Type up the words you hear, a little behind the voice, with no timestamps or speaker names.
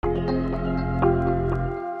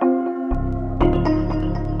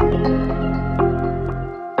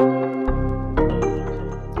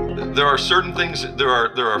there are certain things. There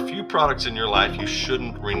are a few products in your life you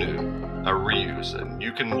shouldn't reuse, and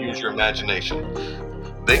you can use your imagination.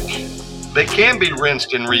 They can be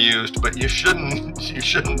rinsed and reused, but you shouldn't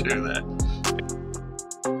do that.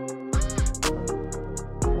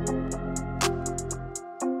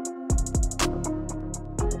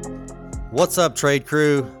 What's up, trade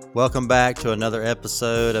crew? Welcome back to another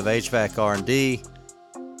episode of HVAC R&D,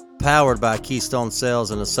 powered by Keystone Sales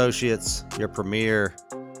and Associates, your premier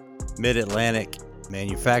Mid-Atlantic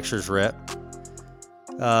manufacturers rep.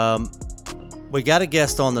 We got a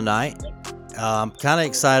guest on tonight. I'm kind of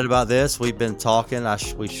excited about this. We've been talking.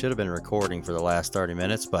 We should have been recording for the last 30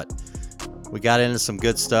 minutes, but we got into some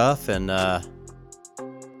good stuff, and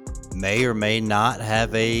may or may not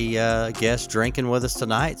have a guest drinking with us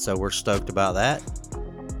tonight, so we're stoked about that.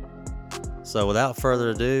 So without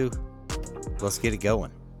further ado, let's get it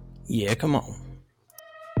going. Yeah, come on.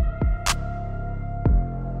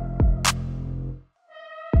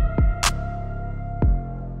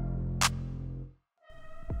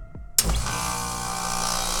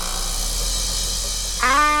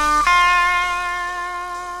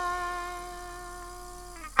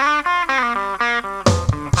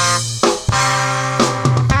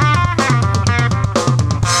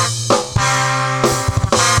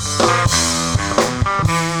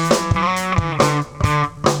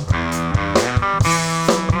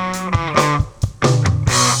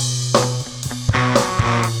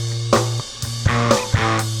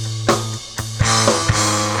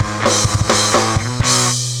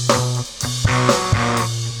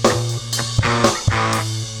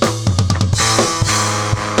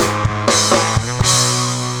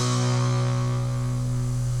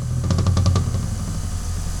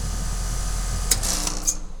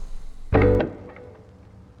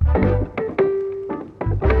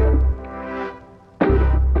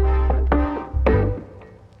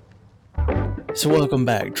 So welcome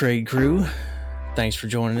back, trade crew. Thanks for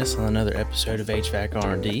joining us on another episode of HVAC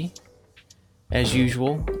R&D. As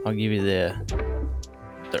usual, I'll give you the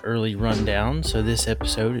early rundown. So this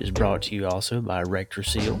episode is brought to you also by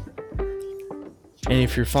RectorSeal. And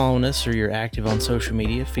if you're following us or you're active on social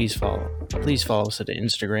media, please follow us at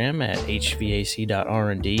Instagram at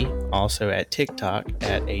hvac.rnd, also at TikTok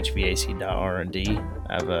at hvac.rnd.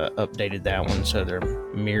 I've updated that one so they're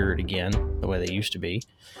mirrored again the way they used to be.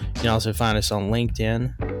 You can also find us on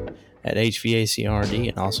LinkedIn at HVAC-R&D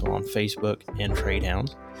and also on Facebook and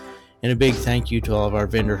TradeHounds. And a big thank you to all of our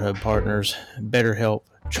vendor hub partners, BetterHelp,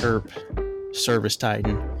 Chirp, Service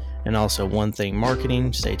Titan, and also One Thing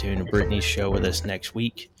Marketing. Stay tuned to Brittany's show with us next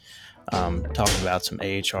week, talking about some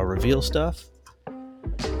AHR Reveal stuff.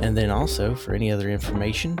 And then also, for any other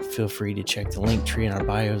information, feel free to check the link tree in our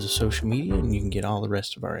bios of social media, and you can get all the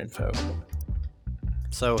rest of our info.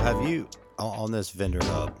 So have you, on this vendor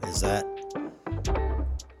hub,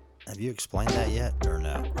 have you explained that yet or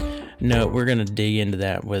no? No, we're going to dig into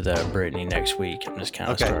that with Brittany next week. I'm just kind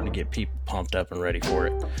of starting to get people pumped up and ready for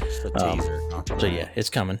it. Just a teaser. So yeah, it's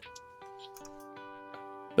coming.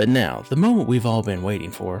 But now, the moment we've all been waiting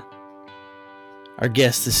for. Our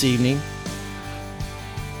guest this evening,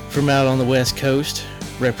 from out on the West Coast,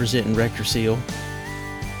 representing RectorSeal,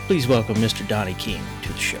 please welcome Mr. Donnie King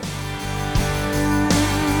to the show.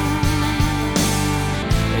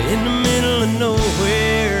 In the middle of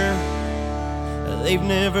nowhere, they've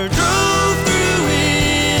never drove through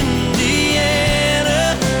Indiana.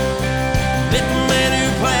 Met the man who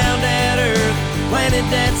plowed that earth, planted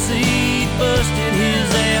that seed, busted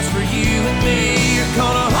his ass for you and me. You're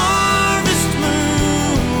caught a harvest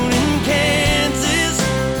moon in Kansas,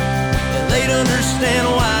 and they'd understand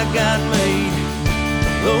why God made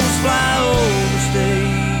those flyover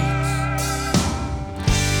states.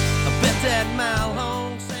 I bet that mile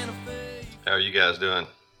long Santa Fe. How are you guys doing?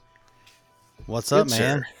 What's up, Good,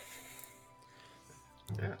 man? sir.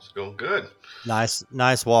 Yeah, it's going good. Nice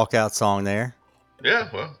walkout song there. Yeah,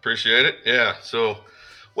 well, appreciate it. Yeah, so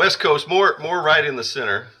West Coast, more right in the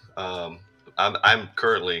center. I'm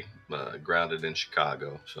currently grounded in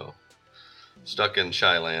Chicago, so stuck in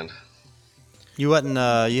Shyland. You hadn't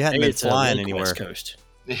been It's flying local anywhere. West Coast.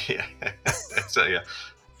 Yeah, so yeah.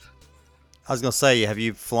 I was gonna say, have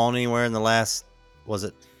you flown anywhere in the last? Was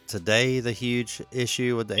it today the huge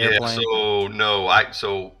issue with the airplane? So no,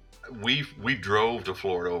 we drove to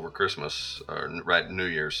Florida over Christmas or right New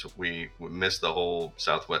Year's. We missed the whole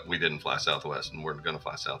Southwest. We didn't fly Southwest, and we're going to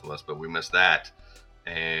fly Southwest, but we missed that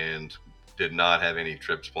and did not have any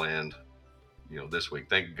trips planned. This week.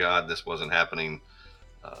 Thank God this wasn't happening.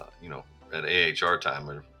 At AHR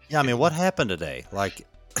time. Yeah, I mean, what happened today? Like,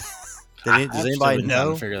 does anybody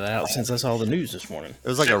know? Figure that out since I saw the news this morning. It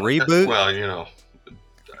was like a reboot. Well,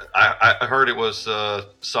 I heard it was a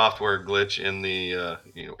software glitch in the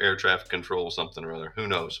air traffic control, something or other. Who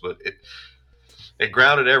knows? But it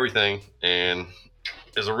grounded everything, and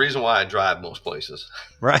there's a reason why I drive most places.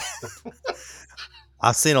 Right.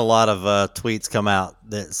 I've seen a lot of tweets come out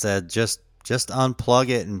that said just unplug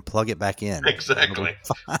it and plug it back in. Exactly.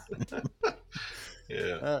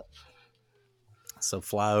 Yeah. So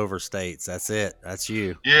fly over states. That's it. That's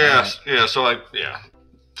you. Yes. Yeah. So I've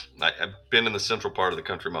been in the central part of the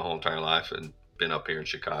country my whole entire life, and been up here in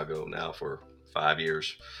Chicago now for 5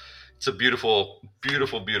 years. It's a beautiful,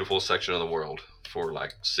 beautiful, beautiful section of the world for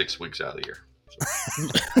like 6 weeks out of the year.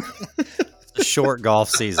 A short golf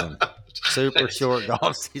season. Super short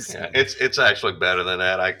golf season. Yeah, it's actually better than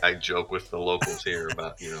that. I joke with the locals here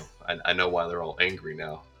about, I know why they're all angry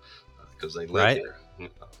now, because they live here.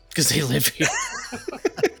 Because they live here.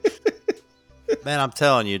 Man, I'm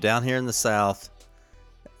telling you, down here in the South,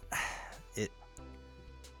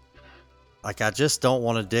 I just don't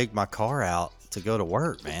want to dig my car out to go to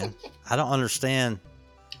work, man. I don't understand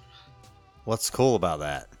what's cool about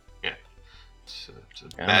that. Yeah. It's a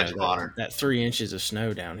badge of honor. That 3 inches of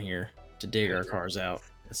snow down here to dig our cars out.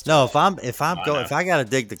 No, if I got to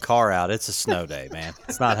dig the car out, it's a snow day, man.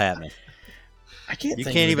 It's not happening. You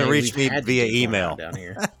can't even reach me via email down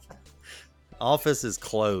here. Office is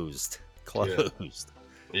closed. Yeah.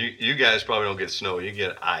 You guys probably don't get snow. You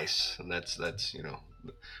get ice, and that's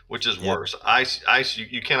which is worse. Ice.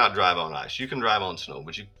 You cannot drive on ice. You can drive on snow,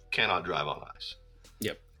 but you cannot drive on ice.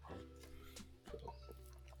 Yep.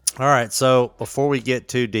 All right. So before we get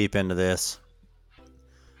too deep into this,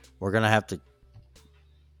 we're gonna have to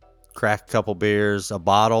crack a couple beers, a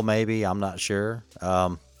bottle maybe. I'm not sure.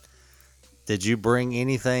 Did you bring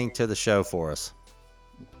anything to the show for us?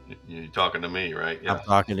 You're talking to me, right? Yeah. I'm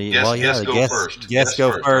talking to you. Guests go first. Guests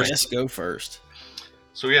go first. Let's go first.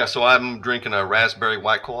 So I'm drinking a raspberry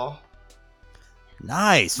White Claw.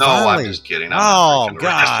 Nice. No, finally. I'm just kidding. I'm God.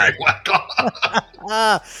 raspberry White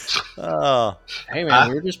Claw. Oh, hey man,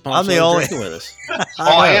 we're just pumped. I'm the only drinking with us.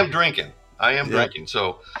 I am drinking. Drinking.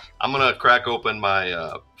 So I'm gonna crack open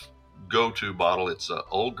my go-to bottle. It's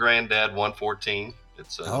Old Granddad 114.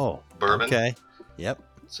 It's bourbon. Okay. Yep.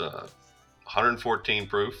 It's 114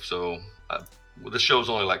 proof. So this show's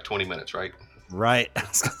only like 20 minutes, right? Right.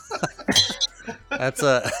 That's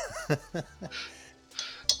a.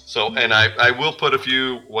 So, and I will put a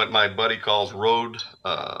few what my buddy calls road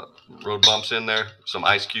bumps in there. Some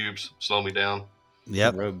ice cubes, slow me down.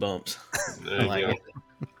 Yep. Road bumps. There you go.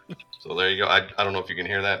 So there you go. I don't know if you can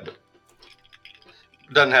hear that, but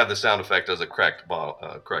it doesn't have the sound effect as a cracked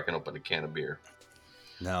bottle, cracking open a can of beer.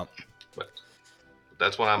 No. But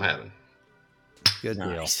that's what I'm having. Good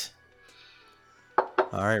Nice. deal.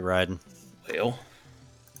 All right, Ryden. Well,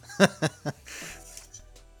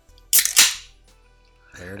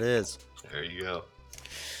 there it is. There you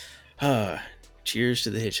go. Cheers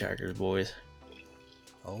to the hitchhikers, boys.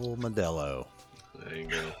 Old Modelo. There you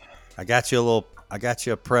go. I got you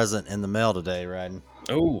a present in the mail today, Ryden.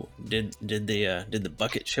 Oh, did the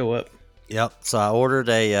bucket show up? Yep. So I ordered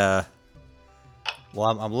a.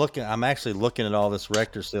 I'm actually looking at all this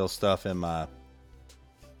Rector Seal stuff in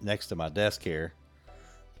next to my desk here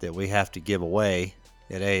that we have to give away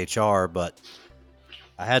at AHR, but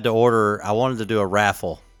I had to order. I wanted to do a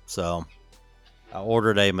raffle, so I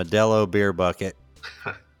ordered a Modelo beer bucket,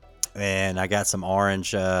 and I got some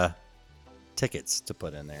orange tickets to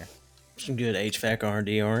put in there. Some good HVAC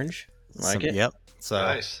R&D orange. It. Yep. So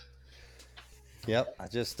Nice. Yep. I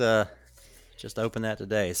just opened that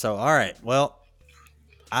today. So all right. Well,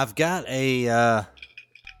 I've got I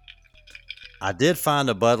did find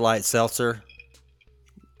a Bud Light seltzer.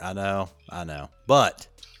 I know. But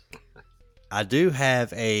I do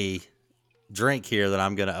have a drink here that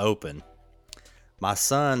I'm going to open. My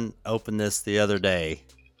son opened this the other day,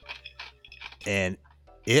 and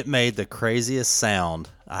it made the craziest sound.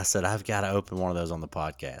 I said, I've got to open one of those on the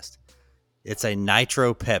podcast. It's a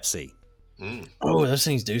Nitro Pepsi. Mm. Oh, those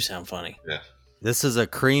things do sound funny. Yeah. This is a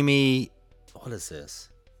creamy. What is this?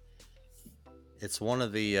 It's one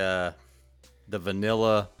of the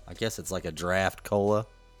vanilla. I guess it's like a draft cola.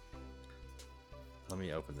 Let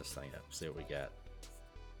me open this thing up. See what we got.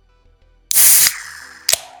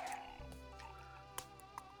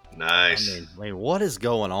 Nice. I mean, what is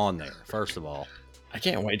going on there? First of all, I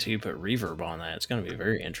can't wait till you put reverb on that. It's going to be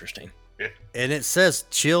very interesting. and it says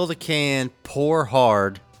chill the can, pour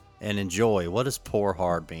hard, and enjoy. What does pour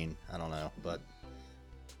hard mean? I don't know, but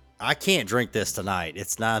I can't drink this tonight.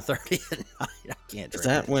 It's 9:30 at night. I can't drink. Is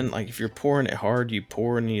that it. when, like, if you're pouring it hard, you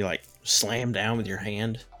pour and you like slam down with your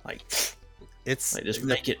hand, like? It's Like just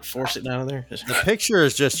make it, force it down there. the picture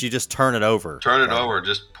is just you just turn it over. Turn it Like, over.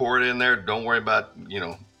 Just pour it in there. Don't worry about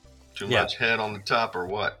too Yeah. much head on the top or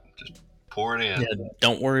what. Just pour it in. Yeah,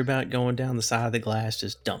 don't worry about going down the side of the glass.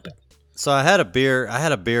 Just dump it. So I had a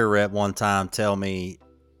beer rep one time tell me,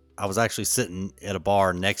 I was actually sitting at a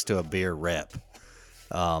bar next to a beer rep.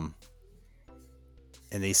 And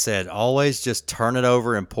he said, always just turn it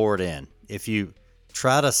over and pour it in. If you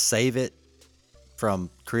try to save it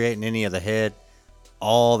from creating any of the head,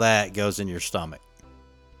 all that goes in your stomach.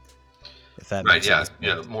 If that Right, makes yeah, sense.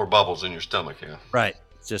 yeah, more bubbles in your stomach, yeah. Right.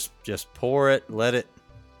 Just pour it, let it.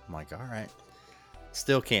 I'm like, all right.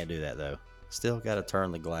 Still can't do that though. Still got to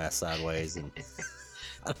turn the glass sideways, and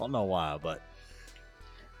I don't know why, but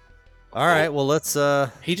all right. Well, let's.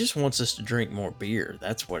 He just wants us to drink more beer.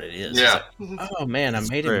 That's what it is. Yeah. It's like, oh man, I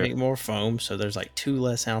made true. it make more foam, so there's like 2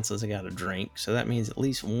 less ounces I got to drink. So that means at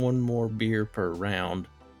least 1 more beer per round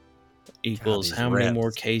equals these how many reps.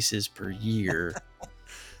 more cases per year.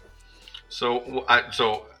 So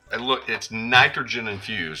and look, it's nitrogen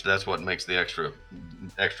infused. That's what makes the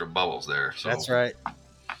extra bubbles there. So That's right.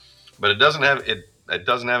 But it doesn't have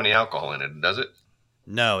any alcohol in it, does it?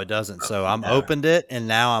 No, it doesn't. So I'm opened it, and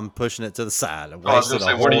now I'm pushing it to the side. I was going to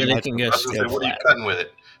say, what are you bunch making of- us- what are you cutting with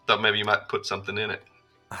it? Thought maybe you might put something in it.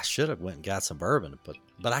 I should have went and got some bourbon,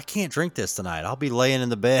 but I can't drink this tonight. I'll be laying in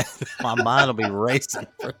the bed. My mind will be racing.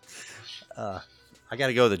 I got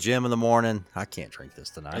to go to the gym in the morning. I can't drink this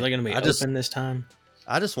tonight. Are they going to be open this time?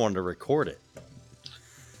 I just wanted to record it.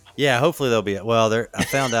 Yeah, hopefully they'll be. Well, I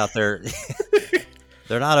found out they're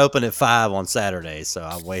not open at 5 on Saturday, so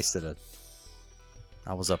I was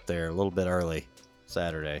up there a little bit early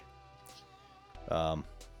Saturday. All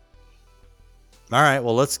right,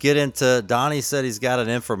 well, let's get into. Donnie said he's got an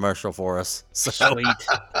infomercial for us. So Sweet.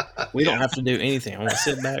 We don't have to do anything. I want to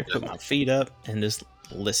sit back, put my feet up, and just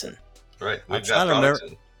listen. Right. I'm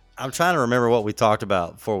trying to remember what we talked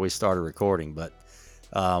about before we started recording, but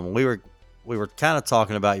we were kind of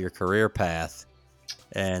talking about your career path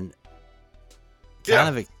and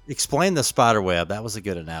kind of explain the spider web. That was a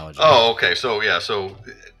good analogy. Oh, okay. So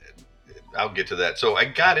I'll get to that. So I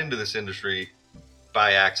got into this industry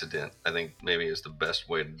by accident. I think maybe is the best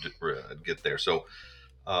way to get there. So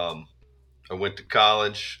I went to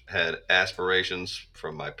college, had aspirations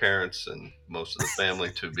from my parents and most of the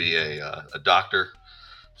family to be a doctor.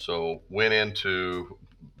 So went into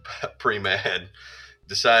pre-med,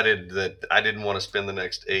 decided that I didn't want to spend the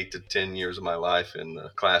next 8 to 10 years of my life in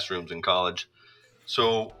classrooms in college.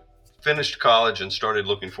 So finished college and started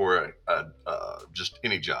looking for just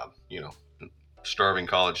any job, starving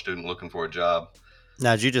college student looking for a job.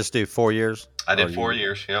 Now, did you just do 4 years? I did 4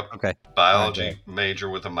 years. Yep. Okay. Biology major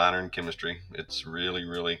with a minor in chemistry. It's really,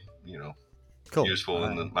 really, Cool. useful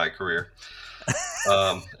in my career.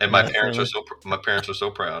 And my parents are so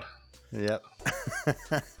proud. Yep.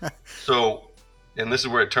 So, and this is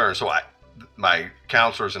where it turns. So my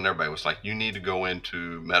counselors and everybody was like, you need to go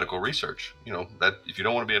into medical research. That if you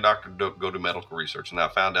don't want to be a doctor, don't go to medical research. And I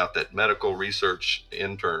found out that medical research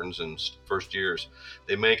interns in first years,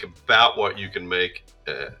 they make about what you can make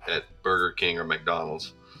at Burger King or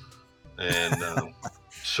McDonald's. And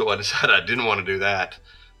so I decided I didn't want to do that.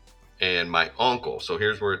 And my uncle, so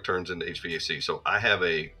here's where it turns into HVAC. So I have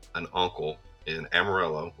an uncle in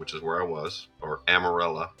Amarillo, which is where I was, or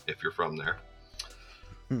Amarella, if you're from there,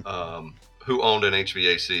 who owned an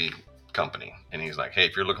HVAC company. And he's like, hey,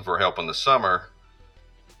 if you're looking for help in the summer,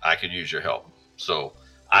 I could use your help. So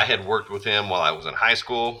I had worked with him while I was in high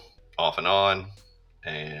school, off and on.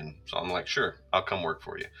 And so I'm like, sure, I'll come work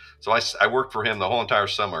for you. So I worked for him the whole entire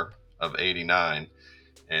summer of '89.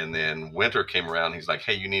 And then winter came around. He's like,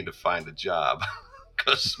 hey, you need to find a job.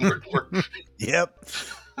 Because we're Yep.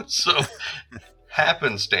 So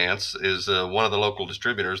happenstance is one of the local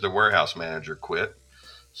distributors, the warehouse manager, quit.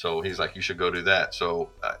 So he's like, you should go do that. So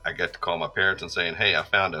I got to call my parents and saying, hey, I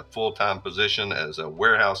found a full-time position as a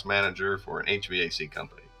warehouse manager for an HVAC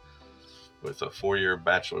company with a 4-year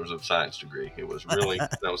bachelor's of science degree. It was really,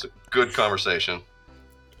 that was a good conversation.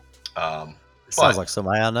 Sounds like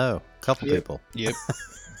somebody I know. A couple people. Yep.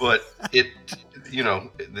 But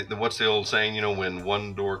what's the old saying, when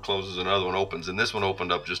one door closes, another one opens. And this one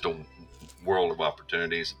opened up just a world of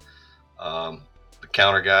opportunities. The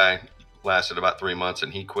counter guy lasted about 3 months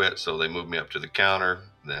and he quit. So they moved me up to the counter.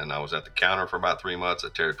 Then I was at the counter for about 3 months. A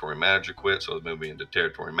territory manager quit. So they moved me into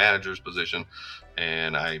territory manager's position.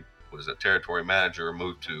 And I was a territory manager,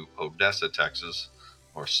 moved to Odessa, Texas,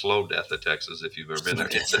 or Slodetha, Texas, if you've ever been there.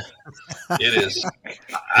 It is.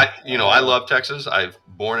 I love Texas. I've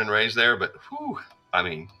born and raised there, but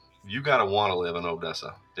you got to want to live in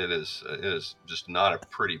Odessa. It is just not a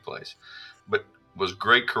pretty place. but was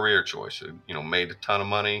great career choice. You know, made a ton of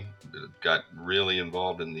money, got really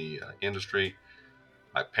involved in the industry.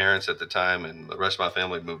 My parents at the time and the rest of my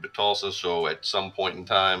family moved to Tulsa. So at some point in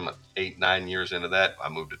time, 8-9 years into that, I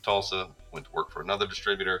moved to Tulsa, went to work for another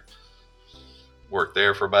distributor, worked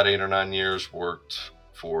there for about 8 or 9 years, worked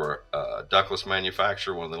for a ductless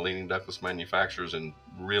manufacturer, one of the leading ductless manufacturers, and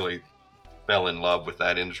really fell in love with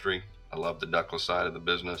that industry. I love the ductless side of the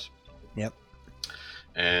business. Yep.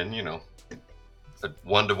 And, you know,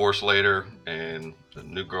 one divorce later and a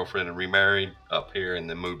new girlfriend and remarried up here and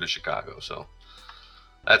then moved to Chicago. So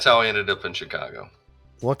that's how I ended up in Chicago.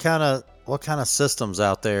 What kind of systems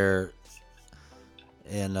out there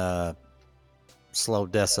in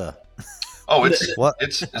Slodessa? Oh, it's What?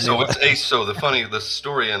 the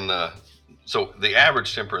story so the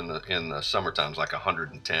average temper in the summertime is like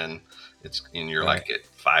 110. It's and you're Right. like at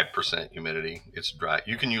 5% humidity. It's dry.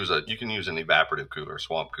 You can use an evaporative cooler,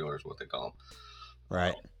 swamp cooler is what they call them.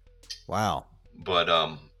 Right. Wow. But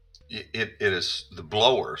it is the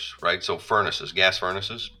blowers, right? So furnaces, gas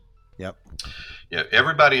furnaces. Yep. Yeah,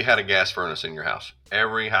 everybody had a gas furnace in your house.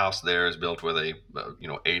 Every house there is built with a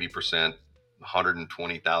 80%,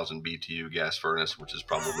 120,000 BTU gas furnace, which is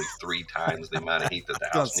probably 3 times the amount of heat that the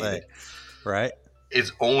house needed. Right.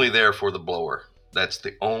 It's only there for the blower. That's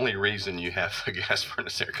the only reason you have a gas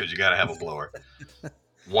furnace there, because you got to have a blower.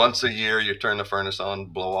 Once a year, you turn the furnace on,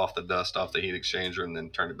 blow off the dust off the heat exchanger, and then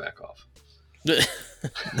turn it back off.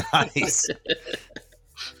 Nice.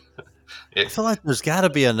 I feel like there's got to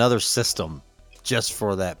be another system just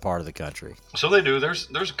for that part of the country. So they do. There's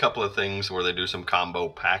a couple of things where they do some combo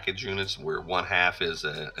package units where one half is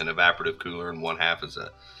an evaporative cooler and one half is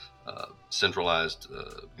a centralized,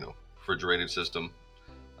 refrigerated system.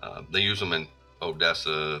 They use them in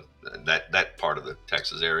Odessa, that part of the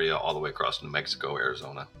Texas area, all the way across New Mexico,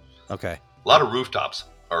 Arizona. Okay. A lot of rooftops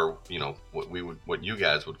are, what you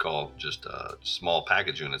guys would call just small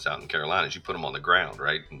package units out in Carolinas. You put them on the ground,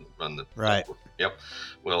 right, and run the Right. Yep.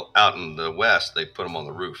 Well, out in the West, they put them on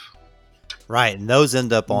the roof. Right, and those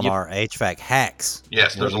end up on Yep. our HVAC hacks.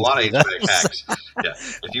 Yes, there's a lot of HVAC hacks. Yeah,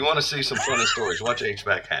 if you want to see some funny stories, watch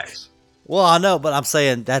HVAC hacks. Well, I know, but I'm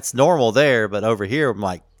saying that's normal there, but over here, I'm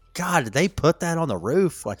like, God, did they put that on the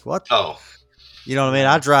roof? Like, what? Oh, You know what I mean?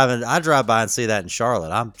 I drive by and see that in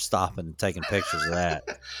Charlotte. I'm stopping and taking pictures of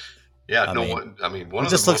that. yeah. I One it of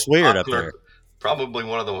just the looks most weird up popular- there. Probably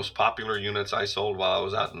one of the most popular units I sold while I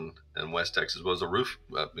was out in West Texas was a roof,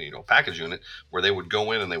 package unit where they would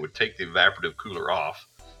go in and they would take the evaporative cooler off,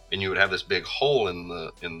 and you would have this big hole in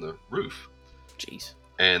the roof, Jeez.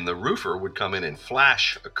 and the roofer would come in and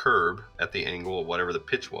flash a curb at the angle of whatever the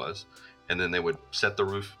pitch was, and then they would set the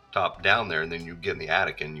rooftop down there, and then you'd get in the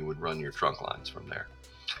attic and you would run your trunk lines from there.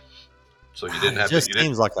 So you didn't have It just to. You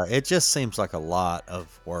didn't, it just seems like a lot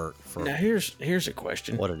of work for Now here's a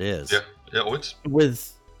question. what it is. yeah, yeah. It's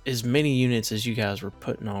With as many units as you guys were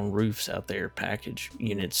putting on roofs out there, package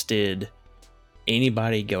units, did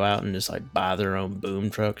anybody go out and just like buy their own boom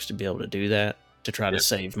trucks to be able to do that to try to Yep.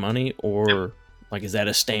 save money? Or like, is that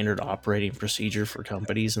a standard operating procedure for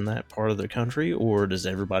companies in that part of the country? Or does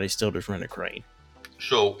everybody still just rent a crane?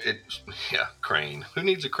 so crane. Who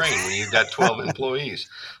needs a crane when you've got 12 employees?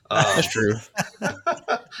 That's true.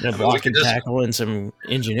 we Block could and just- tackle and some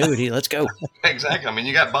ingenuity. Let's go. Exactly. I mean,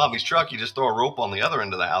 you got Bobby's truck. You just throw a rope on the other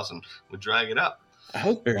end of the house and we drag it up. I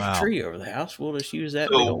hope there's Wow. a tree over the house. We'll just use that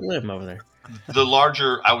So- big old limb over there. The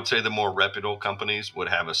larger, I would say, the more reputable companies would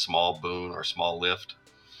have a small boom or a small lift.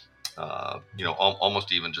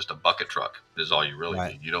 Almost even just a bucket truck is all you really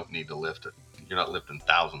Right. need. You don't need to lift it. You're not lifting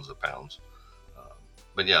thousands of pounds.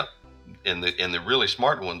 But yeah, and the really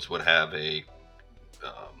smart ones would have a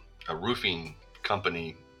roofing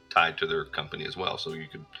company tied to their company as well, so you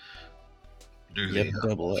could do Yep, the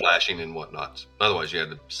double up. flashing and whatnot. Otherwise, you had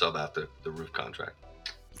to sub out the roof contract.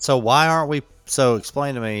 So why aren't we? So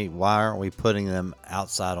explain to me, why aren't we putting them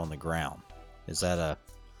outside on the ground? Is that a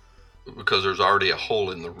Because there's already a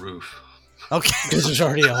hole in the roof. okay? Because there's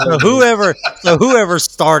already a So hole. whoever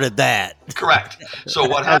started that, Correct. So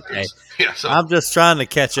what happens? Yeah. So I'm just trying to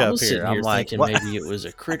catch I up was sitting here. here I'm like, thinking what? maybe it was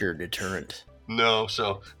a critter deterrent, no.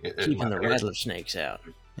 So keeping the rattler snakes out.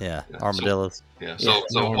 Yeah, Yeah, armadillos. Yeah. Yeah,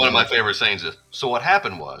 So one of my favorite sayings is, so what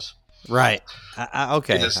happened was, Right.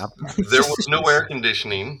 Okay. it is- there was no air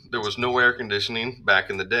conditioning. There was no air conditioning back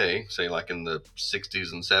in the day, say like in the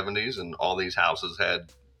 60s and 70s, and all these houses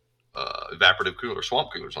had evaporative cooler, swamp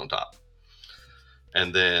coolers on top.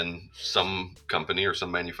 And then some company or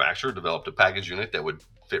some manufacturer developed a package unit that would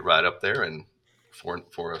fit right up there, and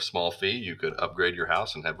for a small fee, you could upgrade your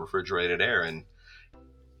house and have refrigerated air. And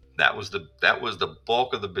That was the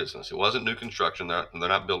bulk of the business. It wasn't new construction. They're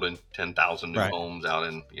not building 10,000 new Right. homes out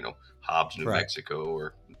in Hobbs, New Right. Mexico,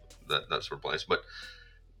 or that sort of place. But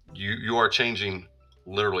you are changing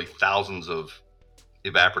literally thousands of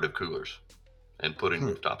evaporative coolers and putting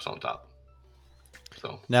rooftops on top.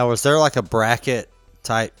 So Now, was there like a bracket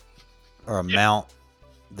type or a mount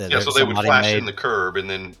that so they would somebody flash made? in the curb, and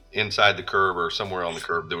then inside the curb or somewhere on the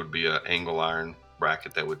curb there would be an angle iron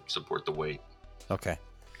bracket that would support the weight. Okay.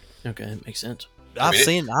 Okay, that makes sense. I've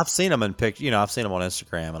seen them in pictures. I've seen them on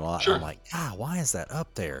Instagram and a lot. Sure. I'm like, God, why is that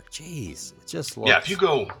up there? Jeez, it just looks. Yeah, if you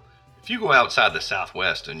go outside the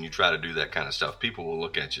Southwest and you try to do that kind of stuff, people will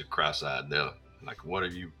look at you cross-eyed. They're like, what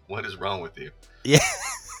is wrong with you? Yeah.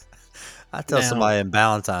 I tell Now- somebody in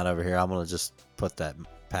Ballantyne over here, I'm gonna just put that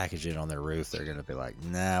packaging on their roof. They're gonna be like,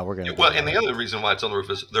 nah, we're gonna. Well, and the other reason why it's on the roof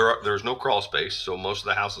is there's no crawl space, so most of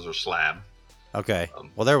the houses are slab. Okay.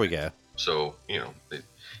 Well, there we go. So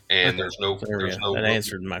and there's no There we there's go. no That room-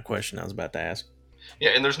 answered my question I was about to ask. Yeah,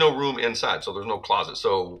 and there's no room inside, so there's no closet.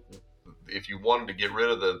 So if you wanted to get rid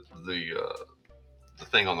of the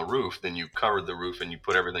thing on the roof, then you covered the roof and you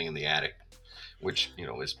put everything in the attic, which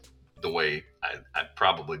is the way I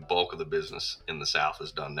probably bulk of the business in the South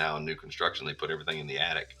is done now in new construction. They put everything in the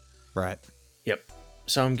attic. Right. Yep.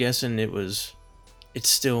 So I'm guessing it's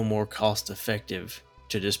still more cost effective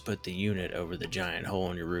to just put the unit over the giant hole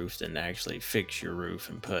in your roof than to actually fix your roof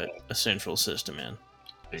and put a central system in.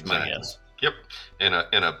 Exactly. My guess. Yep. And a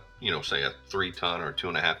say a 3-ton or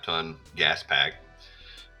 2.5-ton gas pack.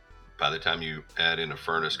 By the time you add in a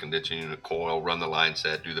furnace, conditioning unit, coil, run the line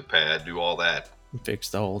set, do the pad, do all that, Fix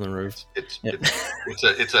the hole in the roof. it's Yep.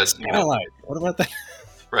 it's a Skylight. What about that?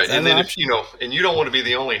 right. Is that And then an if and you don't want to be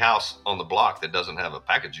the only house on the block that doesn't have a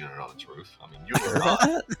package unit on its roof. I mean, you are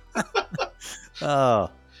not. Oh,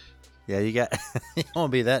 yeah. You got. You don't want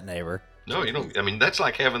to be that neighbor. No, you don't. I mean, that's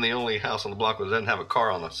like having the only house on the block that doesn't have a car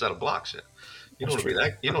on a set of blocks yet. You don't want to be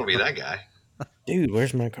that. You don't want to be that guy. Dude,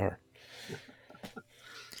 where's my car?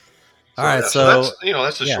 All right. yeah, So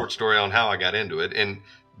that's a yeah. short story on how I got into it, and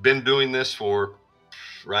been doing this for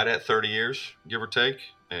right at 30 years, give or take.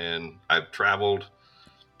 And I've traveled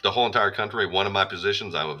the whole entire country. One of my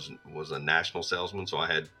positions, I was a national salesman, so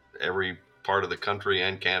I had every part of the country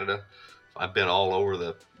and Canada. I've been all over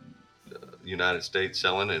the United States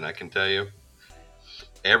selling, and I can tell you,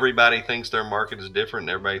 everybody thinks their market is different.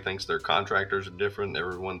 Everybody thinks their contractors are different.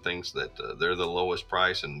 Everyone thinks that they're the lowest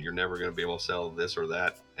price and you're never going to be able to sell this or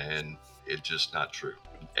that. And it's just not true.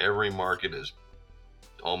 Every market is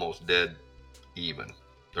almost dead even.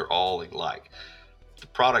 They're all alike. The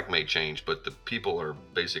product may change, but the people are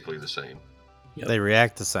basically the same. they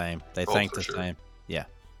react the same. They Oh, think for the sure. same. Yeah.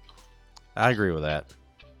 I agree with that.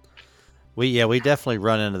 We definitely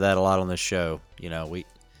run into that a lot on this show.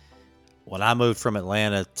 When I moved from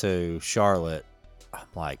Atlanta to Charlotte, I'm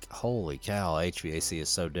like, holy cow, HVAC is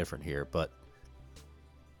so different here. But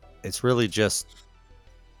it's really just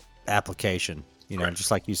application, Correct.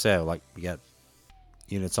 just like you said, like you got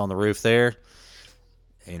units on the roof there.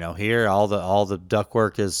 Here all the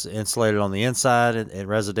ductwork is insulated on the inside in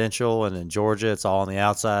residential, and in Georgia it's all on the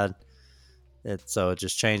outside. So it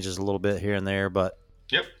just changes a little bit here and there, but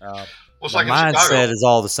Yep. uh, Well, it's the like in mindset Chicago. is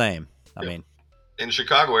all the same. I Yep. mean, In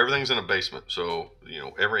Chicago, everything's in a basement. So,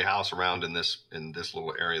 every house around in this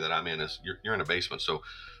little area that I'm in is you're in a basement. So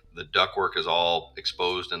the ductwork is all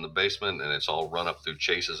exposed in the basement, and it's all run up through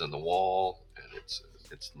chases in the wall, and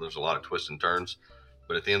there's a lot of twists and turns.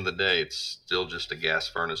 But at the end of the day, it's still just a gas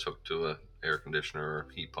furnace hooked to a air conditioner or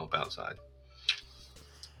heat pump outside.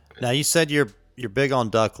 now you said you're big on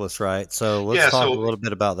ductless, right? So let's Yeah, talk so- a little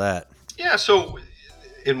bit about that. Yeah, so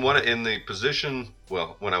in the position,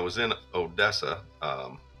 when I was in Odessa,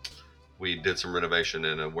 we did some renovation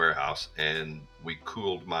in a warehouse, and we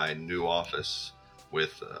cooled my new office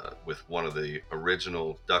with one of the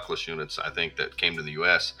original ductless units, I think, that came to the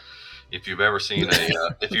U.S. If you've ever seen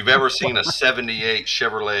a '78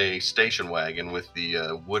 Chevrolet station wagon with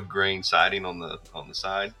the wood grain siding on the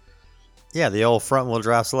side, Yeah, the old front wheel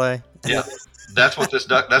drive sleigh. yeah, that's what this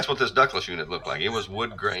ductless unit looked like. It was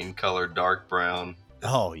wood grain colored, dark brown.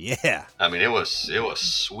 Oh yeah, I mean, it was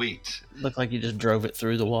sweet. Looked like you just drove it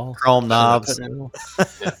through the wall. chrome knobs.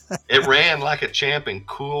 It ran like a champ and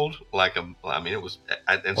cooled like a. I mean, it was.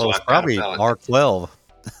 And Well, so it's I kinda probably felt it. Mark 12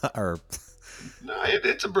 or No,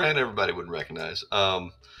 it's a brand everybody would recognize.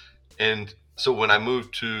 And so when I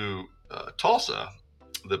moved to Tulsa,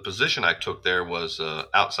 the position I took there was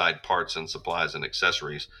outside parts and supplies and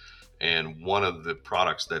accessories. And one of the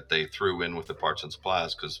products that they threw in with the parts and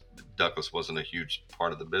supplies, because ductless wasn't a huge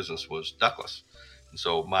part of the business, was ductless. And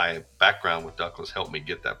so my background with ductless helped me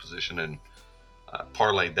get that position. And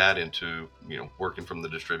parlayed that into, working from the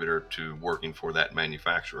distributor to working for that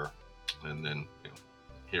manufacturer. And then,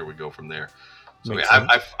 here we go from there. So Makes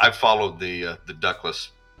I've followed the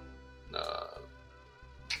ductless,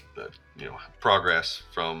 progress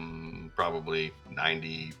from probably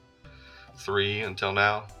 93 until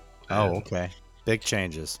now. Oh, And okay. Big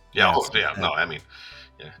changes. yeah, Yes. no, I mean,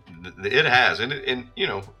 yeah, it has, and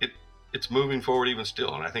it's moving forward even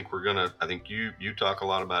still. And I think I think you talk a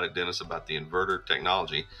lot about it, Dennis, about the inverter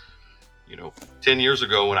technology. 10 years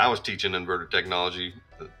ago when I was teaching inverter technology,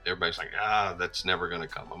 everybody's like, that's never going to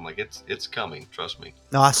come. I'm like, it's coming. Trust me.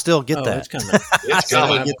 No, I still get that. It's coming. I It's still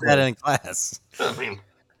coming. get that in class. I mean,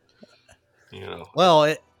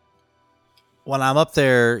 Well, when I'm up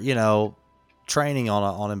there, training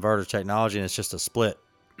on inverter technology, and it's just a split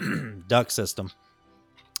duct system,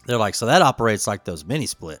 they're like, so that operates like those mini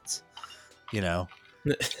splits, Yep.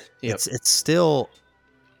 It's still,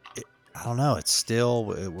 I don't know, it's still,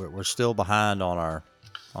 we're still behind on our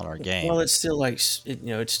game. Well, it's still like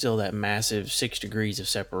it's still that massive 6 degrees of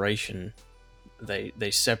separation.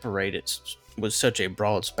 They separate it with such a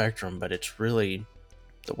broad spectrum, but it's really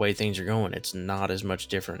the way things are going. It's not as much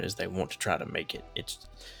different as they want to try to make it.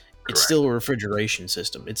 It's still a refrigeration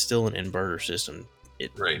system. It's still an inverter system.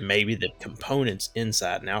 Maybe the components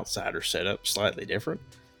inside and outside are set up slightly different,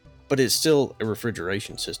 but it's still a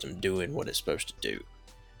refrigeration system doing what it's supposed to do.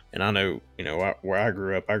 And I know, where I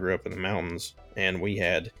grew up in the mountains, and we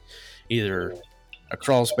had either a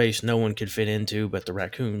crawl space no one could fit into but the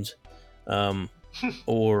raccoons,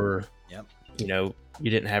 or, Yep. You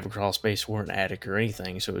didn't have a crawl space or an attic or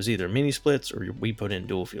anything. So it was either mini splits or we put in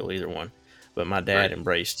dual fuel, either one. But my dad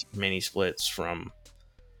embraced mini splits from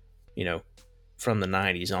the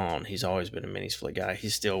 90s on. He's always been a mini split guy.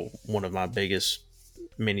 He's still one of my biggest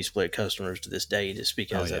mini split customers to this day, just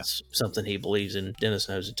because that's something he believes in. Dennis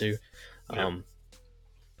knows it too.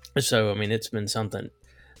 So, I mean, it's been something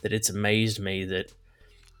that it's amazed me that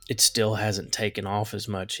it still hasn't taken off as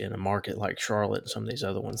much in a market like Charlotte and some of these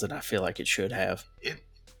other ones that I feel like it should have.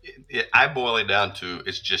 I boil it down to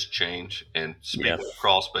it's just change. And speaking of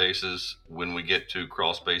crawl spaces, when we get to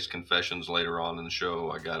crawl space confessions later on in the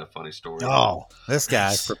show, I got a funny story. Oh, this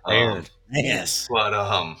guy's prepared. Yes. But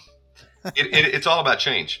it's all about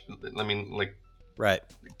change. I mean, like, Right.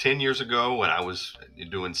 10 years ago when I was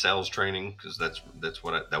doing sales training, because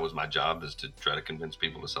that was my job, is to try to convince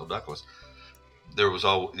people to sell ductless.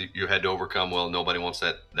 You had to overcome, well, nobody wants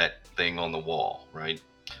that thing on the wall, right?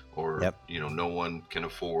 Or, no one can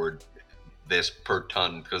afford this per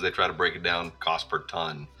ton, because they try to break it down cost per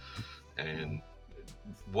ton. And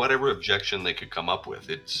whatever objection they could come up with,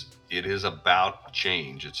 it is about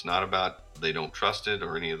change. It's not about they don't trust it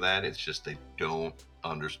or any of that. It's just they don't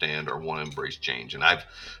understand or want to embrace change. And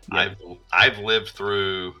I've lived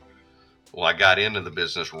through, I got into the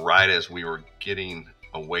business right as we were getting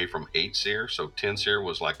away from 8 SEER. So 10 SEER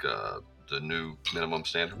was like the new minimum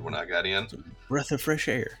standard when I got in. Breath of fresh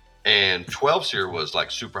air. And 12 SEER was like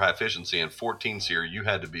super high efficiency, and 14 SEER, you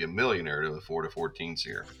had to be a millionaire to afford a 14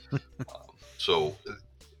 SEER.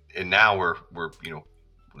 And now we're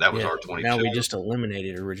that was R22. Now we just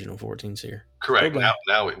eliminated original 14 SEER. Correct.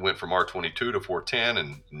 Now it went from R22 to 410,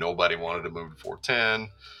 and nobody wanted to move to 410.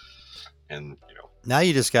 And now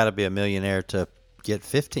you just got to be a millionaire to get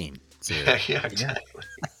 15. Yeah, exactly.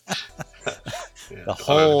 The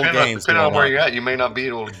whole game. Depending on where you're at, you may not be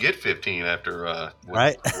able to get 15 after.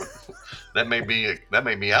 Right. That may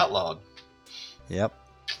be outlawed. Yep.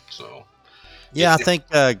 So. Yeah, I think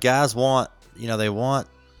guys want. They want.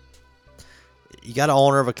 You got an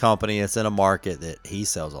owner of a company that's in a market that he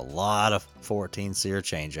sells a lot of 14 SEER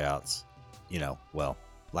changeouts.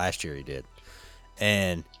 Last year he did,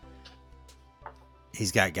 and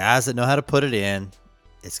he's got guys that know how to put it in.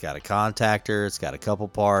 It's got a contactor. It's got a couple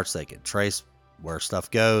parts. They can trace where stuff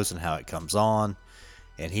goes and how it comes on.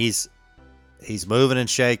 And he's moving and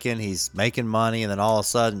shaking. He's making money. And then all of a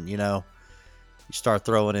sudden, you start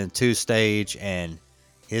throwing in 2-stage, and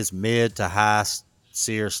his mid to high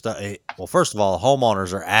SEER stuff. Well, first of all,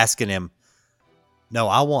 homeowners are asking him, no,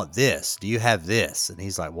 I want this. Do you have this? And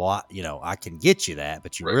he's like, well, I can get you that,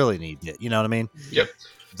 but you really need it. You know what I mean? Yep.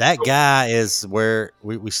 That guy is where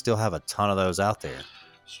we still have a ton of those out there.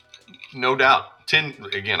 No doubt.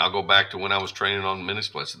 Again, I'll go back to when I was training on mini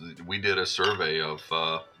splits. We did a survey of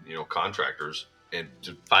contractors, and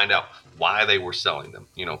to find out why they were selling them.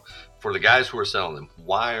 For the guys who are selling them,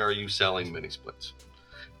 why are you selling mini splits?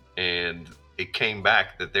 And it came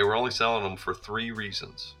back that they were only selling them for 3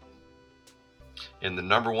 reasons. And the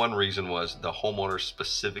number one reason was the homeowner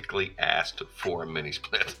specifically asked for a mini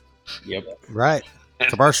split. Yep. Right.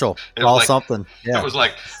 Commercial. It was All like, something. it Yeah. was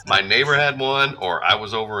like my neighbor had one, or I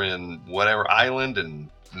was over in whatever island, and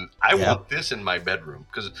I Yeah. want this in my bedroom,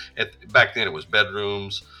 because back then it was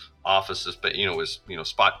bedrooms, offices, but it was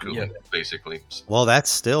spot cooling basically. Well,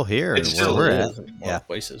 that's still here It's where still we're is at. in a lot Yeah. of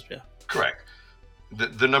places. Yeah. Correct.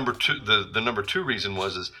 The number two reason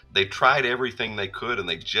is they tried everything they could, and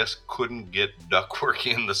they just couldn't get ductwork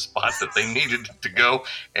in the spot that they needed it to go,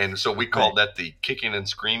 and so we called that the kicking and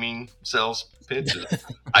screaming sales pitch.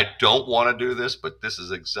 I don't want to do this, but this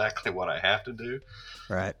is exactly what I have to do.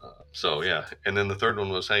 Right. So yeah, and then the third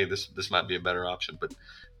one was, hey, this might be a better option, but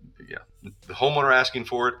yeah, the homeowner asking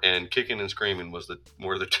for it and kicking and screaming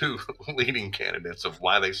were the two leading candidates of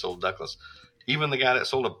why they sold ductless. Even the guy that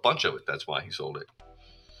sold a bunch of it, that's why he sold it.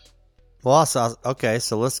 Well, okay,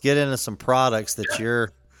 so let's get into some products that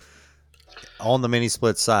you're on the mini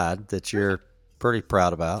split side that you're pretty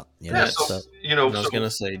proud about. I was So, going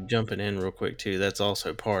to say, jumping in real quick too, that's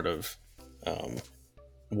also part of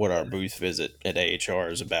what our booth visit at AHR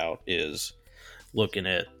is about, is looking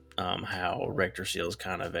at how RectorSeal is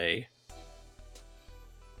kind of a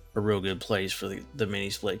real good place for the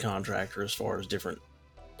mini split contractor as far as different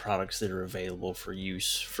products that are available for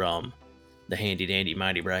use, from the handy dandy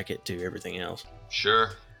mighty bracket to everything else.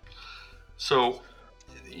 Sure. So,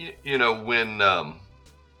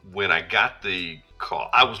 when I got the call,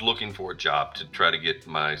 I was looking for a job to try to get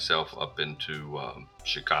myself up into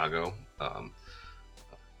Chicago.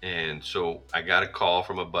 And so I got a call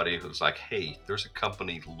from a buddy who was like, hey, there's a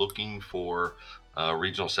company looking for a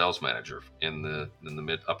regional sales manager in the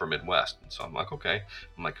upper Midwest. And so I'm like, okay.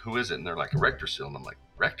 I'm like, who is it? And they're like, RectorSeal. And I'm like,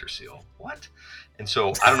 RectorSeal? What? And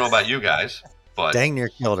so I don't know about you guys, but dang near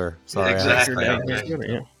killed her. Sorry. exactly.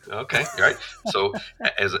 Yeah. Okay. Right. So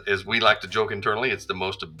as we like to joke internally, it's the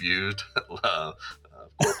most abused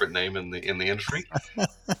corporate name in the industry.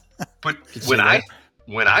 But when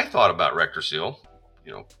I thought about RectorSeal,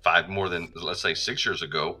 more than, let's say, 6 years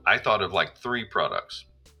ago, I thought of like 3 products,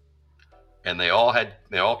 and they all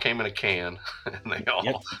came in a can, and they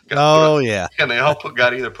all and they all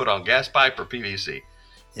got either put on gas pipe or PVC,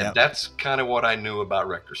 and that's kind of what I knew about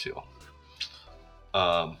RectorSeal.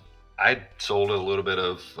 I sold a little bit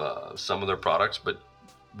of some of their products, but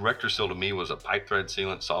RectorSeal to me was a pipe thread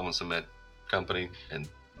sealant solvent cement company, and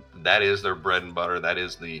that is their bread and butter. That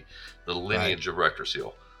is the lineage of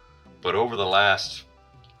RectorSeal. But over the last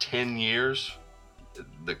 10 years,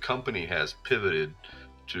 the company has pivoted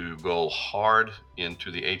to go hard into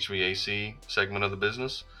the HVAC segment of the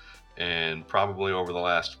business, and probably over the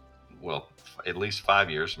last, at least 5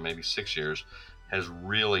 years, maybe 6 years, has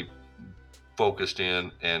really focused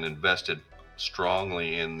in and invested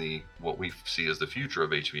strongly in what we see as the future of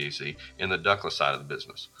HVAC in the ductless side of the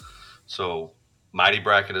business. So Mighty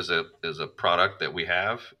Bracket is a product that we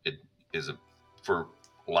have. It is for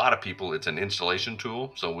a lot of people, it's an installation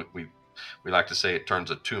tool. So we like to say it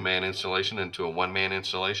turns a 2-man installation into a 1-man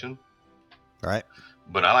installation. Right.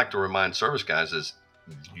 But I like to remind service guys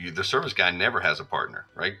the service guy never has a partner,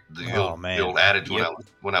 right? The old adage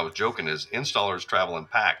when I was joking is installers travel in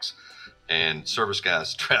packs and service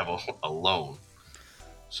guys travel alone.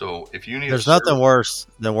 So if you need, there's nothing worse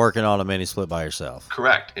than working on a mini split by yourself.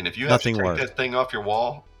 Correct. And if you have to take that thing off your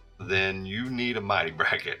wall, then you need a Mighty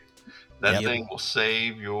Bracket. That thing will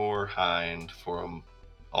save your hind from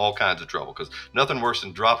all kinds of trouble, because nothing worse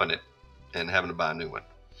than dropping it and having to buy a new one.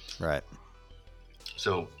 Right.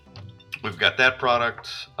 So we've got that product.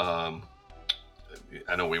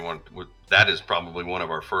 I know that is probably one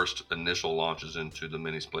of our first initial launches into the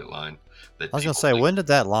mini split line. I was going to say, when did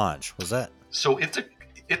that launch? Was that? So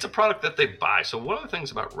it's a product that they buy. So one of the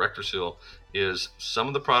things about RectorSeal is some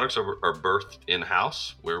of the products are birthed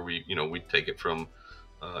in-house, where we take it from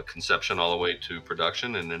conception all the way to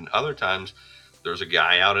production. And then other times there's a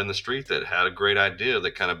guy out in the street that had a great idea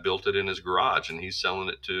that kind of built it in his garage, and he's selling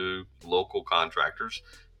it to local contractors,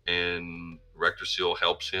 and RectorSeal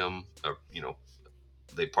helps him,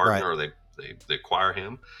 they partner or they acquire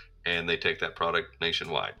him, and they take that product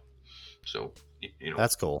nationwide. So,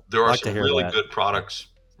 that's cool. There are some really good products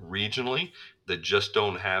regionally that just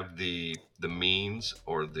don't have the means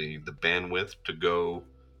or the bandwidth to go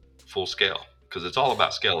full scale, because it's all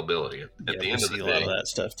about scalability. At the end of the day, a lot of that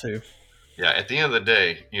stuff too. Yeah, at the end of the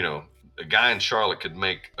day, a guy in Charlotte could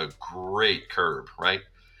make a great curb, right?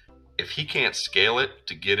 If he can't scale it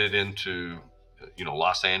to get it into,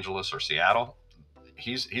 Los Angeles or Seattle,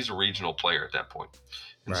 he's a regional player at that point.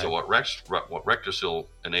 And so what RectorSeal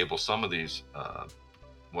enables some of these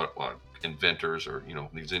what inventors or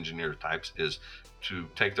these engineer types is to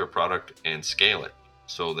take their product and scale it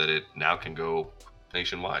so that it now can go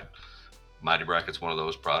nationwide. Mighty Bracket's one of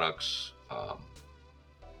those products.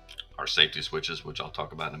 our safety switches, which I'll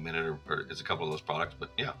talk about in a minute, or is a couple of those products. But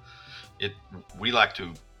yeah, we like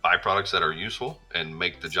to buy products that are useful and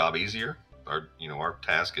make the job easier. Our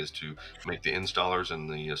task is to make the installers and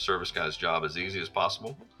the service guys' job as easy as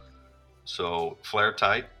possible. So flare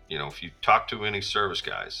tight, if you talk to any service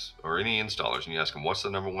guys or any installers and you ask them what's the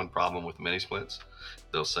number one problem with mini splits,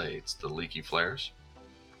 they'll say it's the leaky flares.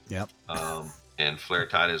 Yep. And flare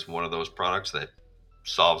tight is one of those products that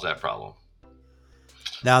solves that problem.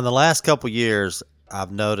 Now, in the last couple years,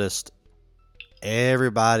 I've noticed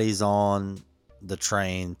everybody's on the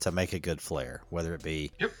train to make a good flare, whether it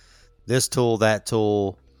be this tool, that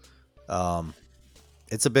tool.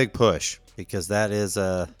 It's a big push because that is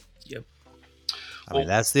I mean,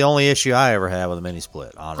 that's the only issue I ever had with a mini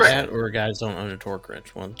split, honestly. That or guys don't own a torque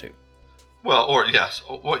wrench, one, two. Well, or yes,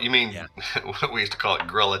 what you mean? Yeah. What we used to call it,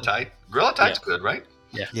 Gorilla Tight. Gorilla Tight's good, right?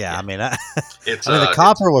 Yeah. I mean, it's the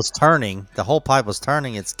copper was turning, the whole pipe was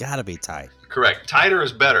turning. It's got to be tight. Correct. Tighter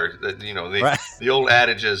is better. The old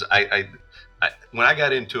adage is, when I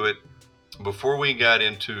got into it, before we got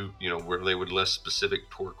into where they would list specific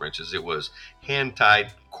torque wrenches, it was hand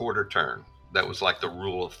tight, quarter turn. That was like the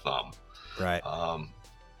rule of thumb. Right.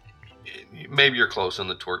 Maybe you're close on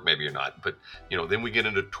the torque, maybe you're not. But then we get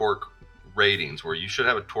into torque ratings where you should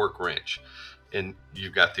have a torque wrench, and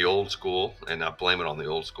you've got the old school, and I blame it on the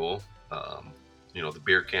old school. The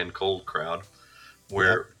beer can cold crowd,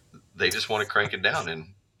 where they just want to crank it down. And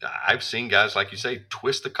I've seen guys, like you say,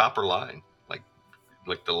 twist the copper line,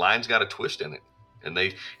 like the line's got a twist in it, and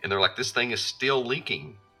they're like, this thing is still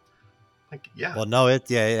leaking. Like, yeah. Well, no, it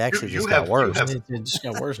actually just got worse. It just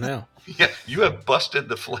got worse now. Yeah, you have busted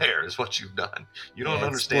the flare is what you've done. You don't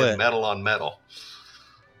understand split. Metal on metal.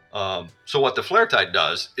 So what the flare tight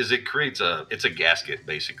does is it creates it's a gasket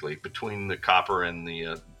basically between the copper and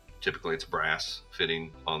the typically it's brass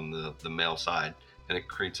fitting on the male side, and it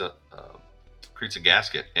creates a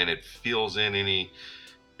gasket, and it fills in any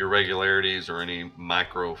irregularities or any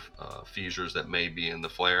micro fissures that may be in the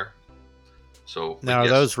flare. So now, are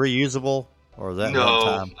those reusable, or is that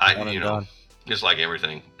one time? Just like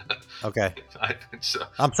everything. Okay.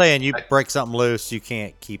 I'm saying you break something loose, you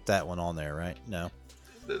can't keep that one on there, right? No.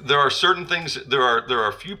 There are certain things. There are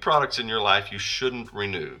a few products in your life you shouldn't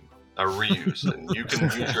reuse, and you can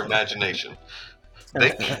use your imagination.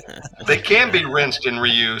 They can be rinsed and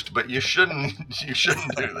reused, but you shouldn't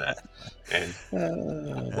do that. And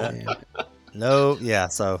no, yeah.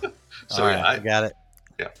 So right, I got it.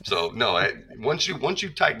 Yeah. So no, once you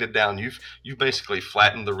tighten it down, you've basically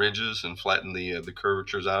flattened the ridges and flattened the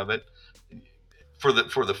curvatures out of it. For the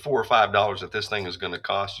 $4 or $5 that this thing is going to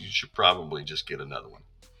cost, you should probably just get another one.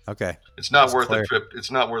 Okay. It's not worth a trip.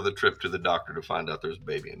 It's not worth a trip to the doctor to find out there's a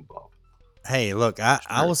baby involved. Hey, look,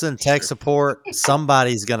 I was in tech support.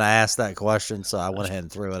 Somebody's going to ask that question, so I went ahead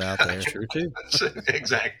and threw it out there. True too.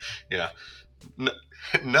 Exactly. Yeah.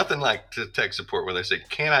 Nothing like to tech support where they say,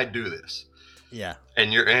 "Can I do this?" Yeah.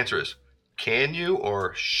 And your answer is, can you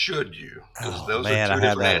or should you? Because those are two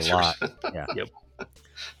different answers. A lot. Yeah. Yep.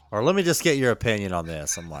 Or let me just get your opinion on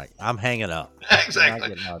this. I'm like, I'm hanging up.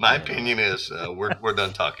 Exactly. My opinion is we're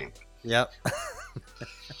done talking. Yep.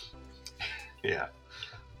 Yeah.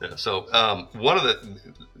 So one of the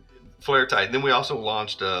flare tight. Then we also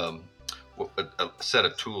launched a set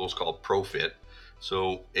of tools called ProFit.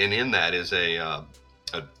 So, and in that is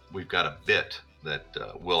we've got a bit that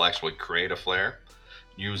will actually create a flare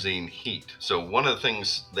using heat. So one of the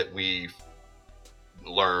things that we've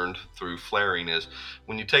learned through flaring is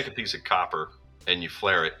when you take a piece of copper and you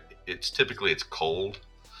flare it, it's typically cold,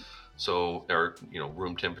 so or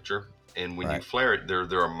room temperature, and when you flare it,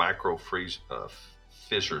 there are micro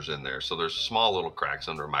fissures in there. So there's small little cracks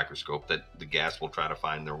under a microscope that the gas will try to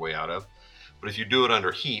find their way out of. But if you do it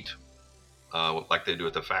under heat, like they do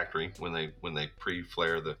at the factory when they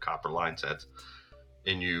pre-flare the copper line sets,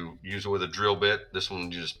 and you use it with a drill bit, this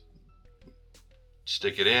one you just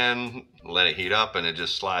stick it in, let it heat up, and it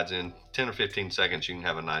just slides in 10 or 15 seconds. You can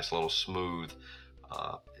have a nice little smooth,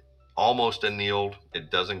 almost annealed. It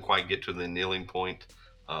doesn't quite get to the annealing point,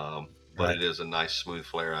 but it is a nice smooth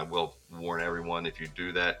flare. I will warn everyone, if you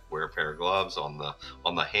do that, wear a pair of gloves on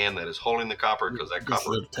the hand that is holding the copper, because that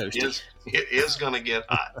copper is going to get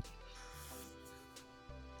hot.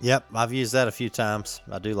 Yep, I've used that a few times.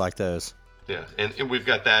 I do like those. Yeah, and we've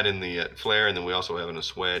got that in the flare, and then we also have in a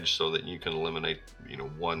swedge so that you can eliminate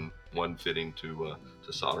one fitting to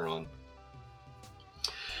solder on.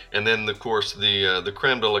 And then of course the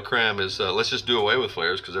creme de la creme is let's just do away with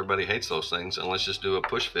flares, because everybody hates those things, and let's just do a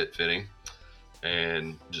push fit fitting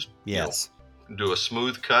and just do a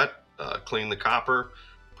smooth cut, clean the copper,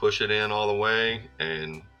 push it in all the way,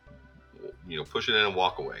 and push it in and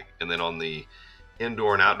walk away. And then on the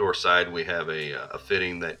indoor and outdoor side, we have a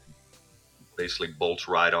fitting that basically bolts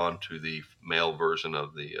right onto the male version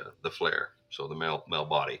of the flare, so the male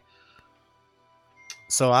body.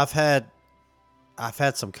 So I've had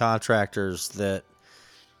some contractors that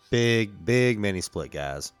big mini split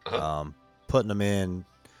guys, putting them in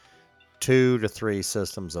 2 to 3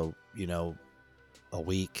 systems a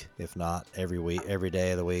week, if not every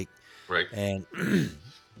day of the week. Right. And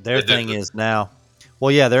their thing is now,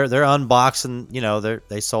 well, yeah, they're unboxing.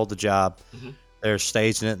 They sold the job. Mm-hmm. They're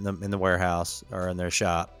staging it in the warehouse or in their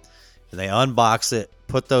shop, and they unbox it,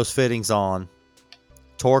 put those fittings on,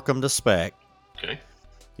 torque them to spec. Okay.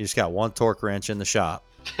 You just got one torque wrench in the shop,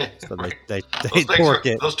 so they those torque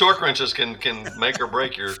it. Those torque wrenches can make or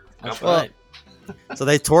break your. That's right. So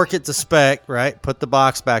they torque it to spec, right? Put the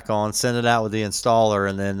box back on, send it out with the installer,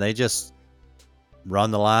 and then they just run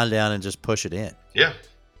the line down and just push it in. Yeah.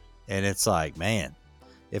 And it's like, man,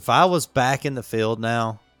 if I was back in the field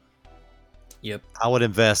now, yep, I would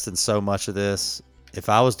invest in so much of this. If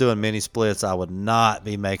I was doing mini splits, I would not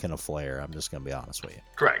be making a flare. I'm just going to be honest with you.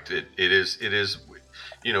 Correct. It is.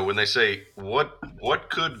 When they say what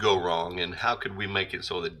could go wrong and how could we make it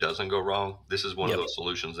so that it doesn't go wrong, this is one of those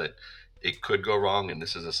solutions that it could go wrong, and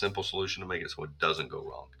this is a simple solution to make it so it doesn't go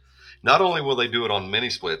wrong. Not only will they do it on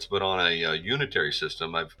mini splits, but on a unitary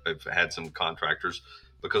system. I've had some contractors,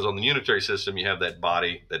 because on the unitary system you have that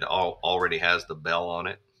body that already has the bell on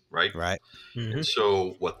it, right? Right. Mm-hmm. And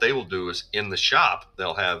so what they will do is in the shop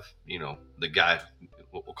they'll have the guy,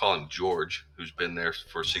 we'll call him George, who's been there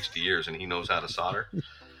for 60 years and he knows how to solder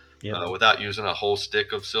without using a whole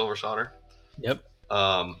stick of silver solder. Yep.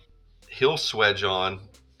 He'll swedge on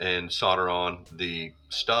and solder on the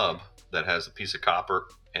stub that has a piece of copper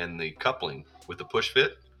and the coupling with the push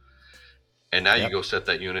fit. And now you go set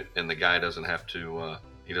that unit, and the guy doesn't have to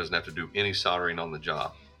do any soldering on the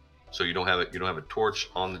job. So you don't have a torch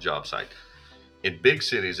on the job site. In big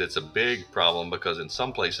cities, it's a big problem, because in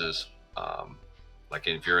some places, like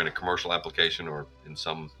if you're in a commercial application, or in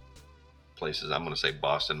some places, I'm going to say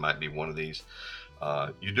Boston might be one of these.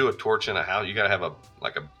 You do a torch in a house, you got to have a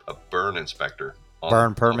burn inspector.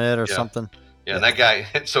 Burn permit or something. Yeah, and that guy.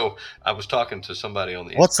 So I was talking to somebody on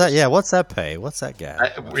the. What's that? Yeah, what's that pay? What's that guy?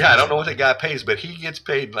 I don't know what that guy pays, but he gets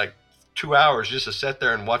paid like 2 hours just to sit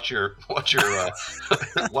there and watch your watch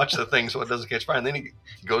the thing so it doesn't catch fire, and then he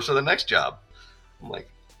goes to the next job. I'm like,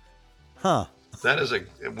 huh? That is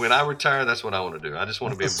when I retire, that's what I want to do. I just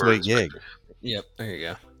want to be a sweet gig. Yep, there you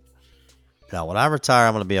go. Now, when I retire,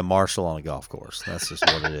 I'm going to be a marshal on a golf course. That's just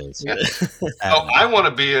what it is. I want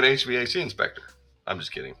to be an HVAC inspector. I'm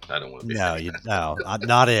just kidding. I don't want to be. No,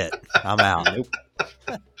 not it. I'm out.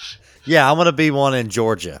 Yeah, I'm going to be one in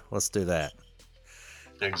Georgia. Let's do that.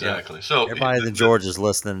 Exactly. Yeah. So everybody in Georgia's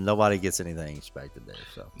listening. Nobody gets anything inspected there.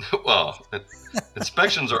 So well,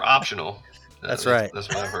 inspections are optional. That's right. That's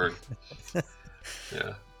what I've heard.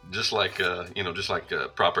 Yeah, just like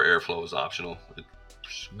proper airflow is optional.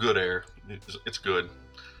 It's good air. It's good.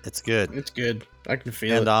 It's good. It's good. I can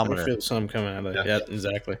feel it. I can feel some coming out of it. Yeah,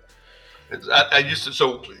 exactly. I used to.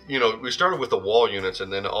 So we started with the wall units,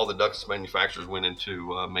 and then all the ductless manufacturers went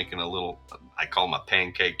into making a little. I call them a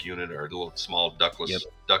pancake unit, or a little small ducted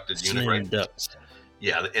unit, right? Ducts.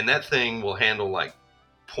 Yeah, and that thing will handle like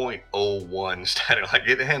 0.01 static. Like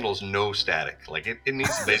it handles no static. Like it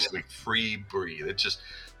needs to basically free breathe. It's just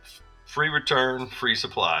free return, free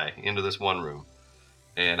supply into this one room.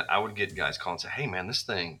 And I would get guys calling and say, "Hey man, this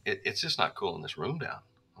thing, it's just not cooling this room down."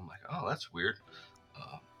 I'm like, "Oh, that's weird.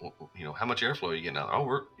 How much airflow are you getting out?"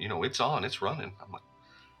 "Oh, it's on, it's running." I'm like,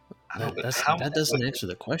 that doesn't answer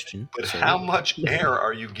the question. But how much air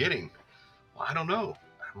are you getting? Well, I don't know.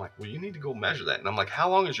 I'm like, well, you need to go measure that. And I'm like, how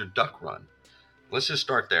long is your duct run? Let's just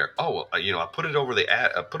start there. Oh, I put it over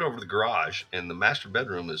the garage, and the master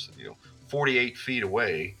bedroom is 48 feet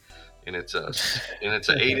away, and it's an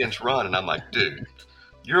 8-inch run. And I'm like, dude,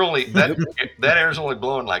 you're only that air's only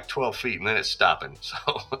blowing like 12 feet, and then it's stopping.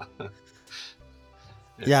 So.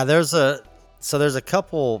 Yeah, there's a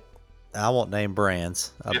couple, I won't name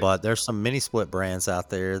brands, but there's some mini split brands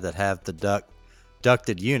out there that have the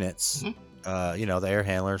ducted units, the air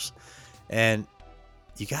handlers, and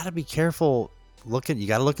you got to be careful you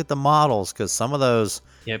got to look at the models, because some of those,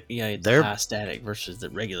 they're high static versus the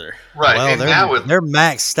regular. Right. Well, their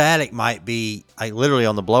max static might be, literally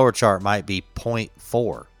on the blower chart might be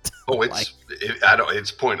 0.4. Oh, it's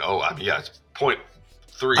 0.0. I mean, yeah, it's 0.3.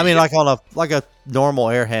 I mean, like on a normal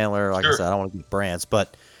air handler, like I said, I don't want to give brands,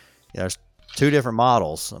 but there's 2 different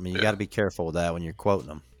models. I mean, you got to be careful with that when you're quoting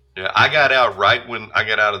them. Yeah, I got out right when I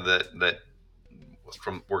got out of that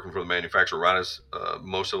from working for the manufacturer, right as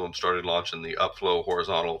most of them started launching the upflow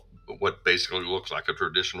horizontal, what basically looks like a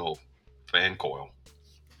traditional fan coil.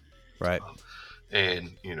 Right.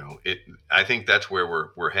 And I think that's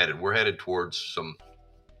where we're headed. We're headed towards some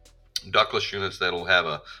ductless units that'll have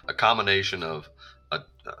a combination of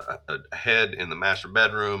a head in the master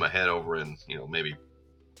bedroom, a head over in maybe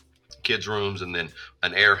kids' rooms, and then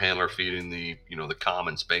an air handler feeding the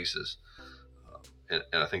common spaces. And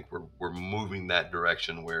I think we're moving that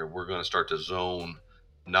direction where we're going to start to zone,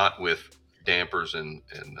 not with dampers and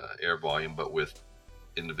air volume, but with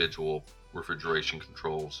individual refrigeration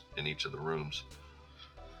controls in each of the rooms.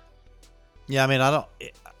 Yeah, I mean, I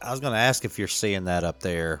was going to ask if you're seeing that up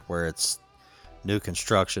there where it's new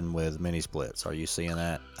construction with mini splits. Are you seeing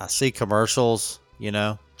that? I see commercials,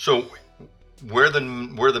 So where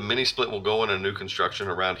the mini split will go in a new construction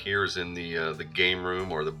around here is in the game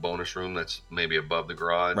room or the bonus room that's maybe above the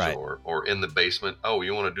garage, right, or in the basement. Oh,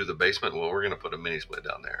 you want to do the basement? Well, we're going to put a mini split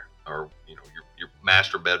down there. Or your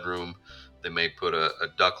master bedroom, they may put a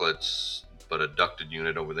ductless but a ducted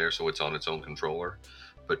unit over there, so it's on its own controller.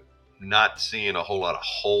 But not seeing a whole lot of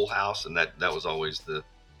whole house, and that was always the.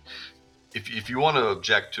 If you want to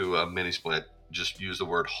object to a mini split, just use the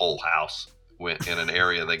word whole house in an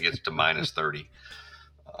area that gets to minus 30,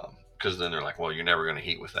 because then they're like, well, you're never going to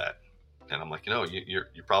heat with that. And I'm like, you're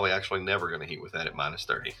probably actually never going to heat with that at minus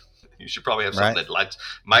 30. You should probably have something that lights.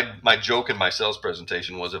 My joke in my sales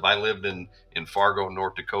presentation was, if I lived in Fargo,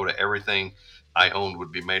 North Dakota, everything I owned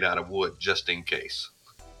would be made out of wood, just in case.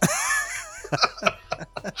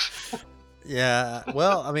 Yeah.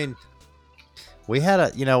 Well, I mean, we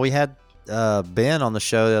had Ben on the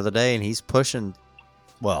show the other day, and he's pushing.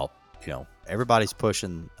 Well, everybody's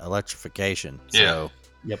pushing electrification. So,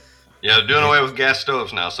 yep. Yeah, they're doing away with gas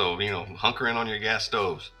stoves now. So hunker in on your gas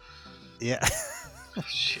stoves. Yeah.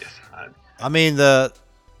 Shit. I mean,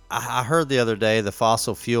 I heard the other day the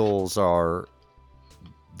fossil fuels are.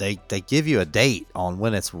 They give you a date on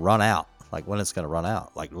when it's run out, like when it's going to run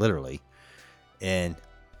out, like literally. And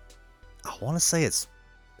I want to say it's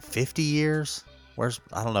 50 years.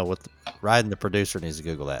 I don't know what. Ryan, the producer, needs to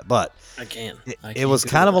Google that. But I can. It was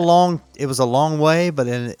kind of a long way, but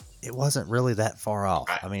it wasn't really that far off.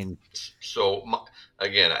 I mean, so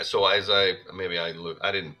again, as I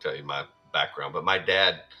didn't tell you my background, but my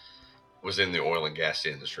dad was in the oil and gas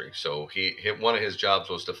industry. So one of his jobs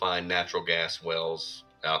was to find natural gas wells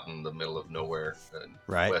out in the middle of nowhere in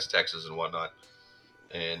West Texas and whatnot.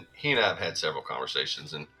 And he and I have had several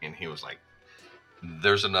conversations, and he was like,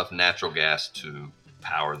 there's enough natural gas to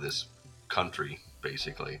power this country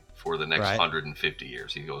basically for the next 150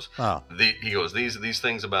 years. He goes, these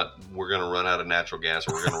things about we're going to run out of natural gas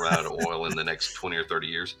or we're going to run out of oil in the next 20 or 30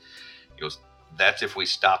 years. He goes, that's if we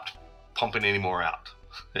stopped pumping any more out.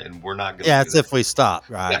 And we're not going to. Yeah, it's if we stop.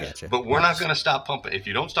 Right, I get you. But we're not going to stop pumping. If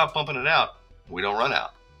you don't stop pumping it out, we don't run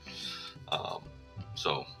out.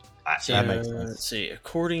 That makes sense. Let's see.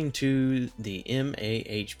 According to the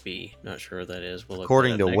MAHB, not sure what that is.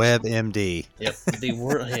 According to WebMD. Yep.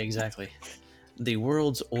 Exactly. The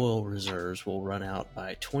world's oil reserves will run out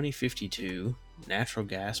by 2052, natural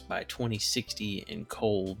gas by 2060, and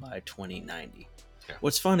coal by 2090. Yeah.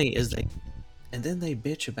 What's funny is they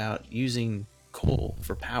bitch about using coal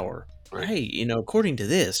for power. Right. Hey, according to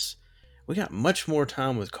this, we got much more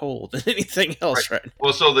time with coal than anything else right now.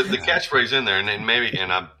 Well, so the catchphrase in there, and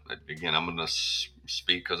I'm going to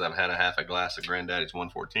speak because I've had a half a glass of Granddaddy's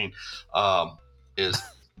 114, is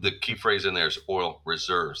the key phrase in there is oil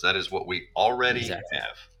reserves. That is what we already have.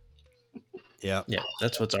 Yeah. Yeah,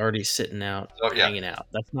 that's what's already sitting out, hanging out.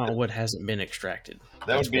 That's not what hasn't been extracted.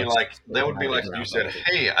 That would be like you said,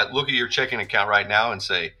 hey, I look at your checking account right now and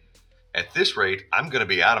say, at this rate, I'm going to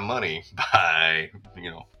be out of money by,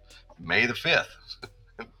 May the 5th.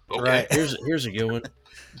 Okay. Right. Here's a good one.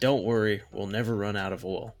 Don't worry, we'll never run out of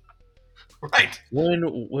oil. Right.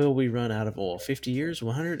 When will we run out of oil? 50 years?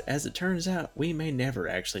 100? As it turns out, we may never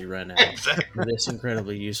actually run out of this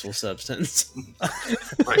incredibly useful substance.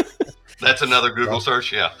 Right. That's another Google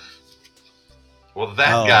search, yeah. Well,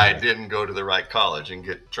 that guy didn't go to the right college and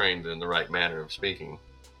get trained in the right manner of speaking.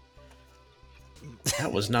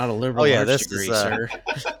 That was not a liberal arts degree, sir.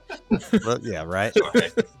 Yeah, right.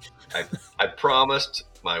 I promised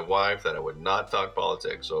my wife that I would not talk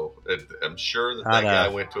politics, so I'm sure that guy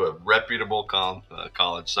went to a reputable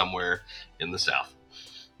college somewhere in the South.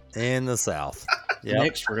 In the South. Yep.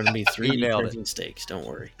 Next, we're going to be 3D printing steaks. Don't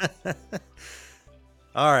worry.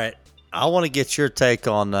 All right. I want to get your take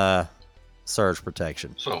on surge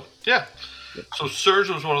protection. So, yeah. So surge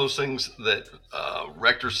was one of those things that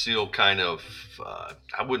RectorSeal kind of,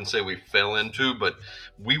 I wouldn't say we fell into, but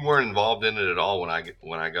we weren't involved in it at all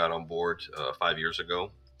when I got on board 5 years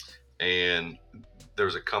ago. And there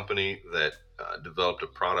was a company that developed a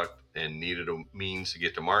product and needed a means to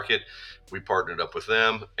get to market. We partnered up with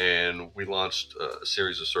them and we launched a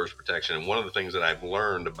series of surge protection. And one of the things that I've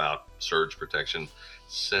learned about surge protection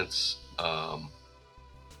since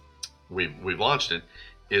we've launched it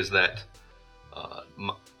is that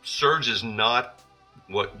surge is not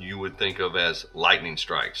what you would think of as lightning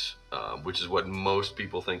strikes, which is what most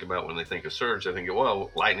people think about when they think of surge. They think, well,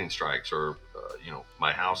 lightning strikes, or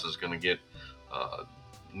my house is going to get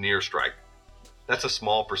near strike. That's a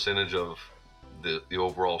small percentage of the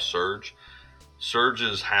overall surge.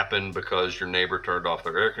 Surges happen because your neighbor turned off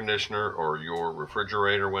their air conditioner, or your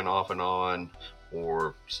refrigerator went off and on,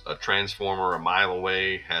 or a transformer a mile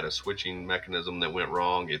away had a switching mechanism that went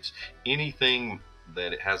wrong. It's anything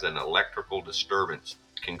that it has an electrical disturbance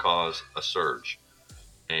can cause a surge.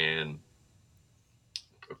 And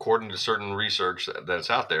according to certain research that's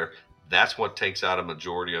out there, that's what takes out a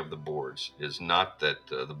majority of the boards. Is not that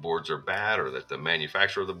the boards are bad or that the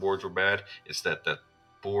manufacturer of the boards were bad. It's that the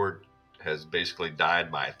board has basically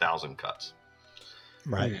died by 1,000 cuts.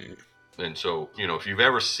 Right. And so, if you've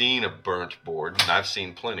ever seen a burnt board, and I've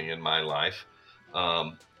seen plenty in my life,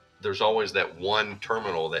 there's always that one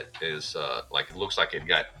terminal that is it looks like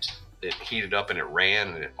it heated up and it ran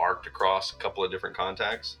and it arced across a couple of different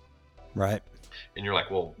contacts. Right. And you're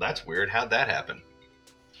like, well, that's weird. How'd that happen?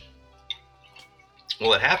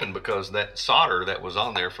 Well, it happened because that solder that was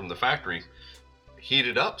on there from the factory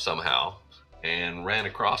heated up somehow and ran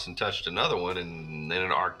across and touched another one, and then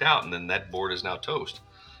it arced out, and then that board is now toast.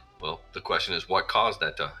 Well, the question is, what caused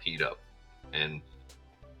that to heat up? And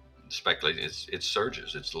speculate, it's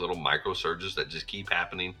surges. It's little micro surges that just keep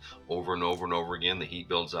happening over and over and over again. The heat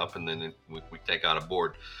builds up, and then we take out a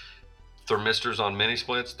board. Thermistors on mini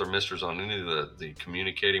splits, thermistors on any of the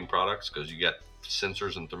communicating products, because you got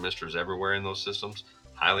sensors and thermistors everywhere in those systems,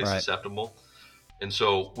 highly susceptible. And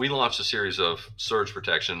so we launched a series of surge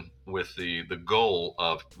protection with the goal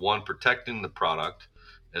of, one, protecting the product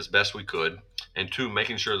as best we could, and two,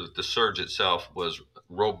 making sure that the surge itself was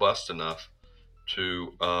robust enough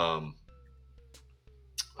to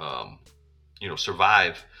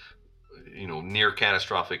survive near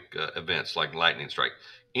catastrophic events like lightning strike.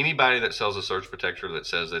 Anybody that sells a surge protector that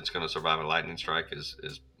says it's going to survive a lightning strike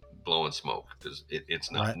is blowing smoke, because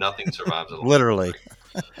it's not. Right. Nothing survives a literally.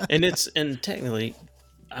 And technically,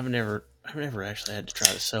 I've never actually had to try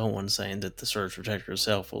to sell one saying that the surge protector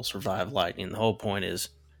itself will survive lightning. The whole point is,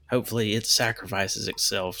 hopefully, it sacrifices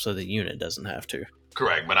itself so the unit doesn't have to.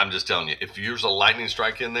 Correct, but I'm just telling you, if there's a lightning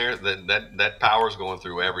strike in there, that power is going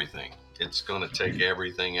through everything. It's going to take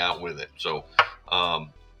everything out with it. So,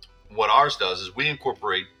 what ours does is we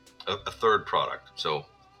incorporate a third product. So,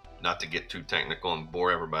 not to get too technical and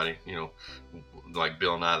bore everybody, like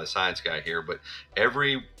Bill Nye the Science Guy here, but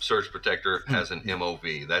every surge protector has an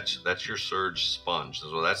MOV. That's your surge sponge.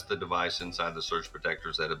 So that's the device inside the surge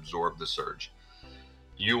protectors that absorb the surge.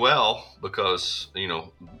 UL, because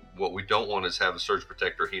what we don't want is have a surge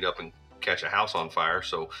protector heat up and catch a house on fire.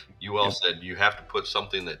 So UL said you have to put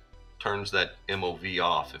something that turns that MOV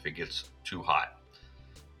off if it gets too hot,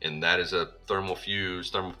 and that is a thermal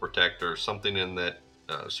fuse, thermal protector, something in that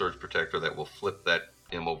surge protector that will flip that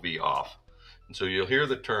MOV off. And so you'll hear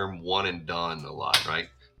the term one and done a lot, right?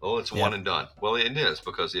 Oh, it's one and done. Well, it is,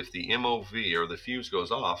 because if the MOV or the fuse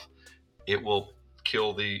goes off, it will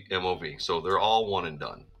kill the MOV. So they're all one and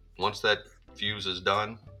done. Once that fuse is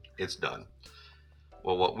done, it's done.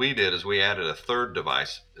 Well, what we did is we added a third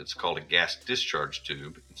device. It's called a gas discharge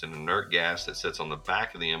tube. It's an inert gas that sits on the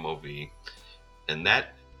back of the MOV, and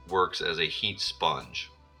that works as a heat sponge.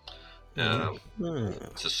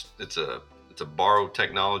 It's a borrowed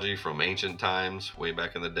technology from ancient times, way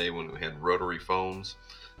back in the day when we had rotary phones,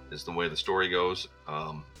 is the way the story goes.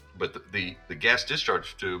 But the gas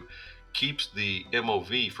discharge tube keeps the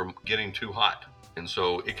MOV from getting too hot, and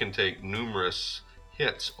so it can take numerous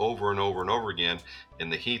hits over and over and over again,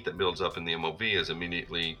 and the heat that builds up in the MOV is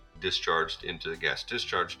immediately discharged into the gas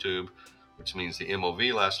discharge tube, which means the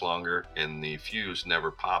MOV lasts longer and the fuse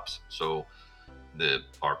never pops. So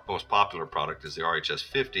our most popular product is the RHS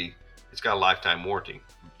 50. It's got a lifetime warranty.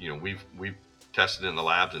 We've tested it in the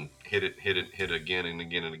labs and hit it again and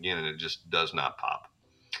again and again, and it just does not pop.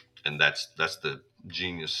 And that's the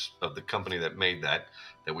genius of the company that made that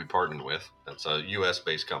we partnered with. That's a U.S.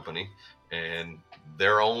 based company, and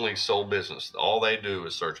their only sole business, all they do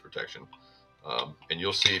is surge protection. And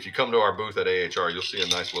you'll see, if you come to our booth at AHR, you'll see a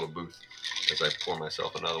nice little booth as I pour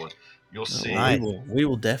myself another one. You'll see. Nice. We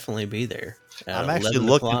will definitely be there at I'm actually 11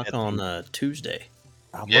 looking o'clock at on Tuesday.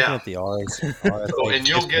 I'm Yeah. looking at the RSA So, and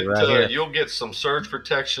you'll get right here. you'll get some surge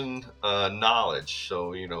protection knowledge.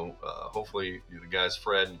 So hopefully the guys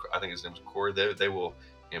Fred and I think his name's Corey. They will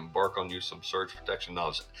embark on you some surge protection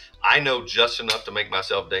knowledge. I know just enough to make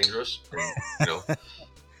myself dangerous. And,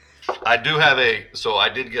 I do have I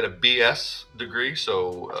did get a BS degree.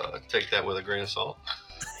 So take that with a grain of salt.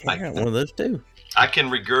 I got one of those too. I can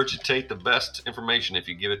regurgitate the best information if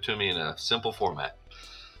you give it to me in a simple format.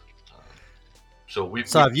 So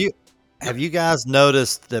have you guys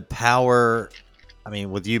noticed that power? I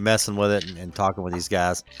mean, with you messing with it and talking with these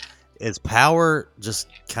guys, is power just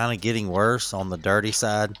kind of getting worse on the dirty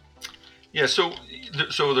side? Yeah. So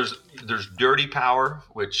there's dirty power,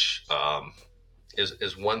 which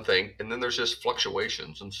is one thing, and then there's just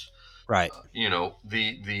fluctuations and Right.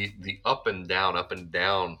 The up and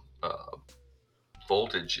down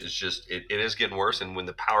voltage is just it is getting worse, and when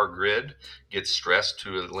the power grid gets stressed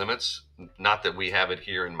to the limits, not that we have it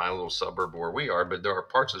here in my little suburb where we are, but there are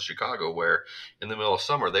parts of Chicago where in the middle of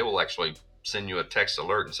summer they will actually send you a text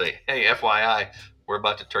alert and say, hey, FYI, we're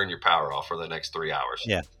about to turn your power off for the next 3 hours.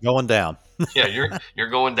 Yeah, going down. Yeah, you're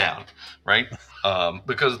going down, right?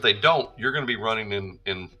 Because if they don't, you're going to be running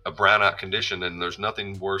in a brownout condition, and there's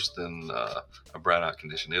nothing worse than a brownout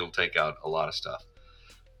condition. It'll take out a lot of stuff.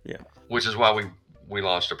 Yeah. Which is why we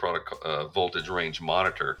launched a product, Voltage Range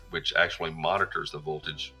Monitor, which actually monitors the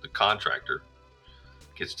voltage. The contractor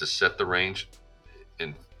gets to set the range.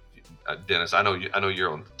 And Dennis, I know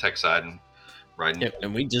you're on the tech side, and right. Yep,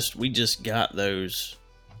 and we just got those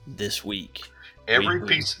this week. Every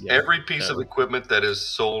piece of equipment that is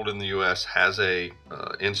sold in the U.S. has a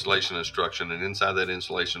installation instruction, and inside that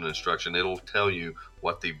installation instruction, it'll tell you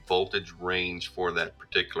what the voltage range for that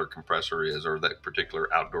particular compressor is, or that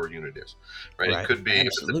particular outdoor unit is. Right? It could be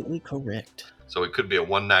absolutely correct. So it could be a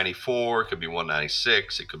 194, it could be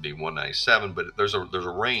 196, it could be 197, but there's a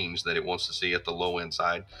range that it wants to see at the low end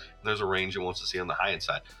side, and there's a range it wants to see on the high end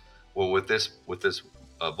side. Well, with this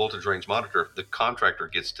voltage range monitor, the contractor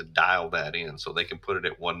gets to dial that in, so they can put it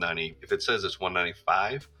at 190. If it says it's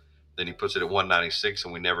 195, then he puts it at 196,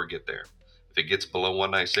 and we never get there. If it gets below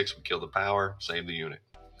 196, we kill the power, save the unit.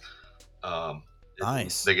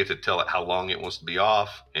 Nice. They get to tell it how long it wants to be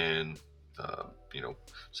off, and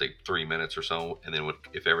say 3 minutes or so, and then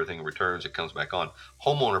if everything returns, it comes back on.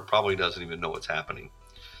 Homeowner probably doesn't even know what's happening.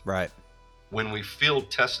 Right. When we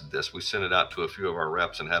field tested this, we sent it out to a few of our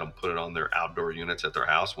reps and had them put it on their outdoor units at their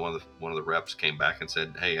house. One of the reps came back and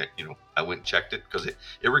said, hey, I went and checked it, because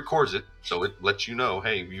it records it. So it lets you know,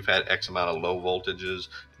 hey, you've had X amount of low voltages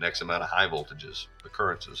and X amount of high voltages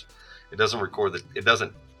occurrences. It doesn't record that. It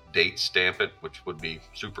doesn't date stamp it, which would be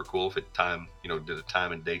super cool if it did a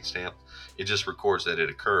time and date stamp. It just records that it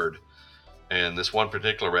occurred. And this one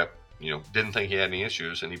particular rep, didn't think he had any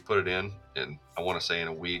issues, and he put it in, and I want to say in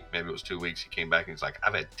a week, maybe it was 2 weeks, he came back and he's like,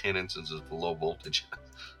 I've had 10 instances of low voltage.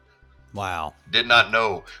 Wow. Did not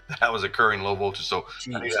know that was occurring low voltage. So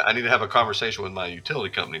I need to have a conversation with my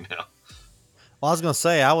utility company now. Well, I was going to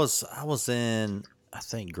say, I was in, I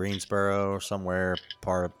think, Greensboro or somewhere,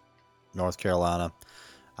 part of North Carolina.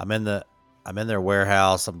 I'm in their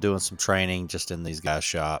warehouse. I'm doing some training just in these guys'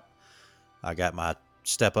 shop. I got my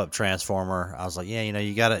step up transformer. I was like, yeah,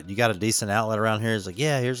 you got a decent outlet around here. He's like,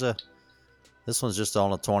 yeah, this one's just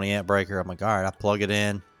on a 20 amp breaker. I'm like, all right, I plug it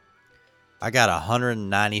in. I got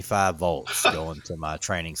 195 volts going to my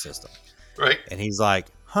training system. Right. And he's like,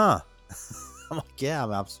 huh? I'm like,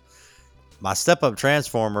 yeah, my step up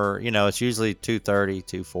transformer, it's usually 230,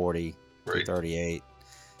 240, right. 238.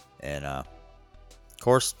 And, of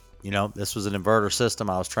course, this was an inverter system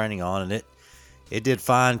I was training on, and it did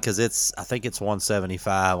fine, because I think it's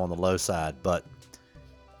 175 on the low side,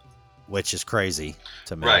 which is crazy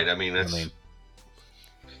to me. Right.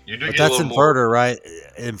 You do. But that's inverter, right?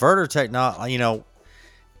 Inverter technology.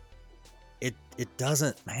 It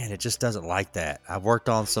doesn't. Man, it just doesn't like that.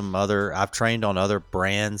 I've trained on other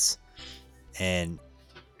brands, and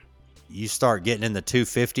you start getting in the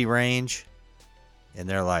 250 range, and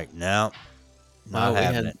they're like, no, not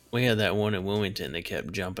having it. We had that one in Wilmington that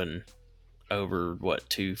kept jumping over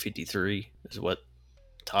 253 is what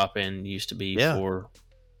top end used to be for.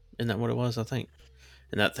 Isn't that what it was? I think.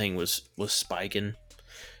 And that thing was spiking.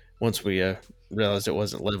 Once we realized it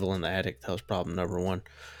wasn't level in the attic, that was problem number one.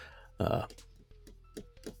 But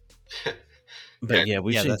yeah,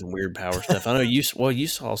 we've seen some weird power stuff. I know you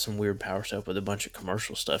saw some weird power stuff with a bunch of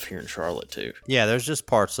commercial stuff here in Charlotte too. Yeah, there's just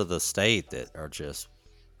parts of the state that are just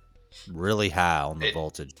really high on the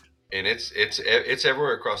voltage. And it's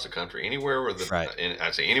everywhere across the country. Anywhere where Right. and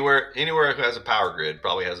I'd say anywhere it has a power grid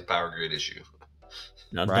probably has a power grid issue.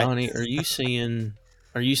 Now, Right. Donnie, are you seeing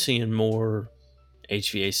more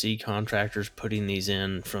HVAC contractors putting these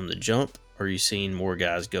in from the jump? Are you seeing more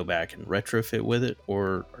guys go back and retrofit with it,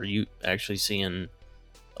 or are you actually seeing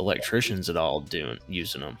electricians at all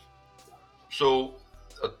using them? So,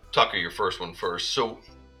 Tucker, your first one first. So,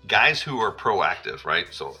 guys who are proactive, right?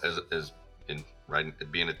 So, as in right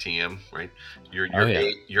being a TM, right? Your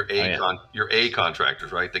A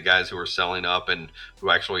contractors, right? The guys who are selling up and who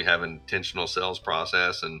actually have an intentional sales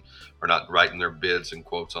process and are not writing their bids and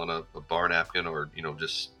quotes on a bar napkin or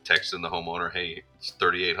just texting the homeowner, hey, it's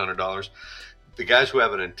 $3,800. The guys who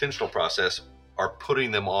have an intentional process are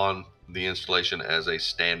putting them on the installation as a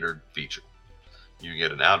standard feature. You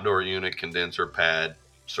get an outdoor unit, condenser pad,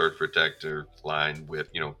 surge protector line with,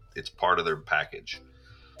 it's part of their package.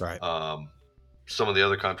 Right. Some of the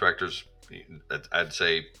other contractors, I'd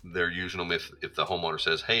say they're using them if the homeowner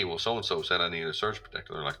says, hey, well, so-and-so said I need a surge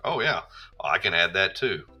protector. They're like, oh, yeah, I can add that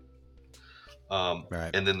too.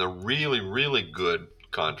 Right. And then the really, really good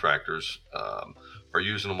contractors are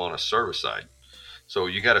using them on a service side. So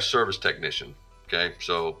you got a service technician. Okay,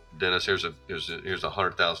 so Dennis, here's a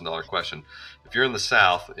 $100,000 question. If you're in the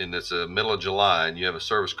South and it's the middle of July and you have a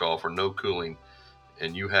service call for no cooling,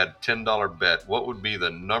 and you had $10 bet, what would be the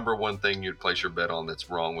number one thing you'd place your bet on that's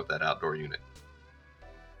wrong with that outdoor unit?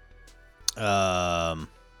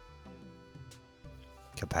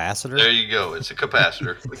 Capacitor. There you go. It's a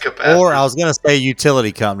capacitor. The capacitor. Or I was going to say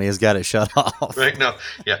utility company has got it shut off. Right? No.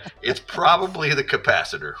 Yeah. It's probably the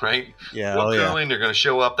capacitor, right? Yeah. No cooling. They're going to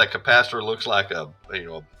show up. That capacitor looks like a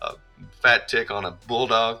fat tick on a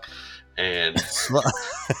bulldog. And poor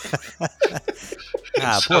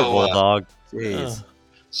bulldog. Jeez.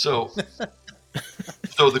 So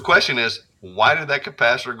the question is, why did that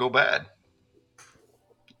capacitor go bad?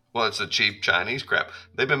 Well, it's a cheap Chinese crap.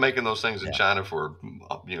 They've been making those things in China for,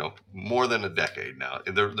 more than a decade now.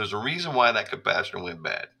 There's a reason why that capacitor went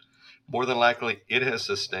bad. More than likely, it has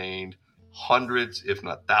sustained hundreds, if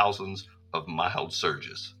not thousands, of mild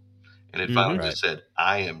surges. And it finally just said,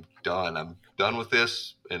 I am done. I'm done with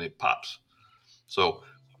this, and it pops. So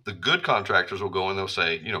the good contractors will go and they'll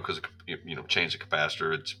say, because change the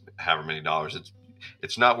capacitor, it's however many dollars.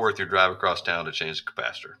 It's not worth your drive across town to change the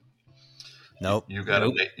capacitor. Nope. You got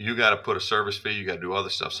to put a service fee. You got to do other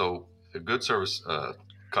stuff. So a good service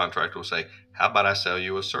contractor will say, how about I sell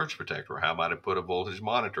you a surge protector? Or how about I put a voltage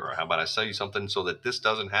monitor? Or how about I sell you something so that this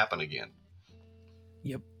doesn't happen again?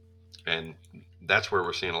 Yep. And that's where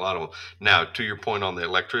we're seeing a lot of them. Now, to your point on the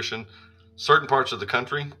electrician, certain parts of the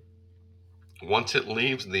country, once it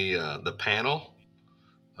leaves the panel,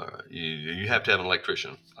 you have to have an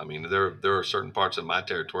electrician. I mean, there are certain parts of my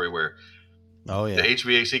territory where the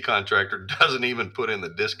HVAC contractor doesn't even put in the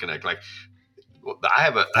disconnect. Like, I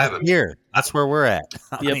have a here. That's where we're at.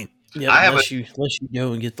 Unless you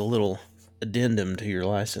go and get the little addendum to your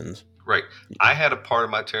license. Right. I had a part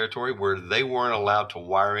of my territory where they weren't allowed to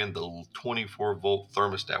wire in the 24-volt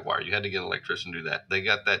thermostat wire. You had to get an electrician to do that. They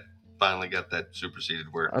finally got that superseded.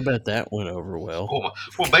 Where I bet that went over well.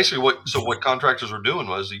 Well, basically, what contractors were doing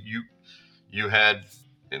was you had.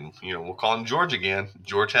 And, we'll call him George again.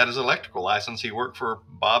 George had his electrical license. He worked for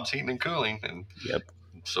Bob's Heating and Cooling. And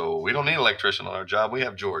so we don't need an electrician on our job. We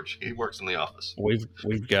have George. He works in the office. We've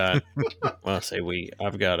got, well, I say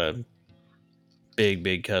I've got a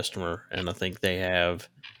big customer, and I think they have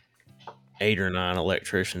 8 or 9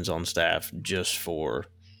 electricians on staff just for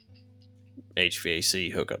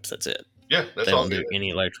HVAC hookups. That's it. Yeah, that's they all. They don't do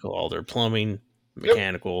any electrical, all their plumbing,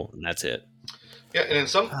 mechanical, and that's it. Yeah, and in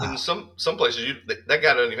some places, that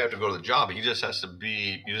guy doesn't even have to go to the job. He just has to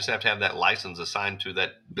you just have to have that license assigned to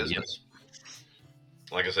that business.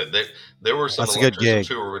 Yep. Like I said, there were some electricians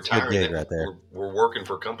who were retiring that were working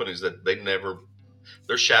for companies that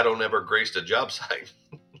their shadow never graced a job site.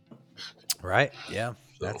 Right. Yeah.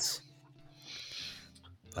 That's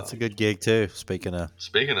a good gig too. Speaking of,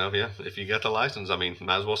 yeah, if you got the license, I mean,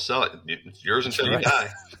 might as well sell it. It's yours until you die.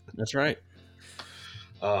 That's right.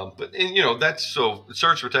 But that's so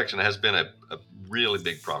surge protection has been a really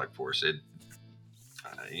big product for us. It,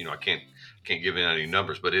 I can't give you any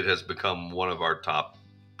numbers, but it has become one of our top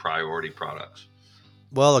priority products.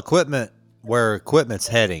 Well, where equipment's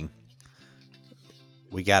heading,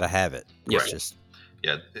 we got to have it. Yep. It's just.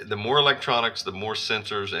 Yeah, the more electronics, the more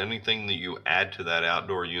sensors, anything that you add to that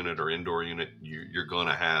outdoor unit or indoor unit, you're going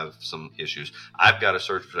to have some issues. I've got a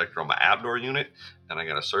surge protector on my outdoor unit, and I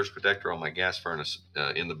got a surge protector on my gas furnace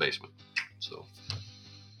in the basement. So,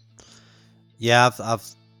 yeah,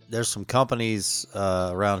 I've there's some companies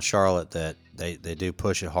around Charlotte that they do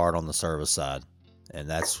push it hard on the service side,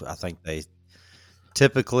 and I think they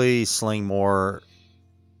typically sling more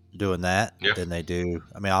doing that Yeah. than they do.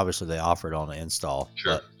 I mean, obviously they offer it on the install,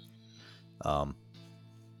 Sure. but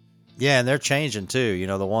yeah, and they're changing too. You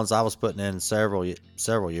know, the ones I was putting in several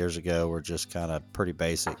years ago were just kind of pretty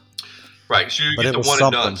basic. Right, so you But get it the was one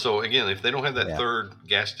and done. something. So again, if they don't have that Yeah. third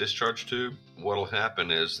gas discharge tube, what'll happen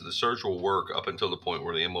is the surge will work up until the point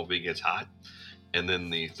where the MOV gets hot, and then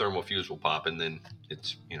the thermal fuse will pop, and then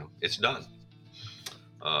it's done.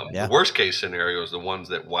 Yeah. The worst case scenario is the ones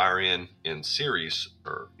that wire in series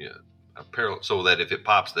or parallel, so that if it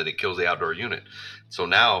pops, that it kills the outdoor unit. So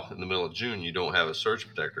now in the middle of June, you don't have a surge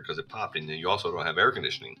protector because it popped, and then you also don't have air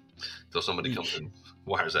conditioning until somebody comes and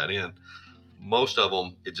wires that in. Most of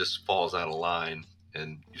them, it just falls out of line,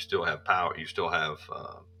 and you still have power. You still have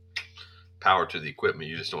power to the equipment.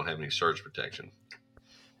 You just don't have any surge protection.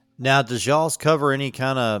 Now, does y'all's cover any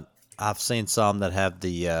kind of? I've seen some that have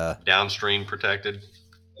the Downstream protected.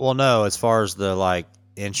 well, no, as far as the like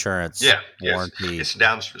insurance warranty. It's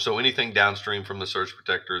downstream. So anything downstream from the surge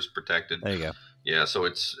protector is protected. There you go. Yeah, so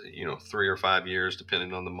it's 3 or 5 years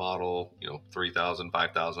depending on the model. 3,000,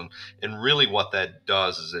 5,000, and really what that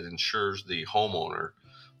does is it ensures the homeowner,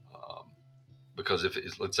 because if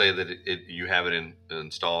let's say that you have it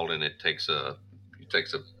installed and it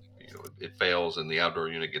fails and the outdoor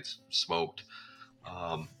unit gets smoked,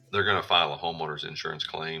 they're going to file a homeowner's insurance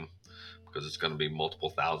claim because it's going to be multiple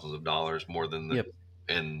thousands of dollars more than the. Yep.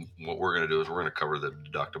 And what we're going to do is we're going to cover the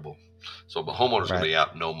deductible. So the homeowner's going to be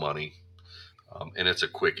out no money. And it's a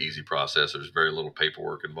quick, easy process. There's very little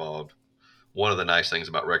paperwork involved. One of the nice things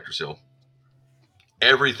about RectorSeal,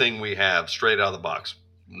 everything we have straight out of the box,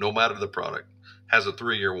 no matter the product, has a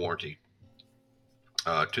 3-year warranty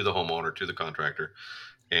to the homeowner, to the contractor,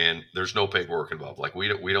 and there's no paperwork involved. Like we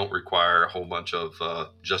don't require a whole bunch of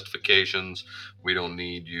justifications. We don't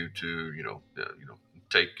need you to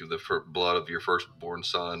take the blood of your firstborn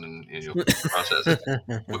son and process it.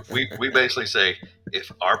 We basically say,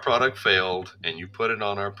 if our product failed and you put it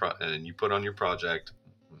on on your project,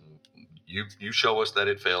 you show us that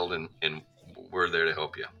it failed, and we're there to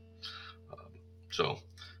help you. So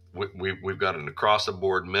we've got an across the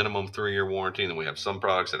board minimum 3-year warranty, and then we have some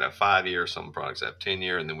products that have 5 years, some products that have 10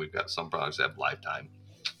 year, and then we've got some products that have lifetime,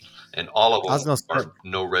 and all of them are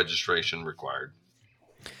no registration required.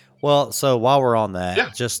 Well, so while we're on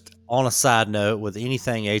that, just on a side note, with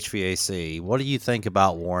anything HVAC, what do you think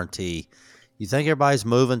about warranty? You think everybody's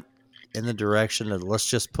moving in the direction of let's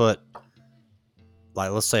just put,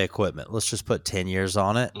 like, let's say equipment, let's just put 10 years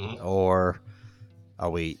on it, or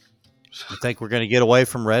are we? You think we're going to get away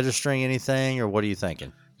from registering anything, or what are you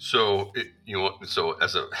thinking? So there's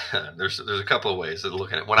a couple of ways of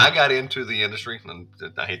looking at it. When I got into the industry, and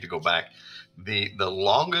I hate to go back, the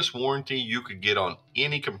longest warranty you could get on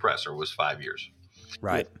any compressor was 5 years.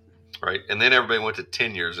 Right. And then everybody went to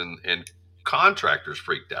 10 years, and contractors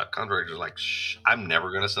freaked out. Contractors were like, I'm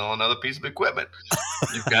never going to sell another piece of equipment.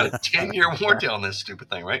 You've got a 10-year warranty on this stupid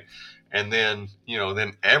thing, right? And then,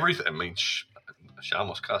 then everything, I mean, I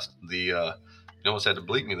almost cussed. You almost had to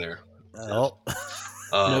bleep me there. Oh.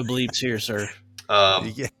 No bleeps here, sir.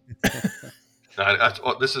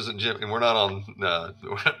 This isn't Jim, and we're not on the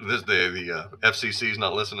FCC's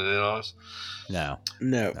not listening in on us. No.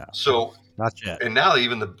 So not yet. And now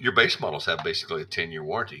even your base models have basically a 10-year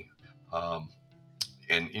warranty. And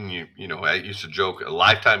I used to joke, a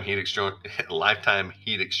lifetime heat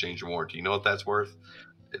exchanger warranty. You know what that's worth?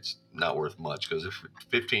 It's not worth much, because if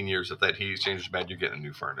 15 years, if that heat exchanger is bad, you're getting a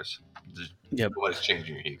new furnace. Nobody's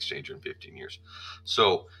changing your heat exchanger in 15 years.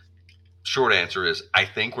 So short answer is, I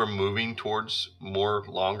think we're moving towards more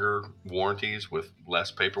longer warranties with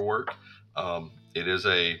less paperwork. It is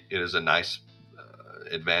a nice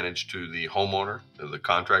advantage to the homeowner. The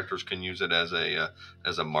contractors can use it as a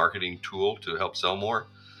marketing tool to help sell more.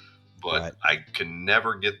 But I can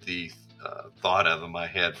never get the thought out of my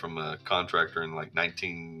head from a contractor in like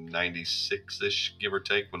 1996-ish, give or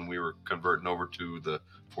take, when we were converting over to the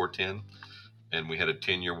 410, and we had a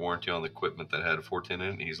 10-year warranty on the equipment that had a 410 in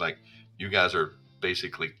it. And he's like, you guys are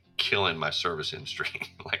basically killing my service industry.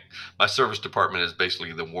 Like, my service department is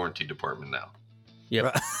basically the warranty department now.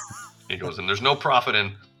 Yep. He goes, and there's no profit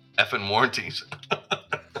in effing warranties.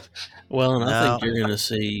 Well, and I think you're going to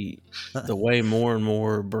see the way more and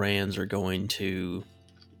more brands are going to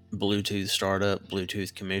Bluetooth startup,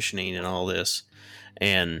 Bluetooth commissioning, and all this.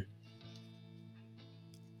 And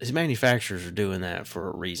these manufacturers are doing that for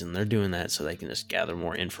a reason. They're doing that so they can just gather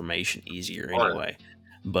more information easier anyway.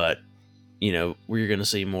 But, we're going to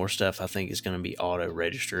see more stuff, I think, is going to be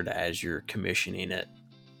auto-registered as you're commissioning it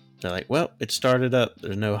They're like, well, it started up.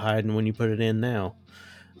 There's no hiding when you put it in now.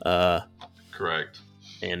 Correct.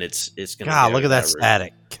 And it's going to God, look at that route.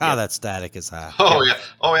 static. God, Yep. that static is high. Oh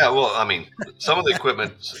yeah. Well, I mean, some of the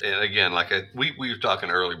equipment, and again, like we were talking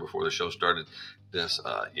earlier before the show started. This,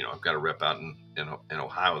 I've got a rep out in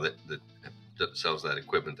Ohio that sells that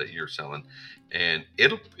equipment that you're selling, and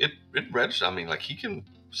it registers. I mean, like he can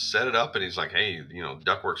set it up, and he's like, hey,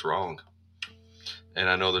 ductwork's wrong. And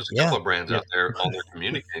I know there's a couple of brands out there on their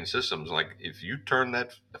communicating systems. Like if you turn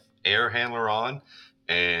that air handler on,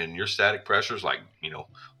 and your static pressure is like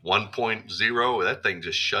 1.0, that thing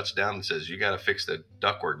just shuts down and says you got to fix the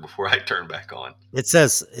ductwork before I turn back on. It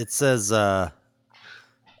says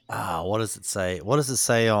what does it say? What does it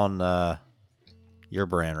say on your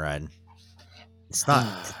brand, Ryan? It's not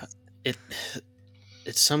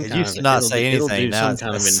it's some it kind used of to not it'll say be- anything. It'll do Now some it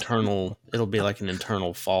kind of says- internal. It'll be like an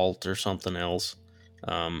internal fault or something else.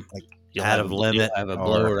 You'll out have of a- limit You'll have a or-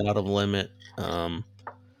 blower out of limit.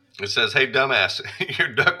 It says, hey, dumbass, your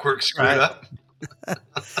ductwork screwed Right. up.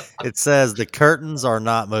 It says the curtains are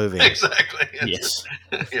not moving. Exactly. Yes.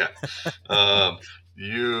 Yeah.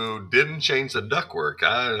 You didn't change the ductwork.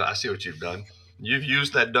 I see what you've done. You've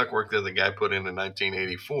used that ductwork that the guy put in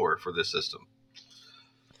 1984 for this system.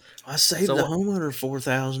 I saved So the what- homeowner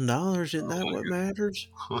 $4,000. Isn't that what matters?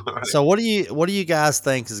 Right. So what do you guys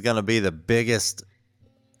think is going to be the biggest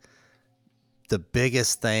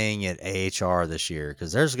thing at AHR this year?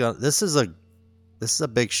 Because this is a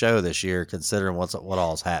big show this year, considering what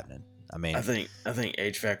all's happening. I mean, I think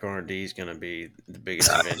HVAC R&D is going to be the biggest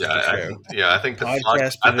event of the show. I think the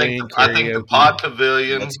Podcast I think the pavilion, pod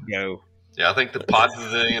pavilion. Let's go. Yeah, I think the pod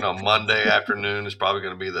pavilion on Monday afternoon is probably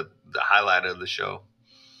going to be the highlight of the show.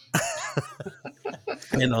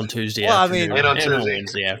 And on Tuesday Well, I afternoon. mean- And on Tuesday.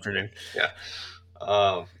 Wednesday afternoon.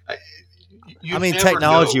 You I mean, never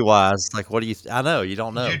technology know. wise, like, what do you? I know you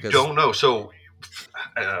don't know. You 'cause- don't know. So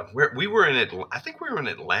we were in I think we were in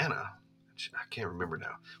Atlanta. I can't remember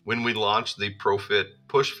now, when we launched the ProFit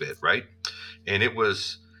Push Fit, right? And it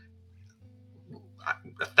was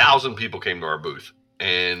 1,000 people came to our booth,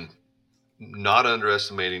 and not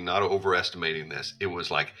underestimating, not overestimating this. It was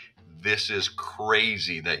like, this is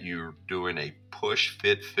crazy that you're doing a push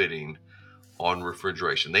fit fitting on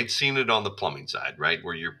refrigeration. They'd seen it on the plumbing side, right?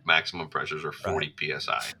 Where your maximum pressures are 40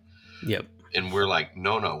 PSI. Yep. And we're like,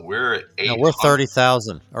 no, we're at 800. No, we're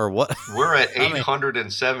 30,000 or what? We're at I mean-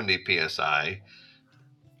 870 PSI.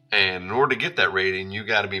 And in order to get that rating, you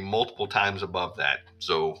got to be multiple times above that.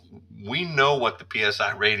 So we know what the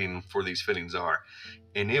PSI rating for these fittings are.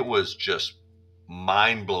 And it was just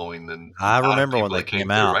mind blowing. I remember when they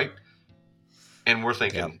came out. Right? And we're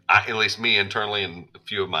thinking, at least me internally and a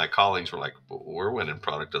few of my colleagues were like, well, we're winning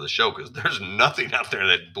product of the show because there's nothing out there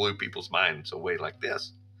that blew people's minds away like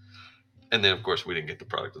this. And then, of course, we didn't get the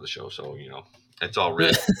product of the show. So, it's all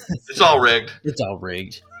rigged. It's all rigged. It's all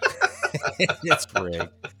rigged. It's rigged.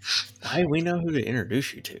 Hey, we know who to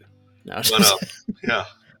introduce you to. No, But, yeah.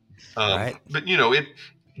 Right. But,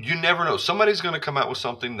 you never know. Somebody's going to come out with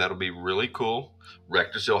something that'll be really cool.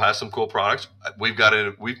 Rector has some cool products.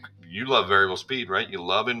 You love variable speed, right? You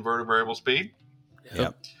love inverter variable speed.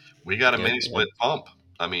 Yep. We got a Yep. mini split pump.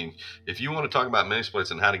 I mean, if you want to talk about mini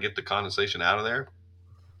splits and how to get the condensation out of there,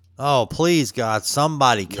 Oh, please, God,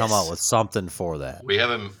 somebody come Yes. up with something for that. we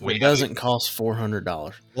have a it doesn't cost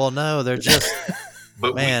 $400. Well, no, they're just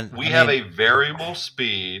But Man, we I have mean- a variable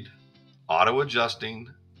speed, auto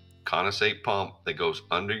adjusting condensate pump that goes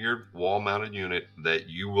under your wall mounted unit that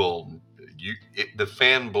the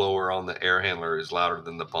fan blower on the air handler is louder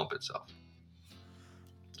than the pump itself.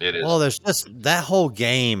 It is. well, there's just that whole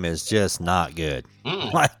game is just not good.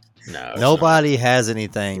 Mm. Like No. it's nobody has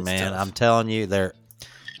anything, It's man. tough. I'm telling you, they're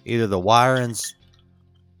either the wiring's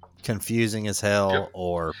confusing as hell, Yep.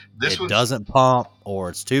 or This it one's- doesn't pump, or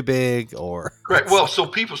it's too big, or Right. Well,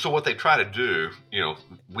 so what they try to do,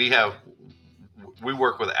 we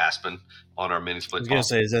work with Aspen on our mini I split was going pump.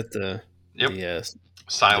 to say, is that the Yep. the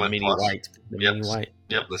Silent mini Plus. white? The Yep. mini white.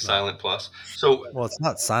 Yep, the Silent Plus. So well, it's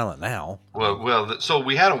not silent now. so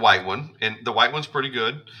we had a white one, and the white one's pretty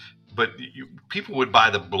good, but people would buy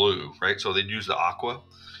the blue, right? So they'd use the aqua,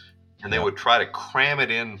 and they Yep. would try to cram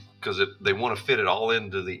it in because they want to fit it all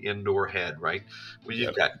into the indoor head, right? Well,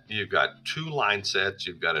 you've got two line sets,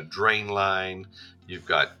 you've got a drain line, you've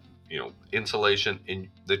got insulation, and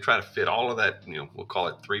they try to fit all of that. We'll call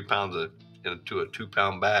it 3 pounds into a 2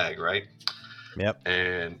 pound bag, right? Yep.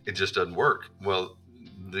 And it just doesn't work. Well,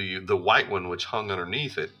 the white one, which hung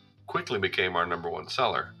underneath it, quickly became our number one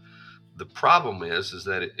seller. The problem is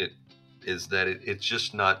that it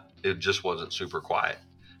just wasn't super quiet.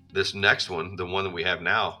 This next one, the one that we have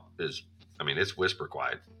now, it's whisper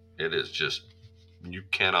quiet. It is just, you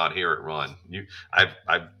cannot hear it run.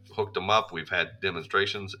 I've hooked them up. We've had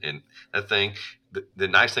demonstrations, and that thing. The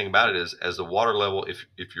nice thing about it is, as the water level,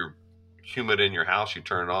 if you're humid in your house, you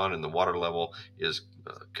turn it on, and the water level is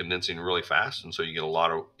condensing really fast, and so you get a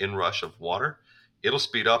lot of inrush of water. It'll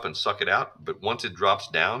speed up and suck it out, but once it drops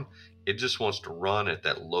down, it just wants to run at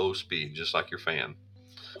that low speed, just like your fan.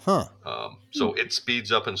 Huh. So it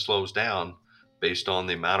speeds up and slows down based on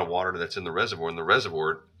the amount of water that's in the reservoir. And the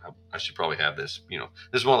reservoir, I should probably have this.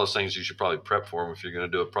 This is one of those things you should probably prep for if you're going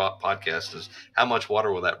to do a podcast. Is how much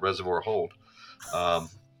water will that reservoir hold?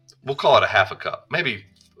 We'll call it a half a cup, maybe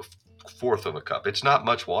a fourth of a cup. It's not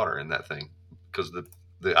much water in that thing, because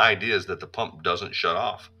the idea is that the pump doesn't shut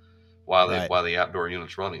off while the outdoor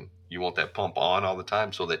unit's running. You want that pump on all the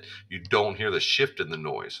time so that you don't hear the shift in the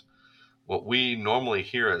noise. What we normally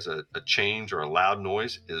hear as a change or a loud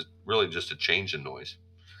noise is really just a change in noise.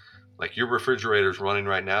 Like your refrigerator's running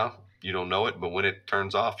right now, you don't know it, but when it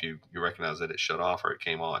turns off, you recognize that it shut off or it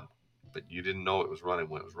came on, but you didn't know it was running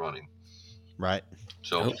when it was running. Right.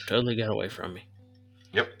 So totally got away from me.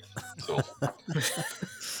 Yep. So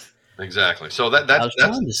exactly. So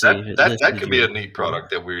that could be a neat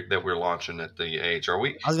product that we're launching at the AHR.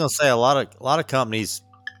 I was gonna say a lot of companies,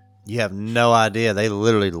 you have no idea, they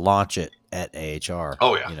literally launch it at AHR.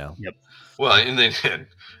 Oh yeah. Yep. Well, and then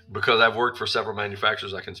because I've worked for several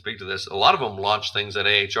manufacturers, I can speak to this. A lot of them launch things at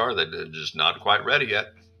AHR that are just not quite ready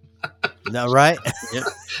yet. No, right? Yep.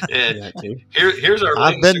 And here's our.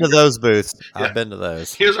 I've been to those booths. Yeah. I've been to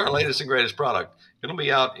those. Here's our latest and greatest product. It'll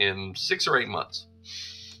be out in 6 or 8 months.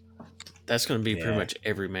 That's going to be pretty much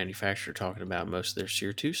every manufacturer talking about most of their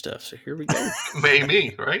Tier 2 stuff. So here we go.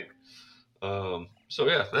 Maybe, right? So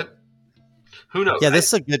yeah, who knows? Yeah, this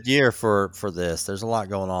is a good year for this. There's a lot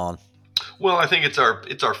going on. Well, I think it's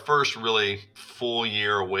our first really full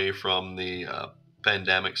year away from the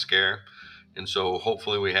pandemic scare, and so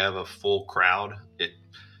hopefully we have a full crowd.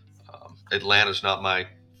 Atlanta's not my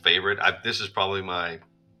favorite. This is probably my.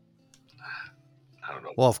 I don't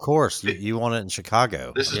know. Well, of course, you want it in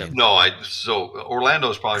Chicago. So Orlando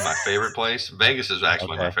is probably my favorite place. Vegas is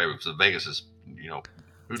actually my favorite, because Vegas is,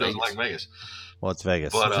 who doesn't like Vegas? Well, it's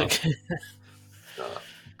Vegas. But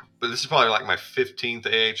but this is probably like my 15th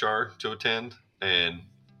AHR to attend, and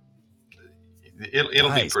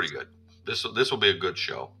it'll be pretty good. This will be a good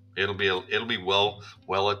show. It'll be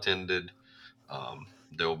well attended.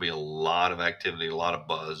 There will be a lot of activity, a lot of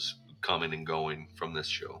buzz coming and going from this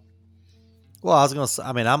show. Well, I was gonna say,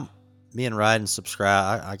 me and Ryden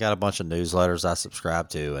subscribe. I got a bunch of newsletters I subscribe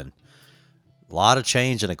to, and a lot of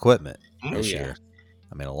change in equipment this year.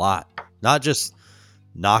 I mean, a lot. Not just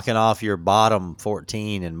knocking off your bottom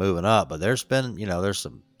 14 and moving up, but there's been, there's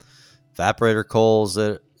some evaporator coils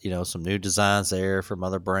that, some new designs there from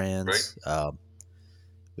other brands. Right.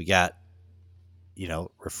 We got,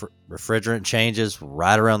 refrigerant changes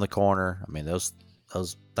right around the corner. I mean, those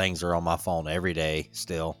things are on my phone every day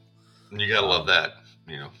still. You gotta love that,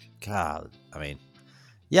 God,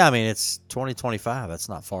 it's 2025. That's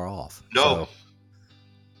not far off. No.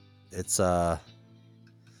 So it's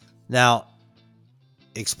now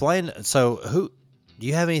explain. So who do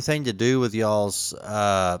you have anything to do with y'all's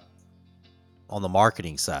on the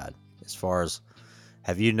marketing side? As far as,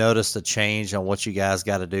 have you noticed a change on what you guys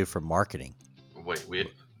got to do for marketing? Wait,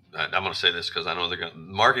 I'm going to say this because I know the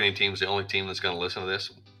marketing team's the only team that's going to listen to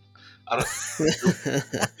this.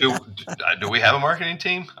 Do we have a marketing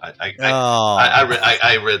team?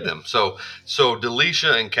 I read them. So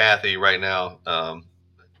Delisha and Kathy right now.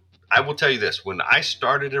 I will tell you this: when I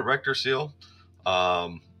started at Rector Seal,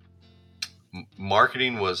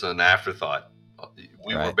 marketing was an afterthought.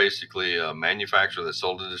 We were basically a manufacturer that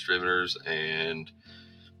sold to distributors, and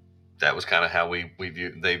that was kind of how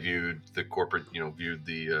they viewed the corporate, viewed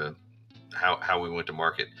the how we went to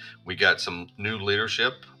market. We got some new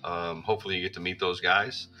leadership. Hopefully you get to meet those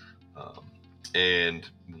guys. And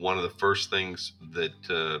one of the first things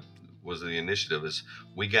that was the initiative is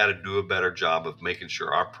we got to do a better job of making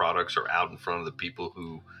sure our products are out in front of the people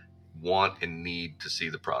who want and need to see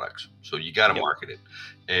the products. So you got to market it.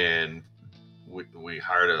 And we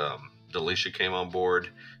hired Delisha came on board.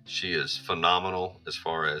 She is phenomenal as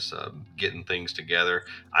far as getting things together.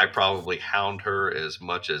 I probably hound her as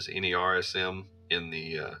much as any RSM in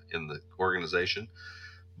the organization,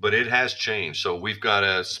 but it has changed. So we've got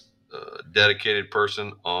a dedicated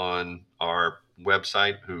person on our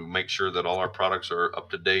website who makes sure that all our products are up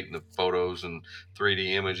to date in the photos and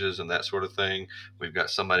 3D images and that sort of thing. We've got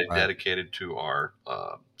somebody dedicated to our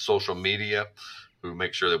social media who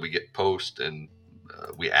makes sure that we get posts and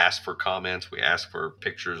we ask for comments. We ask for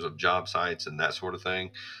pictures of job sites and that sort of thing.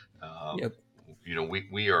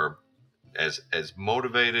 we are as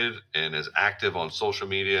motivated and as active on social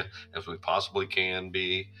media as we possibly can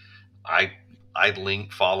be. I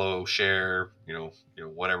link, follow, share,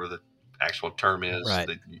 whatever the actual term is Right.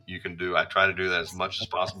 that you can do. I try to do that as much as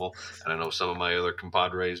possible, and I know some of my other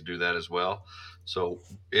compadres do that as well. So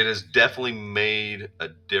it has definitely made a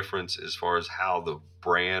difference as far as how the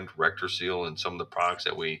brand RectorSeal and some of the products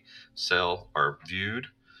that we sell are viewed.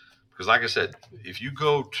 Because like I said, if you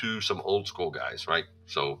go to some old school guys, right?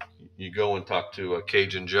 So you go and talk to a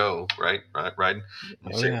Cajun Joe, right? And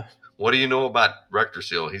you say, yeah. what do you know about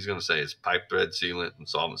RectorSeal? He's going to say it's pipe thread sealant and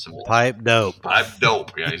solvent symbol. Pipe dope. Pipe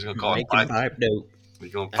dope. Yeah, he's going to call it Making pipe. pipe dope.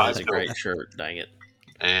 He's going to That's pipe a dope. great shirt. Dang it.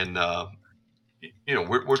 And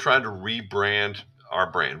we're trying to rebrand our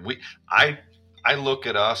brand. I look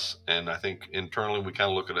at us, and I think internally we kind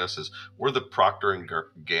of look at us as we're the Procter and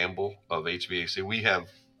Gamble of HVAC. We have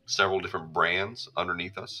several different brands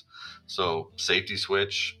underneath us. So Safety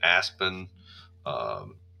Switch, Aspen,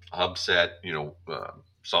 Hubset,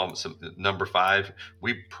 Solvent number 5.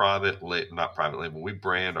 We not private label. We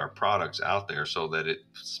brand our products out there so that it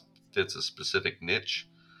fits a specific niche.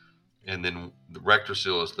 And then the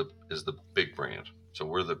RectorSeal is the big brand. So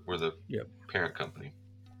we're the Yep. parent company.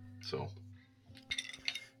 So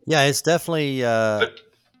Yeah, it's definitely. but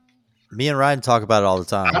Me and Ryan talk about it all the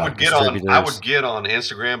time. I would get on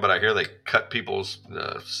Instagram, but I hear they cut people's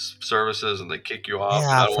services and they kick you off. Yeah,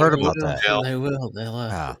 and I I've don't heard wanna about go to that. jail. They will.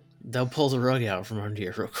 Yeah. They'll pull the rug out from under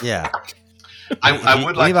you real quick. Yeah. I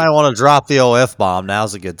would like Anybody want to drop the old F-bomb?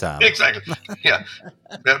 Now's a good time. exactly. Yeah.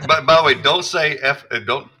 But by the way, don't say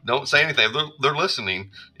don't say anything. They're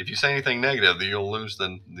listening. If you say anything negative, then you'll lose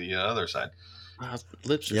the other side. My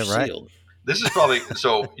lips are Yeah, right. sealed. This is probably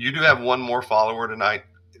so. You do have one more follower tonight.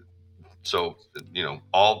 So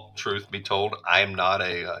all truth be told, I am not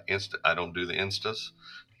a Insta. I don't do the Instas.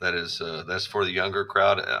 That is that's for the younger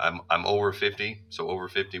crowd. I'm over 50, so over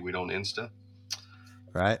 50 we don't Insta.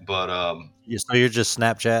 Right. But So you're just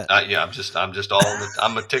Snapchat. yeah, I'm just all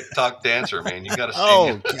I'm a TikTok dancer, man. You got to see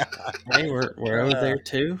Oh, me. God. Hey, we're over there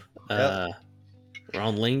too. Yep. We're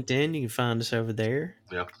on LinkedIn. You can find us over there.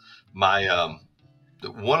 My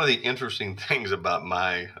one of the interesting things about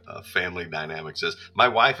my family dynamics is my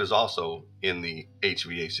wife is also in the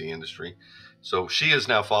HVAC industry, so she is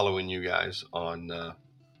now following you guys on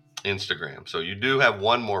Instagram. So you do have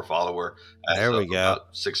one more follower. There we go.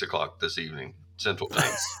 About 6:00 this evening Central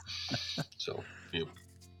Time. So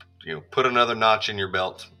put another notch in your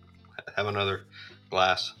belt. Have another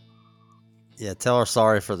glass. Yeah, tell her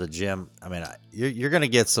sorry for the gym. I mean, you're going to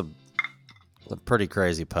get some pretty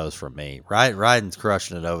crazy posts from me. Right? Ryden's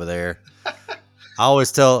crushing it over there. I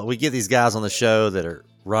always we get these guys on the show that are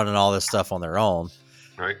running all this stuff on their own.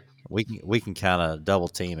 Right. We can kind of double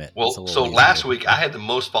team it. Well, so last week I had the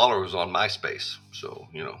most followers on MySpace. So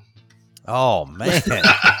Oh man,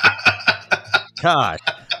 gosh,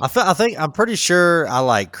 I'm pretty sure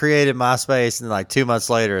I created MySpace and then 2 months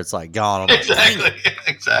later it's gone. I'm like,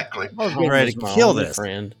 exactly. I'm ready to kill this.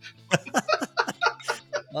 Friend.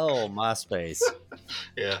 Oh, MySpace.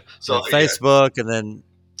 Yeah. So So Facebook, and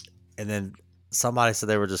then somebody said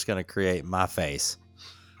they were just going to create my face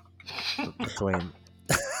between.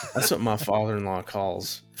 That's what my father-in-law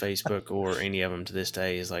calls Facebook or any of them to this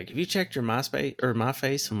day. Is like, have you checked your MySpace or my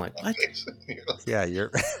face? I'm like, what? Yeah,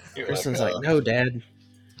 you're. Kristen's like, no, Dad.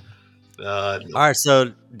 All right.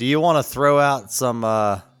 So, do you want to throw out some?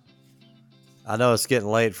 I know it's getting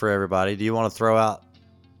late for everybody. Do you want to throw out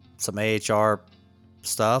some AHR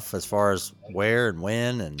stuff as far as where and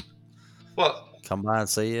when and well, come by and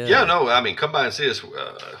see you? yeah, no, I mean, come by and see us.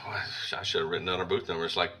 I should have written down our booth number.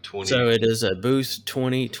 It's 20. So it is a booth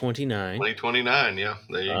 2029. 2029. Yeah,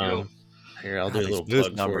 there you go. Here, I'll do a These little booth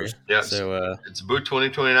plug numbers. for you. Yeah, So it's booth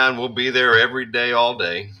 2029. We'll be there every day, all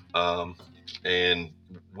day, and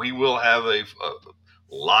we will have a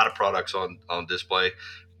lot of products on display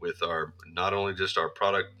with our not only just our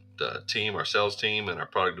product team, our sales team, and our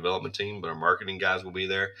product development team, but our marketing guys will be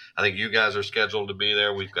there. I think you guys are scheduled to be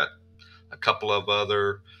there. We've got a couple of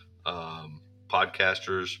other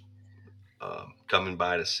podcasters coming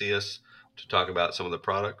by to see us to talk about some of the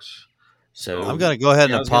products. So I'm going to go ahead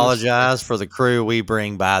Yeah, I and was gonna apologize for the crew we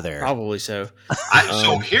bring by there. probably so.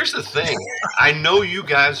 So here's the thing. I know you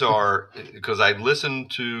guys are, because I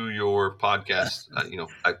listened to your podcast.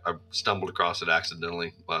 I stumbled across it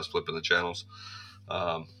accidentally while I was flipping the channels.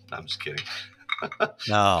 I'm just kidding.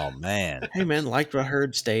 Oh man. Hey man, liked what I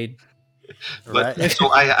heard, stayed. But Right. so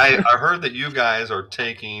I heard that you guys are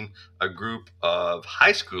taking a group of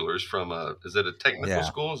high schoolers from is it a technical Yeah.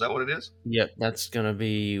 school? Is that what it is? Yep, that's gonna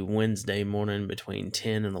be Wednesday morning between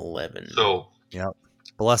 10 and 11. So Yep.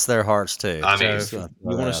 Bless their hearts too. I So mean, if you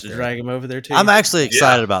want us to drag him over there too? I'm actually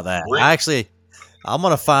excited Yeah. about that. Right. I'm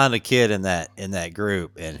gonna find a kid in that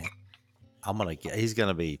group, and he's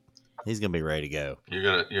gonna be ready to go.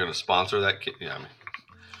 You're gonna sponsor that kid. Yeah, I mean,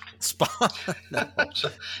 No,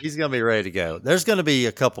 he's gonna be ready to go. There's gonna be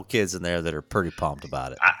a couple kids in there that are pretty pumped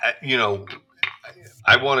about it.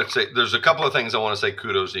 I want to say there's a couple of things I want to say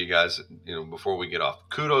kudos to you guys. Before we get off,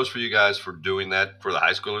 kudos for you guys for doing that for the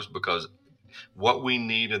high schoolers, because what we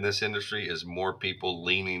need in this industry is more people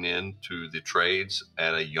leaning into the trades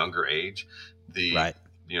at a younger age. Right.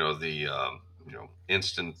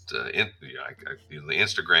 Instant, the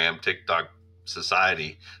Instagram, TikTok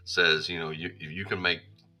society says, you can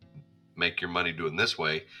make your money doing this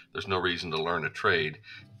way. There's no reason to learn a trade.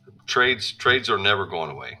 Trades are never going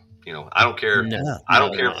away. I don't care. I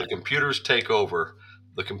don't care if the computers take over.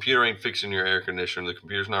 The computer ain't fixing your air conditioner. The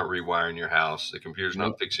computer's not rewiring your house. The computer's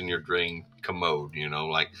not fixing your drain commode.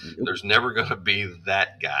 There's never going to be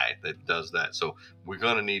that guy that does that. So we're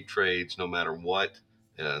going to need trades no matter what.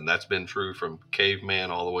 And that's been true from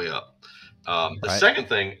caveman all the way up. The second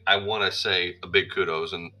thing I want to say a big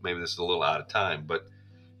kudos, and maybe this is a little out of time, but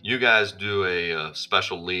you guys do a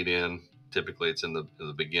special lead in. Typically it's in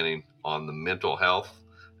the beginning on the mental health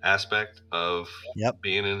aspect of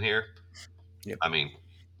being in here. Yep. I mean,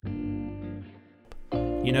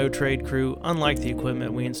 Trade Crew, unlike the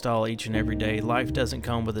equipment we install each and every day, life doesn't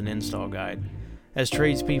come with an install guide. As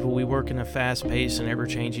tradespeople, we work in a fast-paced and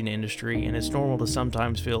ever-changing industry, and it's normal to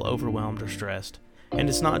sometimes feel overwhelmed or stressed. And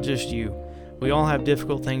it's not just you. We all have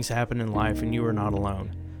difficult things happen in life, and you are not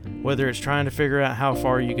alone. Whether it's trying to figure out how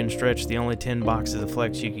far you can stretch the only 10 boxes of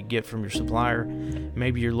flex you could get from your supplier,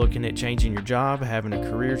 maybe you're looking at changing your job, having a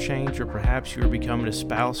career change, or perhaps you are becoming a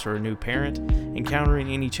spouse or a new parent, encountering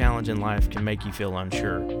any challenge in life can make you feel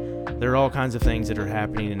unsure. There are all kinds of things that are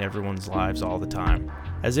happening in everyone's lives all the time.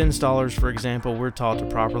 As installers, for example, we're taught to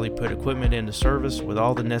properly put equipment into service with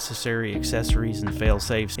all the necessary accessories and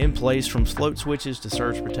fail-safes in place, from float switches to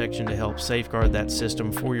surge protection, to help safeguard that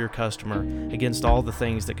system for your customer against all the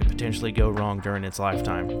things that could potentially go wrong during its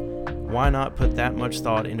lifetime. Why not put that much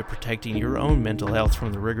thought into protecting your own mental health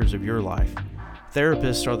from the rigors of your life?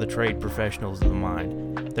 Therapists are the trade professionals of the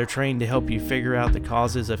mind. They're trained to help you figure out the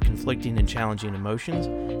causes of conflicting and challenging emotions,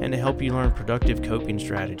 and to help you learn productive coping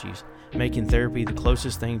strategies, making therapy the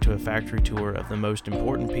closest thing to a factory tour of the most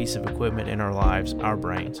important piece of equipment in our lives, our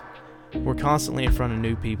brains. We're constantly in front of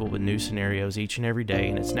new people with new scenarios each and every day,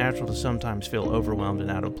 and it's natural to sometimes feel overwhelmed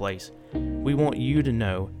and out of place. We want you to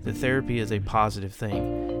know that therapy is a positive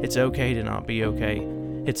thing. It's okay to not be okay.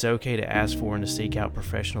 It's okay to ask for and to seek out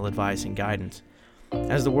professional advice and guidance.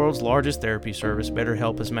 As the world's largest therapy service,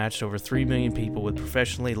 BetterHelp has matched over 3 million people with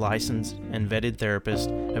professionally licensed and vetted therapists,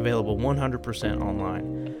 available 100%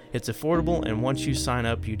 online. It's affordable, and once you sign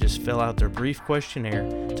up, you just fill out their brief questionnaire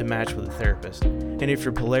to match with a therapist. And if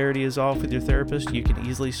your polarity is off with your therapist, you can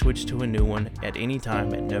easily switch to a new one at any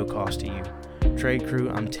time at no cost to you. Trade Crew,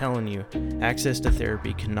 I'm telling you, access to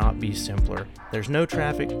therapy cannot be simpler. There's no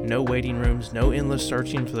traffic, no waiting rooms, no endless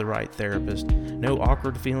searching for the right therapist, no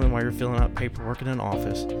awkward feeling while you're filling out paperwork in an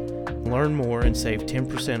office. Learn more and save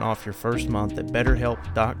 10% off your first month at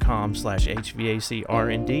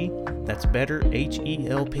betterhelp.com/HVACRND. That's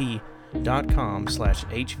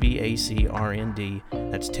betterhelp.com/HVACRND.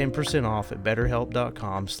 That's 10% off at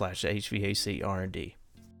betterhelp.com/HVACRND.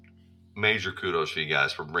 Major kudos to you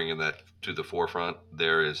guys for bringing that to the forefront.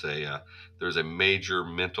 There's a major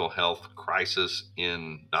mental health crisis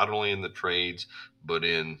in not only in the trades, but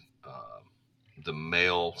in the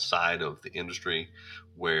male side of the industry,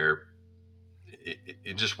 where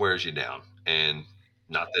it just wears you down. And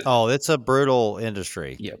not that it's a brutal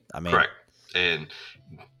industry. Yep. I mean, correct. And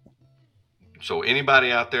so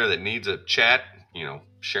anybody out there that needs a chat,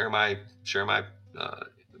 share my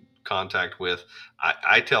contact with.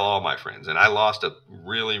 I tell all my friends, and I lost a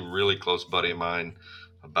really, really close buddy of mine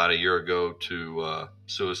about a year ago to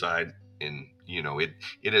suicide, and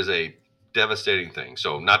it is a devastating thing.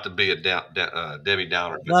 So not to be a Debbie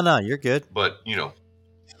Downer, no, you're good. but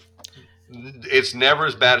it's never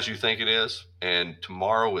as bad as you think it is, and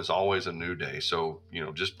tomorrow is always a new day. So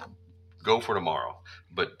just go for tomorrow.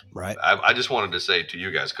 But right, I just wanted to say to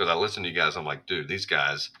you guys, because I listen to you guys, I'm like, dude, these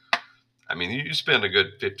guys, I mean, you spend a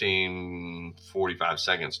good 15, 45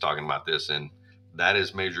 seconds talking about this, and that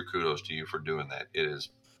is major kudos to you for doing that. It is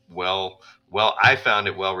I found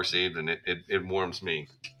it well received, and it warms me.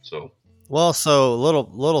 So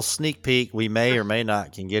little sneak peek. We may or may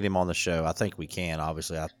not can get him on the show. I think we can.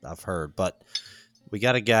 Obviously, I've heard, but we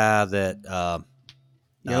got a guy that.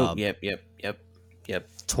 Yep.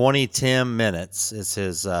 20 10 minutes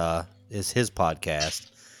is is his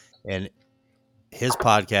podcast, and his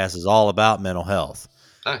podcast is all about mental health.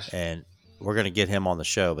 Nice. And we're going to get him on the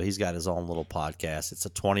show, but he's got his own little podcast. It's a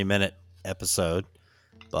 20-minute episode,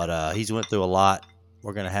 but he's went through a lot.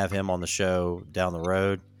 We're going to have him on the show down the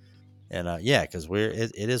road. And yeah, because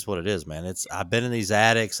it is what it is, man. I've been in these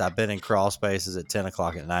attics. I've been in crawl spaces at 10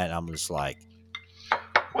 o'clock at night, and I'm just like,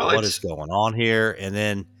 what is going on here? And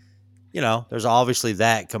then, there's obviously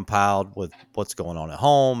that compiled with what's going on at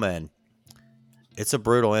home, and it's a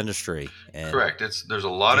brutal industry. And correct. There's a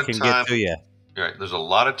lot of can time. Get to you. Right. There's a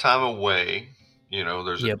lot of time away.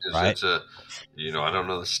 There's right. it's a, I don't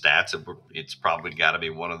know the stats. It's probably got to be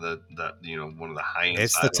one of the one of the high end.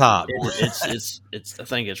 It's the top. It's I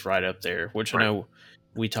think it's right up there. Which Right. I know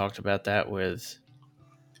we talked about that with.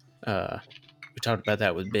 We talked about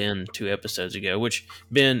that with Ben 2 episodes ago. Which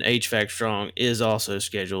Ben HVAC Strong is also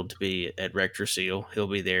scheduled to be at Rector Seal. He'll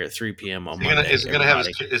be there at 3 p.m. on Monday. Is he going to have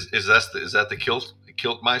his? Is that the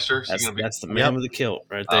Kiltmeister? That's the man with the kilt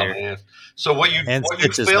right there. Oh, man. So what you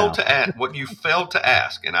failed to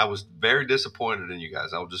ask, and I was very disappointed in you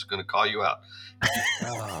guys. I was just going to call you out.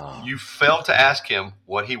 You failed to ask him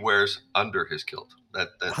what he wears under his kilt. I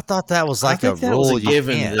thought that was like a rule. Was a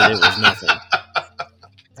given that it was nothing.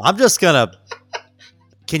 I'm just gonna.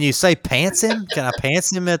 Can you say pants him? Can I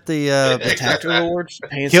pants him at the Tactical Awards?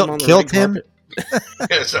 Kilt him?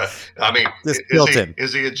 Yes, I mean,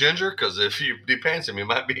 is he a ginger? Because if you pants him, he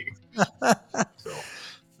might be. So.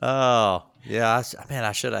 Oh yeah,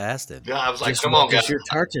 I should have asked him. Yeah, I was like, Just come on, what guys. does your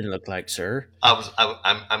tartan look like, sir?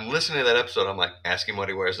 I'm listening to that episode. I'm like, ask him what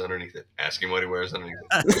he wears underneath it. Ask him what he wears underneath it.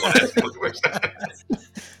 Ask him what he wears underneath it.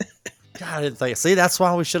 God, I didn't think. See, that's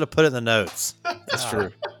why we should have put it in the notes. That's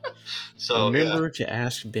true. So remember to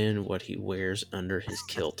ask Ben what he wears under his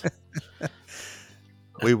kilt.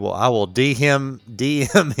 I will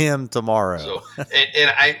DM him tomorrow. So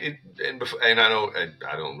I know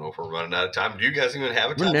I don't know if we're running out of time. Do you guys even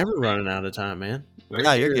have a time? We're never running out of time, man.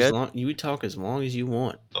 No, you're good. You talk as long as you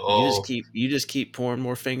want. Oh. You just keep pouring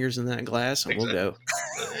more fingers in that glass, and we'll go.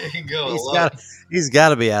 There you go. He's got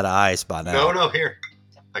to be out of ice by now. No, here.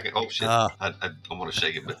 I can. Oh shit! I don't want to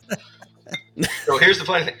shake it, but. So here's the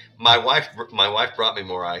funny thing. My wife brought me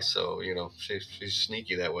more ice, so she's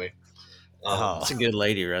sneaky that way. That's a good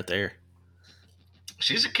lady right there.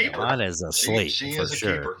 She's a keeper. Mine is asleep. She for is a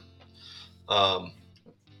sure. keeper.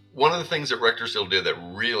 One of the things that Rector Seal did that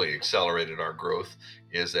really accelerated our growth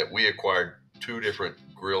is that we acquired 2 different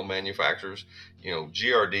grill manufacturers.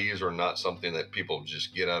 GRDs are not something that people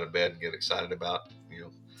just get out of bed and get excited about.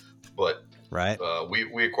 But right.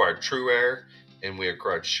 We acquired True Air and we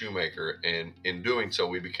acquired Shoemaker, and in doing so,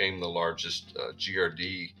 we became the largest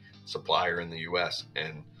GRD supplier in the U.S.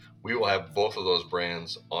 And we will have both of those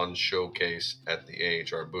brands on showcase at the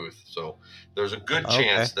AHR booth. So there's a good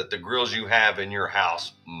chance that the grills you have in your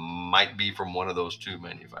house might be from one of those 2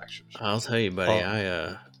 manufacturers. I'll tell you, buddy.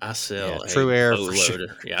 I sell True Air for boatload. sure.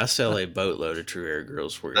 I sell a boatload of True Air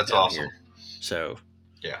grills for you. That's awesome. Here. So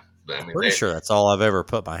yeah. I'm pretty sure that's all I've ever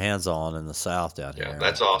put my hands on in the South down here. Yeah,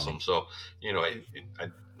 that's awesome. So,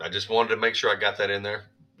 I just wanted to make sure I got that in there.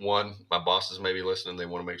 1, my bosses may be listening. They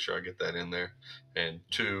want to make sure I get that in there. And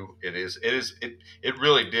 2, it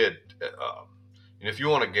really did. And if you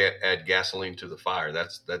want to add gasoline to the fire,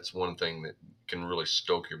 that's one thing that can really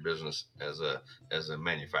stoke your business as a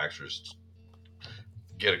manufacturer.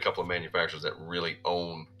 Get a couple of manufacturers that really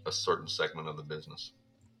own a certain segment of the business.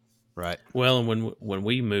 Right. Well, and when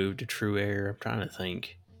we moved to True Air, I'm trying to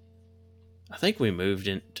think. I think we moved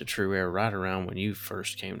into True Air right around when you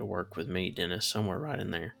first came to work with me, Dennis, somewhere right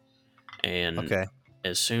in there. And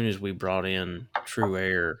as soon as we brought in True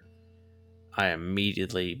Air, I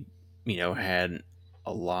immediately, had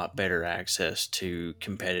a lot better access to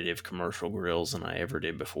competitive commercial grills than I ever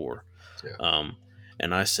did before. Yeah.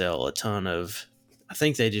 And I sell a ton of, I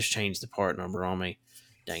think they just changed the part number on me.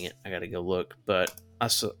 Dang it, I got to go look. But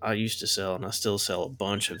I used to sell, and I still sell a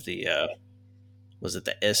bunch of the, was it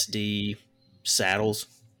the SD saddles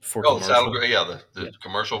for commercial? Saddle grill, yeah, the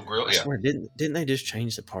commercial grill. I swear, didn't they just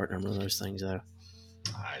change the part number of those things though?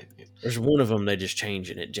 There's one of them they just changed,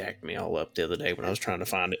 and it jacked me all up the other day when I was trying to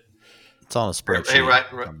find it. It's on a spreadsheet. Hey,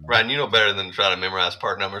 Ryan, you know better than to try to memorize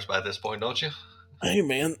part numbers by this point, don't you? Hey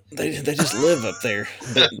man, they just live up there.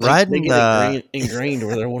 Right, they get ingrained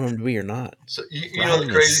whether I want them to be or not. So you know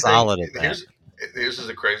the crazy solid thing. At that. This is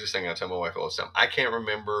the craziest thing I tell my wife all the time. I can't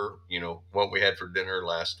remember, what we had for dinner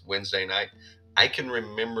last Wednesday night. I can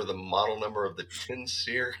remember the model number of the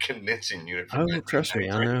Tin-Sear condensing unit. Oh, trust me,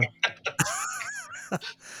 I know.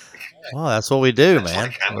 Well, that's what we do,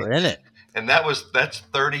 man. We're in it. And that's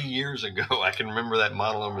 30 years ago. I can remember that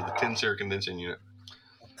model number, the Tin-Sear condensing unit.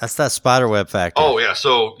 That's that spider web factor. Oh yeah,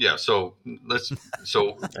 so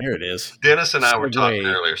There it is. Dennis and I were talking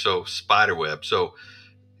Segue. earlier. So spiderweb. So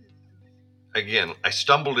again, I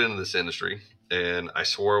stumbled into this industry, and I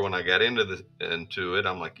swore when I got into it,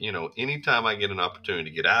 I'm like, anytime I get an opportunity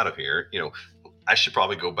to get out of here, I should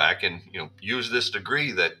probably go back and use this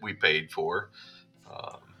degree that we paid for,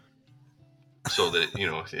 so that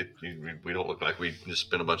we don't look like we just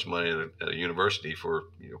spent a bunch of money at a university for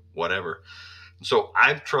whatever. So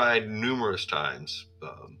I've tried numerous times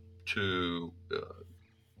to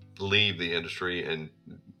leave the industry and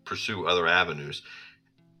pursue other avenues.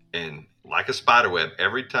 And like a spider web,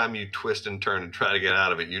 every time you twist and turn and try to get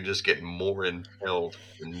out of it, you just get more impelled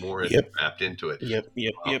and more trapped into it. Yep.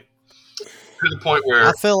 To the point where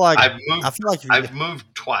I feel like I've moved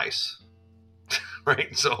twice.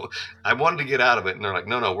 Right. So I wanted to get out of it, and they're like,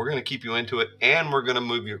 no, we're going to keep you into it, and we're going to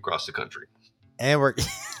move you across the country. And we're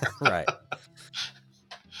right.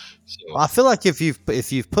 So, Well, I feel like if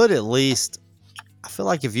you've put at least, I feel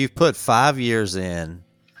like if you've put 5 years in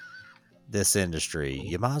this industry,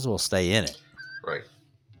 you might as well stay in it. right.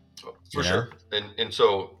 For sure. And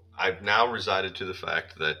so I've now resided to the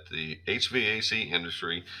fact that the HVAC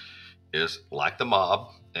industry is like the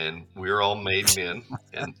mob, and we're all made men,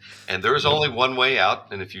 and there is only one way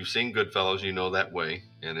out. And if you've seen Goodfellas, you know that way,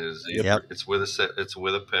 and it's with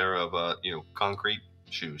a pair of concrete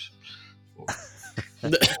shoes.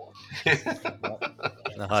 Put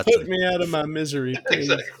me out of my misery, please.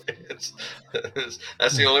 Exactly.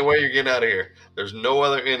 That's the only way you're getting out of here. There's no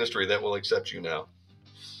other industry that will accept you now.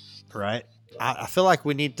 Right. I feel like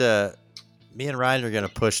we need to. Me and Ryan are going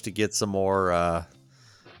to push to get some more. I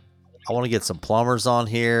want to get some plumbers on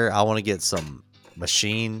here. I want to get some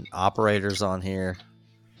machine operators on here.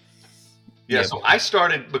 Yeah, so I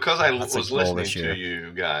started because I That's was a goal listening this year. to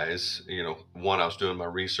you guys. One, I was doing my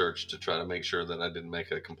research to try to make sure that I didn't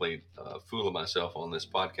make a complete fool of myself on this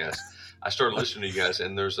podcast. I started listening to you guys,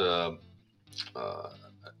 and there's a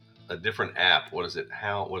different app. What is it?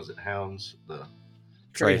 Hounds? The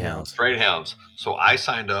Trade Hounds. Trade Hounds. So I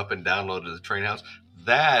signed up and downloaded the Trade Hounds.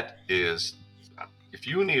 That is, if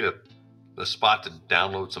you need a spot to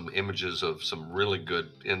download some images of some really good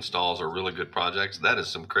installs or really good projects, that is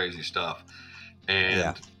some crazy stuff.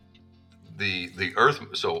 And the earth,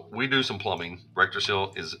 so we do some plumbing.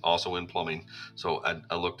 RectorSeal is also in plumbing. So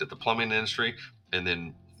I looked at the plumbing industry, and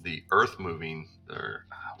then the earth moving,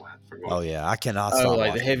 Oh yeah, I cannot. Oh, stop like the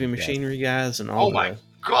watching heavy you guys. machinery guys and all. Oh my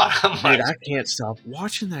God, I'm like, Dude, I can't stop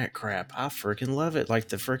watching that crap. I freaking love it. Like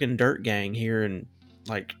the freaking Dirt Gang here in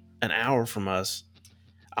like an hour from us.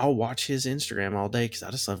 I'll watch his Instagram all day because I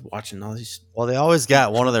just love watching all these. Well, they always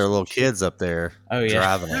got one of their little kids up there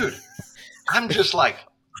driving it. dude, I'm just like,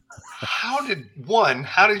 how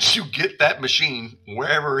did you get that machine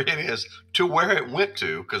wherever it is to where it went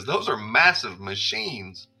to? Because those are massive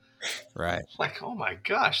machines. Right. Like, oh my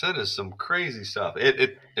gosh, that is some crazy stuff.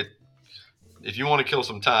 It if you want to kill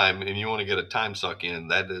some time and you want to get a time suck in,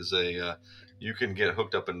 that is you can get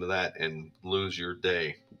hooked up into that and lose your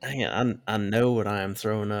day. Dang it, I know what I am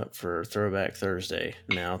throwing up for Throwback Thursday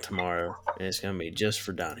now tomorrow, and it's gonna be just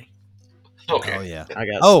for Donnie. Okay. Oh yeah. I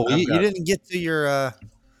got. You didn't get to your.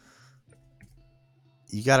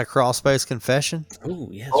 You got a crawl space confession? Oh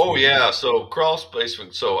yes. Oh yeah. So crawl space.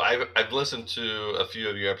 So I've listened to a few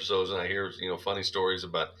of your episodes, and I hear funny stories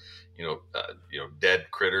about dead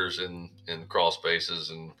critters in crawl spaces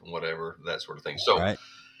and whatever, that sort of thing. So. Right.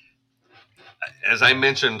 As I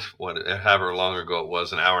mentioned, however long ago it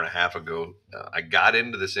was, an hour and a half ago, I got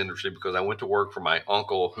into this industry because I went to work for my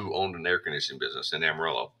uncle who owned an air conditioning business in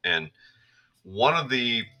Amarillo. And one of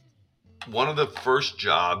the first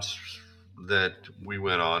jobs that we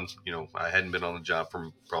went on, I hadn't been on the job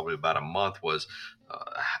for probably about a month, was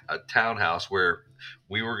a townhouse where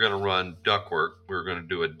we were going to run ductwork. We were going to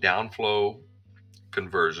do a downflow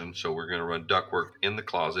conversion. So we're going to run ductwork in the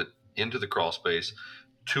closet, into the crawl space,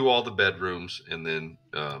 to all the bedrooms, and then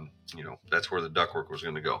that's where the ductwork was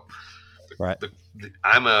going to go. Right.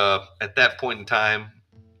 I'm at that point in time,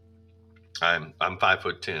 I'm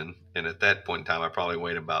 5'10", and at that point in time, I probably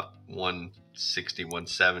weighed about 160,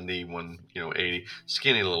 170, 180,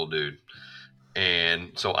 skinny little dude.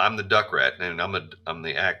 And so I'm the duck rat, and I'm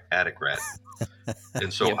the attic rat.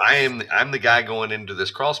 And so I'm the guy going into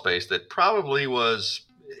this crawl space that probably was.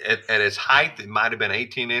 At its height, it might have been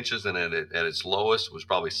 18 inches, and at its lowest was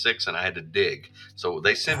probably 6, and I had to dig. So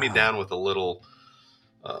they sent me down with a little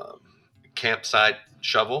campsite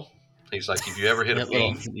shovel. He's like, if you ever hit a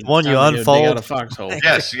beam, one you unfold. Dig out a foxhole.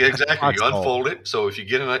 yes, exactly. You unfold it. So if you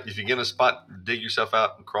get in a spot, dig yourself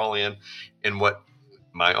out and crawl in. And what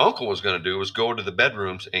my uncle was going to do was go to the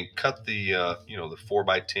bedrooms and cut the the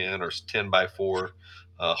 4x10 or 10x4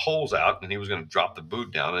 holes out, and he was going to drop the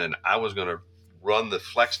boot down, and I was going to run the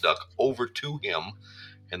flex duct over to him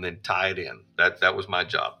and then tie it in. That was my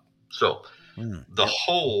job. So the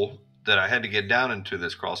hole that I had to get down into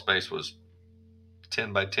this crawl space was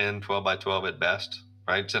 10x10, 12x12 at best,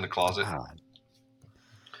 right? It's in a closet. Wow.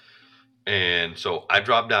 And so I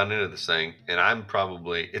dropped down into this thing, and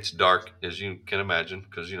it's dark, as you can imagine,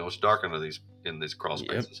 because it's dark in these crawl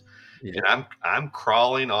spaces. Yep. And I'm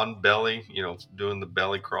crawling on belly, doing the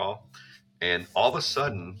belly crawl, and all of a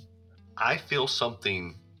sudden I feel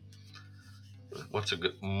something.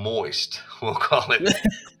 Moist, we'll call it.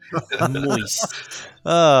 Moist.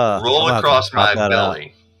 Roll across my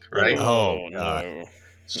belly, right? Oh, God. No.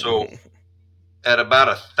 So at about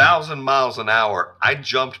 1,000 miles an hour, I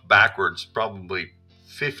jumped backwards probably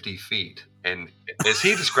 50 feet. And as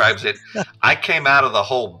he describes it, I came out of the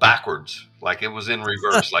hole backwards, like it was in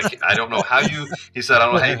reverse. Like, I don't know how he said, I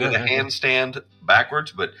don't know how you did a handstand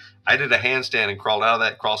backwards, but I did a handstand and crawled out of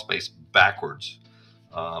that crawl space backwards.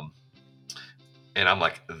 And I'm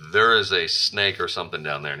like, there is a snake or something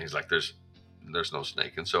down there. And he's like, there's no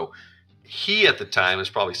snake. And so he at the time is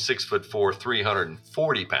probably 6'4",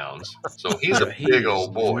 340 pounds. So he's a big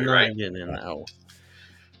old boy, right? Getting in that hole.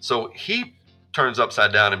 So he turns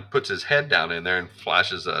upside down and puts his head down in there and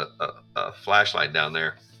flashes a flashlight down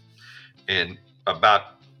there. And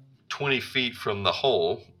about 20 feet from the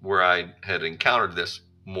hole where I had encountered this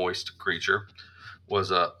moist creature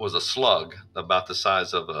was a slug about the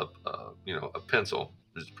size of a pencil.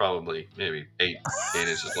 It's probably maybe 8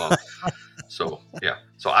 inches long. So yeah.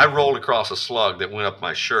 So I rolled across a slug that went up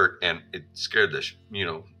my shirt, and it scared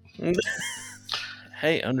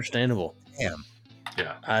Hey, understandable. Damn.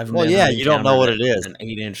 Yeah. You don't know what it is. An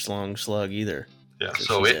 8-inch long slug either. Yeah.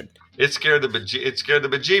 So it scared the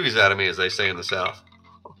bejeebies out of me, as they say in the South.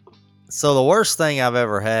 So the worst thing I've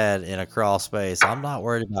ever had in a crawl space, I'm not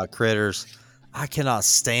worried about critters. I cannot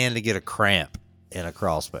stand to get a cramp in a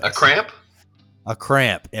crawl space. A cramp? A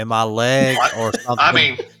cramp in my leg or something. I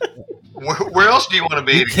mean, where else do you want to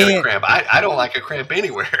be to get a cramp? I don't like a cramp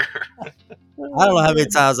anywhere. I don't know how many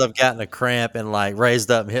times I've gotten a cramp and like raised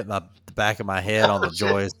up and hit the back of my head on the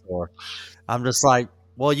joist, or I'm just like,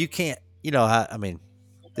 well, you can't, I mean,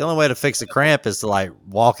 the only way to fix a cramp is to like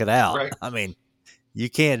walk it out. Right. I mean, you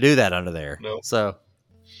can't do that under there. No. So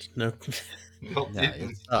No,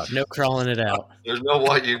 no crawling it out. There's no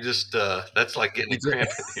way you just that's like getting a cramp.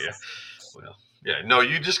 Yeah. Well, yeah. No,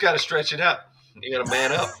 you just got to stretch it out. You got to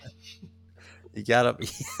man up. You got to.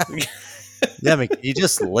 Yeah, I mean, you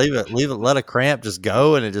just leave it, let a cramp just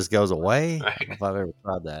go, and it just goes away. Right. I don't know if I've ever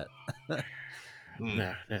tried that.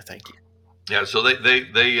 No, thank you. Yeah, so they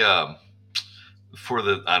for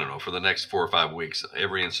the next 4 or 5 weeks,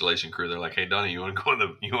 every installation crew, they're like, "Hey, Donnie, you want to go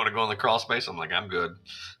in the crawl space?" I'm like, "I'm good."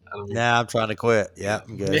 Nah, I'm trying to quit. Yeah,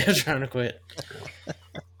 I'm good. Yeah, trying to quit.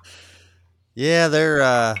 Yeah, they're.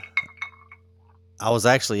 I was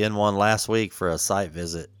actually in one last week for a site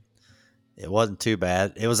visit. It wasn't too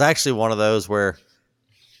bad. It was actually one of those where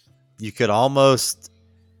you could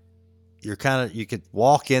you could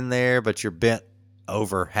walk in there, but you're bent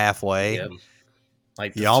over halfway. Yep.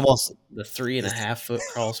 Like you almost the 3.5 foot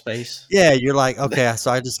crawl space. Yeah, you're like, okay, so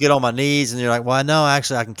I just get on my knees, and you're like, well, no,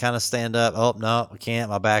 actually, I can kind of stand up. Oh no, I can't.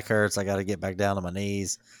 My back hurts. I got to get back down to my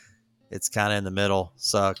knees. It's kind of in the middle.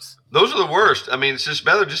 Sucks. Those are the worst. I mean, it's just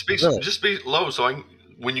better just be low, so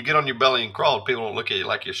when you get on your belly and crawl, people don't look at you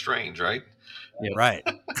like you're strange, right? Yeah, right.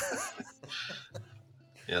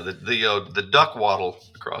 Yeah, the duck waddle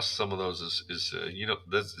across some of those is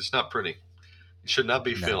it's not pretty. It should not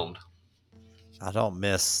be filmed. I don't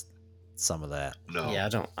miss some of that. No. Yeah,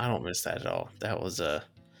 I don't miss that at all. That was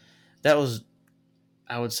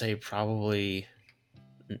I would say probably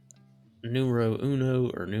numero uno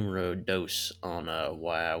or numero dos on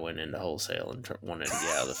why I went into wholesale and wanted to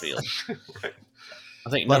get out of the field. Right. I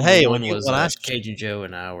think but number hey, one was Cajun Joe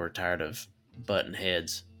and I were tired of butting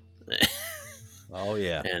heads. Oh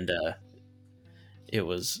yeah. And it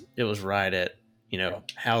was right at,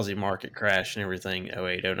 housing market crash and everything,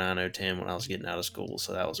 08, 09, 010 when I was getting out of school.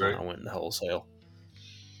 So that was when I went into wholesale.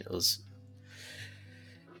 It was.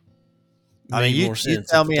 I mean, you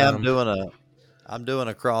tell me I'm doing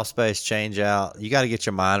a crawl space change out. You got to get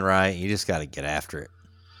your mind right. You just got to get after it.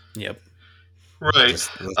 Yep. Right.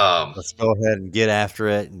 Let's go ahead and get after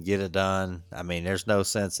it and get it done. I mean, there's no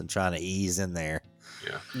sense in trying to ease in there.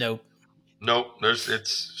 Yeah. Nope.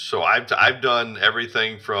 So I've done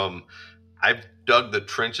everything from I've dug the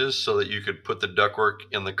trenches so that you could put the ductwork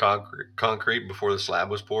in the concrete before the slab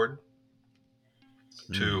was poured.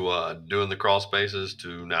 to doing the crawl spaces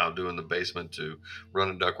to now doing the basement to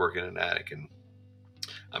running ductwork in an attic. And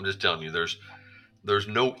I'm just telling you, there's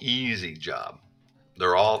no easy job. They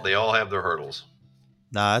all have their hurdles.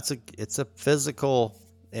 No, it's a physical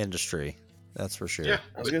industry. That's for sure. Yeah,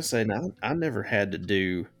 I was gonna say, no, I never had to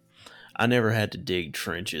dig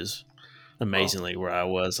trenches. Amazingly, where I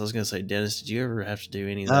was gonna say, Dennis, did you ever have to do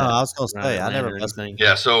any of No, that? I was gonna say I never. Anything.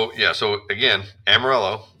 yeah. So again,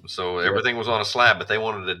 Amarillo. So everything was on a slab, but they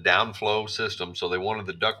wanted a downflow system, so they wanted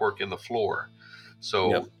the ductwork in the floor.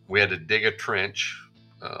 So we had to dig a trench,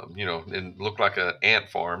 and look like an ant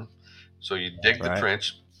farm. So you dig the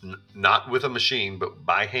trench, not with a machine, but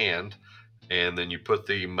by hand. And then you put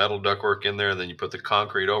the metal ductwork in there, and then you put the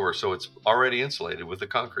concrete over. So it's already insulated with the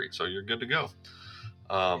concrete. So you're good to go.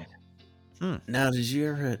 Now, did you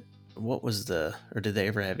ever, did they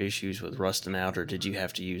ever have issues with rusting out, or did you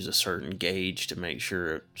have to use a certain gauge to make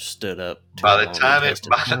sure it stood up? By the time it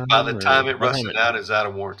rusted out, it's out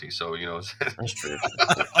of warranty. So, that's true.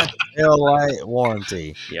 Light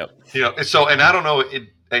warranty. Yep. And I don't know,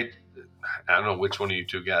 I don't know which one of you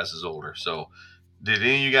two guys is older. So, did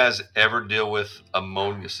any of you guys ever deal with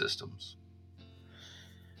ammonia systems?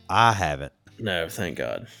 I haven't. No, thank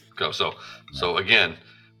God. So again,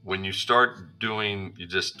 when you start doing, you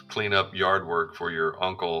just clean up yard work for your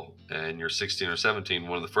uncle and you're 16 or 17,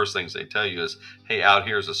 one of the first things they tell you is, hey, out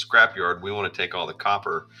here's a scrap yard. We want to take all the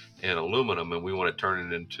copper and aluminum and we want to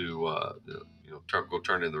turn it into,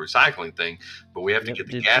 turn it into the recycling thing. But we have to get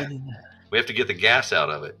the gas. We have to get the gas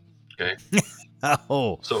out of it. Okay.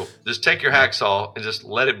 Oh. So just take your hacksaw and just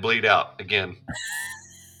let it bleed out. Again,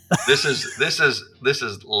 this is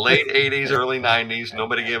late 80s, early 90s.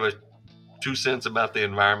 Nobody gave a 2 cents about the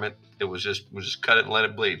environment. It was just cut it and let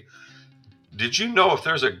it bleed. Did you know if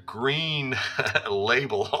there's a green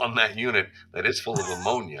label on that unit that it's full of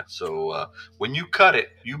ammonia? So when you cut it,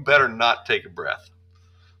 you better not take a breath.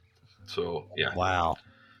 So yeah. Wow.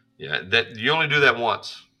 Yeah, that you only do that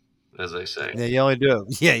once, as they say. Yeah, you only do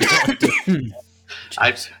it. Yeah, you only do it.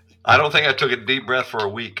 I don't think I took a deep breath for a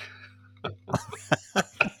week.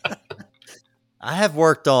 I have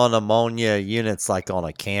worked on ammonia units like on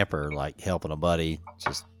a camper, like helping a buddy,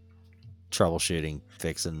 just troubleshooting,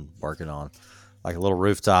 fixing, working on like a little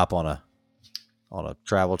rooftop on a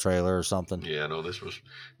travel trailer or something. Yeah, no, this was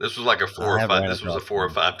like a 4 or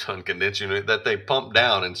 5 ton condensing unit that they pumped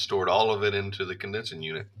down and stored all of it into the condensing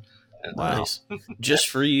unit. Wow. Nice. Just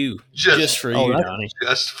for you. Just for you, Donnie.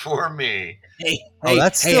 Just for me. Hey,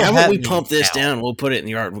 how about we pump this down? We'll put it in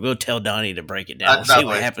the yard. We'll go tell Donnie to break it down. We'll see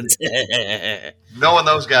what happens. Knowing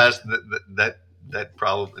those guys, that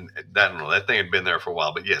problem, I don't know, that thing had been there for a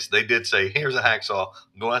while. But yes, they did say, here's a hacksaw.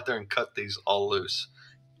 Go out there and cut these all loose.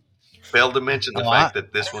 Failed to mention the fact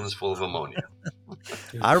that this one is full of ammonia.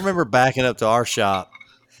 I remember backing up to our shop.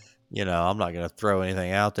 I'm not going to throw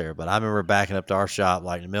anything out there, but I remember backing up to our shop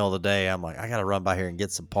like in the middle of the day. I'm like, I got to run by here and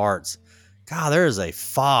get some parts. God, there is a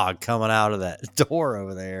fog coming out of that door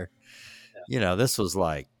over there. Yeah. This was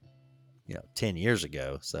like, 10 years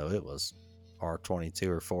ago. So it was R22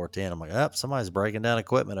 or 410. I'm like, somebody's breaking down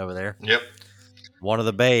equipment over there. Yep. One of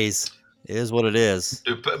the bays is what it is.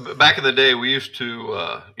 Dude, back in the day, we used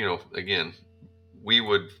to, again, we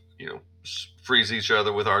would, freeze each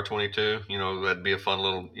other with R22. That'd be a fun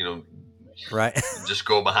little, right. Just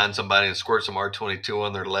go behind somebody and squirt some R22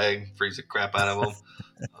 on their leg, freeze the crap out of them.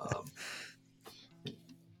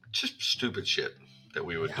 Just stupid shit that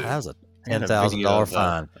we would do. That was a $10,000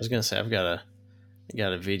 fine. I was gonna say I've got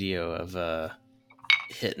a video of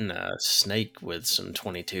hitting a snake with some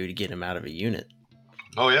 22 to get him out of a unit.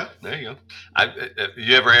 Oh yeah, there you go.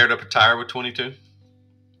 You ever aired up a tire with 22?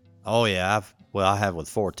 Oh yeah, I have with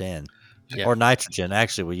 410. Yeah. Or nitrogen.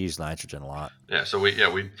 Actually, we use nitrogen a lot. Yeah, so you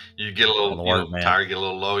get a little tire, get a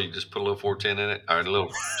little low. You just put a little 410 in it, or a little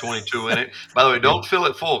 22 in it. By the way, don't fill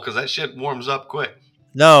it full because that shit warms up quick.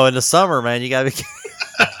 No, in the summer, man, you gotta be.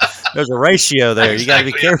 There's a ratio there. Exactly. You gotta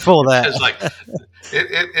be careful of that. It's like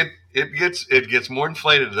it gets more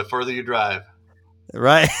inflated the further you drive.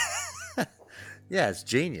 Right. Yeah, it's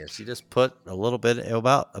genius. You just put a little bit,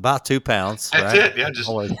 about 2 pounds. That's right? it. Yeah, just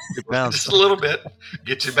 2 pounds. Just a little bit.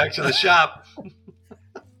 Get you back to the shop.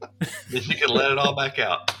 Then you can let it all back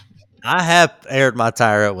out. I have aired my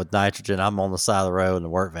tire up with nitrogen. I'm on the side of the road in the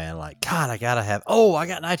work van, like, God, I got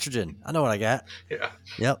nitrogen. I know what I got. Yeah.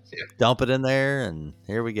 Yep. Yeah. Dump it in there, and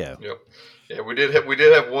here we go. Yep. Yeah, we did have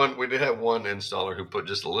one installer who put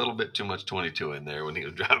just a little bit too much 22 in there when he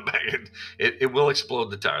was driving back. It will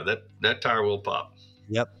explode the tire. That tire will pop.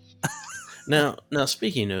 Yep. Now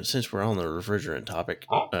speaking of, since we're on the refrigerant topic,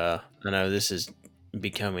 I know this is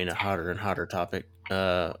becoming a hotter and hotter topic.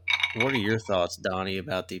 What are your thoughts, Donnie,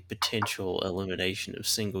 about the potential elimination of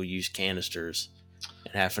single-use canisters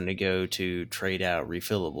and having to go to trade out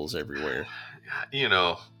refillables everywhere? You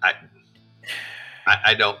know, I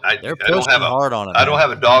don't They're I don't have pushing hard on it. I don't man.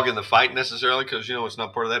 have a dog in the fight necessarily, because it's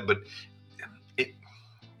not part of that, but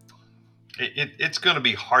it, it's going to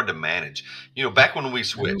be hard to manage. Back when we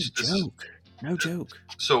switched, No joke.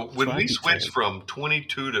 so when what I we keep switched saying. from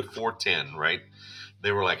 22 to 410, right?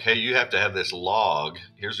 They were like, "Hey, you have to have this log.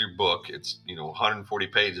 Here's your book. It's 140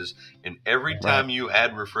 pages, and every time you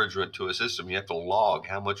add refrigerant to a system, you have to log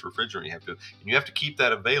how much refrigerant you have to, and you have to keep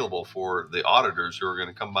that available for the auditors who are going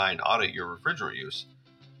to come by and audit your refrigerant use."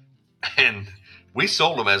 And we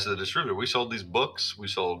sold them as the distributor. We sold these books. We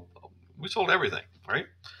sold everything, right?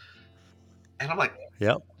 And I'm like,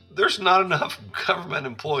 Yep. there's not enough government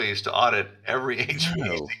employees to audit every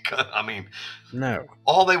HVAC. I mean, No.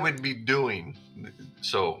 all they would be doing.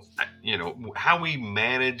 So, how we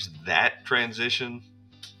manage that transition.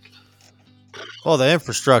 Well, the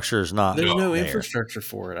infrastructure is not. There's no there. infrastructure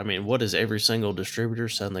for it. I mean, what is every single distributor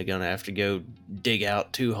suddenly going to have to go dig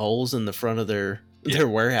out 2 holes in the front of their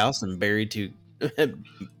warehouse and bury,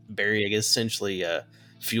 I guess, essentially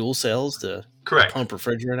fuel cells to Correct. pump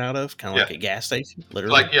refrigerant out of, kind of like a gas station,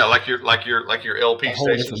 literally. Like your LP a whole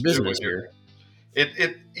stations different do business with your- here.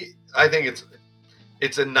 It I think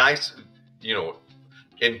it's a nice,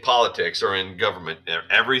 in politics or in government,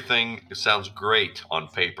 everything sounds great on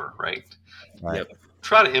paper, right? Right. Yep.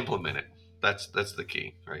 Try to implement it. That's the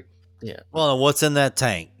key, right? Yeah. Well, and what's in that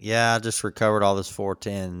tank? Yeah, I just recovered all this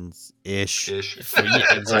 410s ish.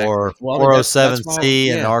 Exactly. Or Well, 407C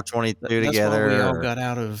and yeah. R22 That's together. why we all got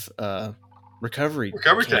out of recovery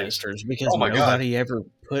tanks. canisters, because Oh my God. nobody ever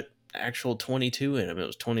put actual 22 in them. It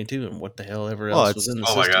was 22 and what the hell ever Well, else was in the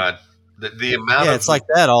Oh system. my God. The amount Yeah, of it's like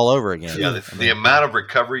that all over again. Yeah, I the mean, amount of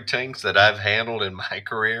recovery tanks that I've handled in my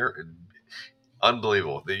career,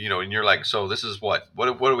 unbelievable. And you're like, so this is what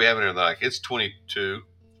do we have in here? They're like, it's 22.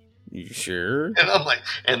 You sure? And I'm like,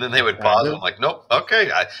 and then they would pause. I'm like, nope. Okay.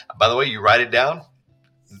 By the way, you write it down.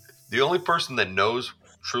 The only person that knows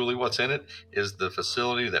truly what's in it is the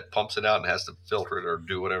facility that pumps it out and has to filter it or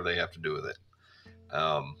do whatever they have to do with it.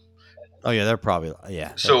 oh yeah, they're probably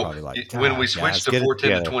So probably like, when we "God, switched guys, to get it 410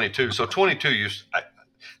 to together." 22, so 22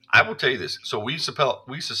 I will tell you this. So we used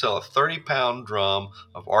to sell a 30-pound drum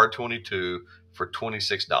of R22 for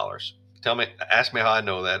 $26. Ask me how I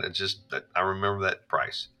know that. It's just that I remember that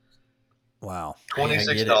price. Wow.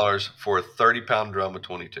 $26 for a 30-pound drum of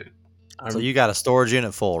 22. So you got a storage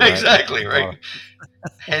unit full, right? Exactly, right?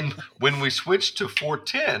 And when we switched to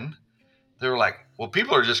 410, they were like, well,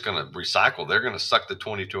 people are just going to recycle. They're going to suck the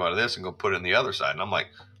 22 out of this and go put it in the other side. And I'm like,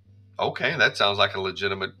 okay, that sounds like a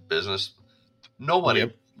legitimate business. Nobody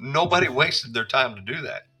wasted their time to do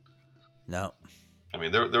that. No. I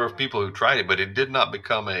mean, there were people who tried it, but it did not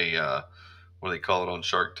become a, what do they call it on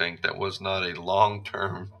Shark Tank? That was not a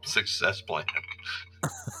long-term success plan.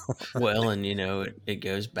 Well, and it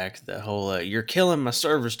goes back to the whole you're killing my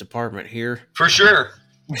service department here. For sure.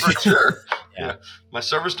 Yeah. My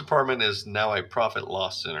service department is now a profit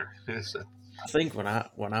loss center. I think when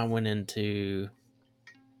I went into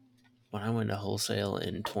wholesale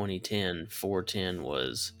in 2010, 410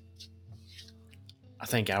 was, I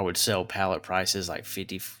think I would sell pallet prices like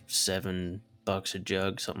 $57 a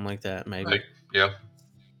jug, something like that, maybe. Right. Yeah.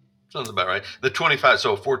 Sounds about right. The 25,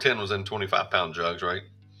 so 410 was in 25-pound jugs, right?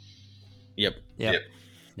 Yep. Yeah.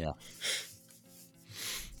 And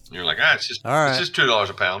you're like, it's just All right. it's just $2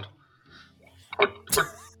 a pound. Or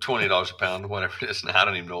 $20 a pound, whatever it is now. I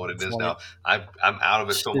don't even know what it is now. I'm out of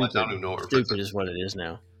it so much I don't even know what Stupid is what it is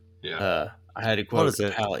now. Yeah. I had to What quote is a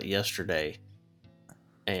it? pallet yesterday,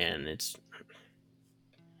 and it's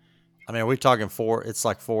I mean, are we talking it's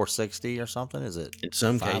like 460 or something? Is it? in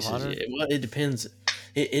some cases. 500? It depends.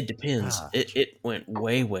 It depends. Gosh. It went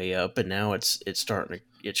way up, and now it's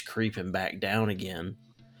creeping back down again.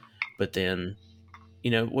 But then,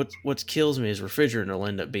 what kills me is refrigerant will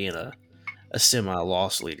end up being a semi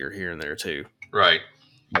loss leader here and there too. Right.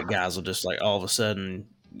 But guys will just like all of a sudden,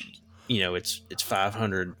 it's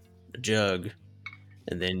 500 a jug,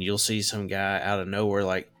 and then you'll see some guy out of nowhere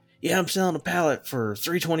like, yeah, I'm selling a pallet for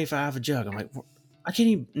 $3.25 a jug. I'm like, I can't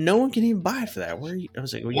even. No one can even buy it for that. Where are you? I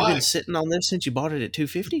was like, well, you've Why? been sitting on this since you bought it at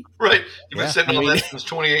 $2.50. Right. You've been Yeah. sitting on that since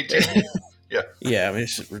 2018. Yeah, I mean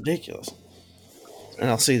it's just ridiculous. And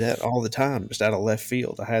I'll see that all the time, just out of left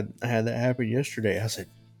field. I had that happen yesterday.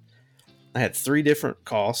 I had 3 different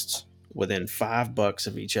costs within $5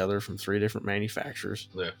 of each other from 3 different manufacturers.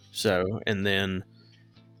 Yeah. So, and then,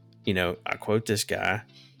 I quote this guy,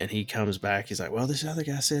 and he comes back. He's like, "Well, this other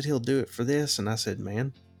guy said he'll do it for this," and I said,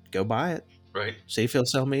 "Man, go buy it." Right. See if he'll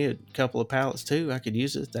sell me a couple of pallets too. I could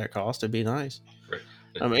use it at that cost. It'd be nice. Right.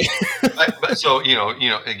 I mean, But so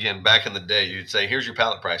again, back in the day, you'd say, "Here's your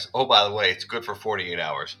pallet price." Oh, by the way, it's good for 48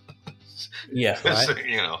 hours. yeah. Right? So,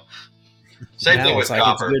 same Now thing with it's like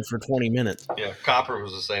copper. it's good for 20 minutes. Yeah, copper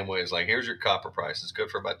was the same way. It's like, here's your copper price. It's good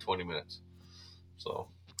for about 20 minutes. So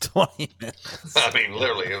 20 minutes. I mean,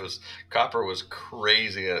 literally, copper was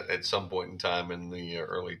crazy at some point in time in the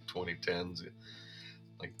early 2010s.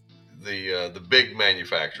 Like the big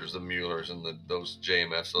manufacturers, the Muellers and those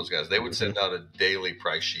JMFs, those guys, they would send out a daily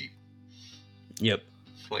price sheet. Yep.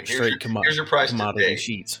 Like, Straight here's your price commodity today.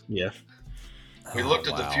 sheets. Yeah. We looked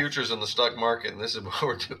at the wow. futures in the stock market, and this is what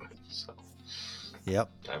we're doing. So, Yep.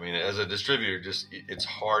 I mean, as a distributor, it's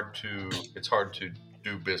hard to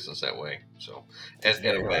do business that way. So, at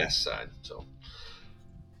a vast side. So,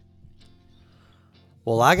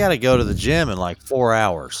 Well, I got to go to the gym in like 4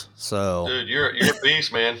 hours. So dude, you're a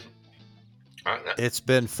beast, man. it's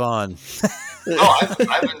been fun.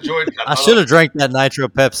 I've enjoyed. I should have drank that Nitro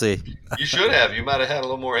Pepsi. You should have. You might have had a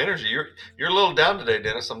little more energy. You're a little down today,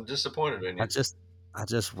 Dennis. I'm disappointed in you. I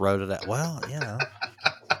just wrote it out.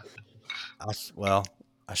 Well,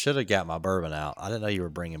 I should have got my bourbon out. I didn't know you were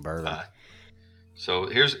bringing bourbon. So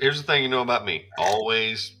here's the thing you know about me.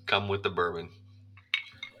 Always come with the bourbon.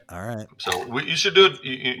 All right. So you should do it.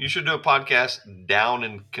 You should do a podcast down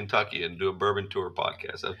in Kentucky and do a bourbon tour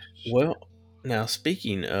podcast. Well, now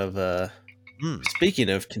speaking of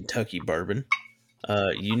Kentucky bourbon,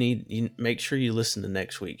 you make sure you listen to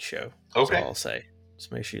next week's show. That's Okay. all I'll say.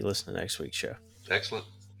 Just make sure you listen to next week's show. Excellent.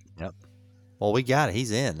 Yep. Well, we got it.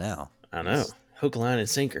 He's in now. I know. Hook, line, and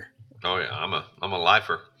sinker. Oh yeah, I'm a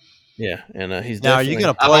lifer. Yeah, and he's Now, are definitely. you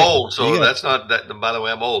gonna I'm play? old, so you gonna- that's not that. By the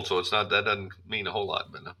way, I'm old, so it's not that doesn't mean a whole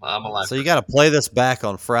lot. But I'm a lifer. So you got to play this back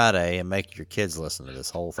on Friday and make your kids listen to this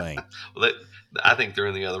whole thing. Well, I think they're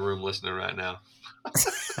in the other room listening right now.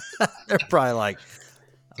 They're probably like,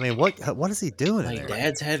 I mean, what is he doing in Like, there?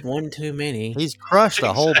 Dad's had one too many. He's crushed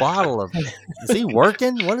a whole bottle of. Is he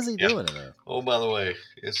working? What is he doing in there? Oh, by the way,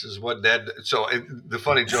 this is what Dad. So the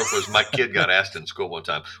funny joke was, my kid got asked in school one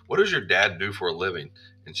time, "What does your dad do for a living?"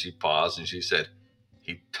 And she paused and she said,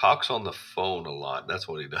 "He talks on the phone a lot. That's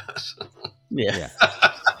what he does." Yeah.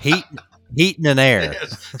 Heating and air.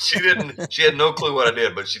 Yes, she had no clue what I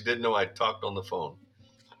did, but she did know I talked on the phone.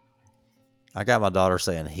 I got my daughter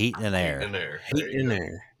saying heating and air. In there. Heat in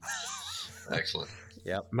there. Excellent.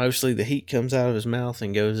 Mostly the heat comes out of his mouth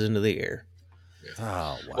and goes into the air. Oh,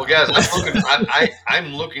 wow. Well, guys,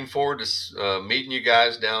 I'm looking forward to meeting you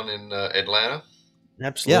guys down in Atlanta,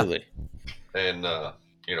 Absolutely. and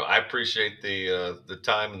I appreciate the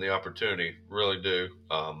time and the opportunity. Really do.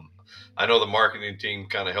 I know the marketing team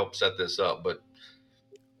kind of helped set this up, but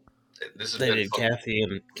this has They been did.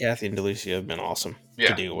 fun. Kathy and Delicia have been awesome Yeah.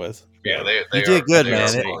 to deal with. Yeah, they You did good, they man.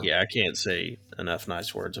 are fun. Yeah, I can't say enough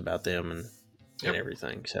nice words about them and Yep.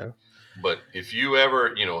 everything. So But if you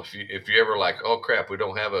ever, if you ever like, oh crap, we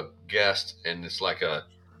don't have a guest, and it's like a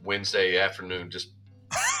Wednesday afternoon, just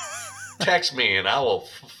text me and I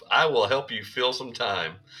will help you fill some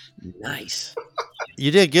time. nice. You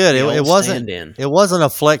did good. The It old wasn't. stand-in. It wasn't a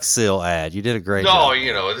Flex Seal ad. You did a great No,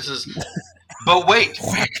 job. this is. But wait,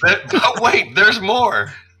 there's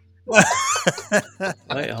more.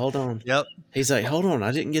 Wait, hold on. Yep. He's like, hold on,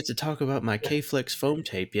 I didn't get to talk about my K-Flex foam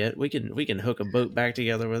tape yet. We can hook a boat back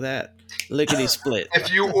together with that. Lickety split.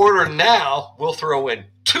 If you order now, we'll throw in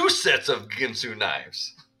 2 sets of Ginsu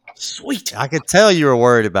knives. Sweet. I could tell you were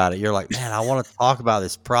worried about it. You're like, man, I want to talk about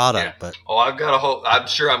this product, Yeah. but Oh, I've got a whole. I'm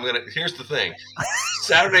sure I'm gonna. Here's the thing: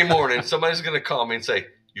 Saturday morning, somebody's gonna call me and say,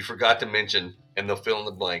 "You forgot to mention," and they'll fill in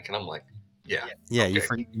the blank, and I'm like, "Yeah, yeah, you Okay.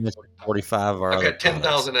 forget 45 of our I've other got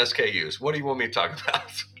 10,000 SKUs. What do you want me to talk about?"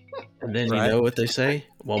 And then Right. you know what they say?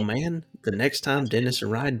 Well, man, the next time Dennis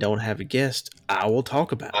and Ryan don't have a guest, I will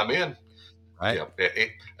talk about it. I'm in. products,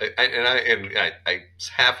 right? Yeah, I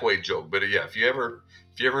halfway joke, but yeah, if you ever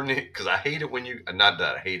need, because I hate it when you, not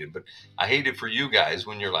that I hate it, but I hate it for you guys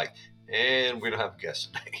when you're like, and we don't have guests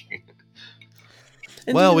today.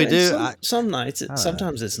 And, Well, we and do. Some nights, I don't know.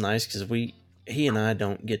 sometimes it's nice because he and I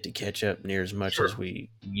don't get to catch up near as much Sure. as we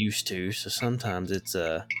used to. So sometimes it's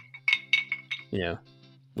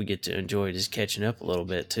we get to enjoy just catching up a little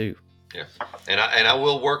bit too. Yeah, and I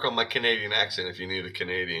will work on my Canadian accent if you need a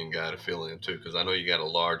Canadian guy to fill in too, because I know you got a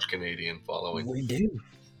large Canadian following. We do.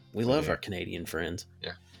 We love our Canadian friends.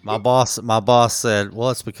 My boss said, "Well,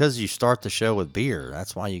 it's because you start the show with beer.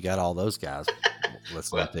 That's why you got all those guys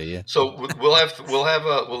listening Well, to you." So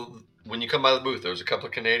we'll when you come by the booth, there's a couple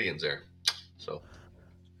of Canadians there. So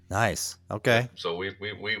Nice. Okay. So we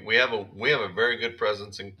have a very good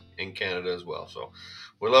presence in Canada as well. So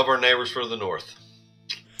we love our neighbors for the north.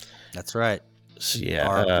 That's right. So, yeah.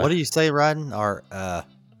 Our, what do you say, Ryden? Our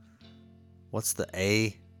what's the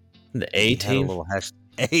A? The A team.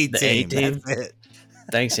 A team. The A team. That's it.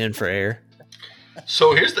 Thanks, In for Air.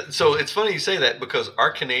 So so it's funny you say that, because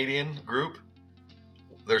our Canadian group,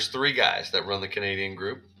 there's 3 guys that run the Canadian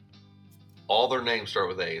group. All their names start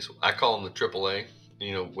with A's. I call them the AAA.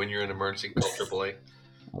 You know, when you're in an emergency, call AAA.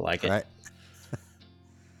 I like it. Right.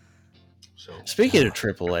 So Speaking of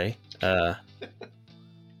AAA,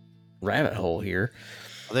 Rabbit Hole here.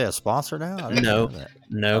 Are they a sponsor now? I didn't know that.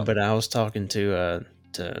 No, but I was talking to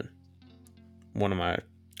one of my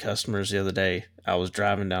customers the other day. I was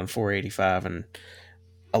driving down 485 and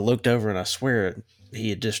I looked over and I swear he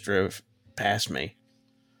had just drove past me.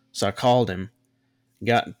 So I called him,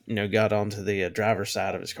 got onto the driver's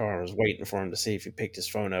side of his car and was waiting for him to see if he picked his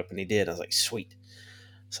phone up, and he did. I was like, sweet.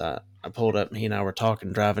 So I pulled up and he and I were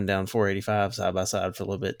talking, driving down 485 side by side for a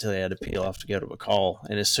little bit till he had to peel off to go to a call.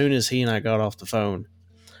 And as soon as he and I got off the phone,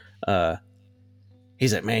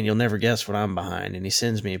 he's like, man, you'll never guess what I'm behind. And he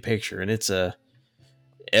sends me a picture, and it's a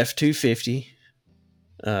F-250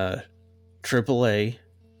 AAA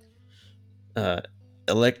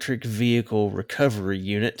electric vehicle recovery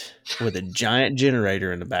unit with a giant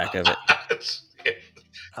generator in the back of it.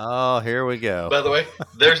 Oh, here we go. By the way,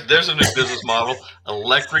 there's a new business model: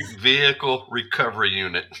 electric vehicle recovery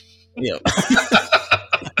unit. Yep.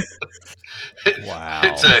 Wow.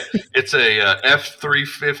 It's a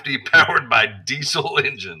F-350 powered by diesel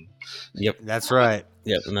engine. Yep. That's right.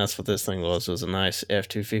 Yep. And that's what this thing was a nice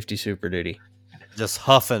F-250 Super Duty. Just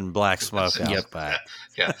huffing black smoke out Yep. the back.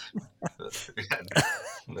 Yeah,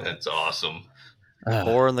 that's awesome.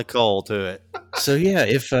 Pouring the coal to it. So yeah,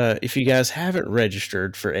 if you guys haven't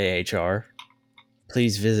registered for AHR,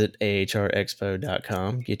 please visit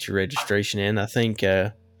ahrexpo.com. Get your registration in. I think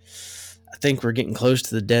we're getting close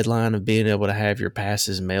to the deadline of being able to have your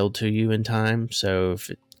passes mailed to you in time. So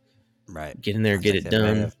Right. get in there, get it think they may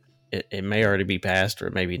done. have. It may already be passed, or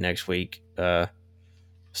it may be next week.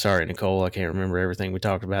 Sorry, Nicole, I can't remember everything we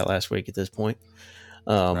talked about last week at this point.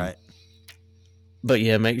 Right. But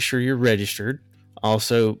yeah, make sure you're registered.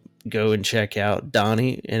 Also, go and check out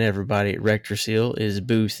Donnie and everybody at Rector Seal is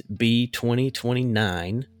booth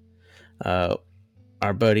B2029.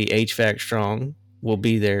 Our buddy HVAC Strong will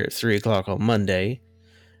be there at 3 o'clock on Monday.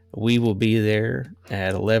 We will be there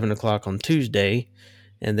at 11 o'clock on Tuesday.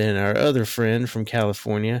 And then our other friend from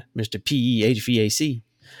California, Mr. PEHVAC,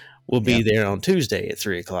 will be there on Tuesday at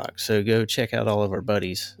 3 o'clock. So go check out all of our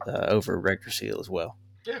buddies over at Rector Seal as well.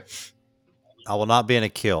 Yeah. I will not be in a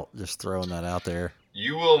kilt. Just throwing that out there.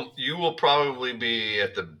 You will probably be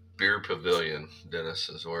at the beer pavilion, Dennis,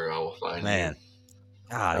 is where I will find Man.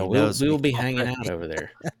 God, he we knows will me be hanging already. out over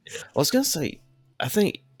there. I was gonna say, I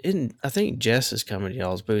think Jess is coming to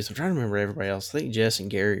y'all's booth. I'm trying to remember everybody else. I think Jess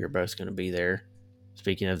and Gary are both going to be there.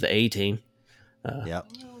 Speaking of the A team, Yep.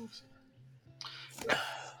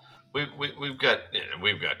 We've got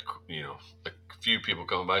a few people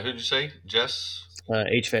coming by. Who'd you say, Jess?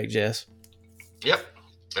 HVAC Jess. Yep,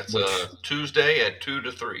 that's Tuesday at 2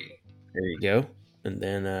 to 3. There you go. And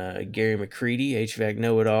then Gary McCready, HVAC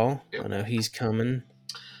Know It All. Yep. I know he's coming.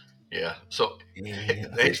 Yeah, so Yeah,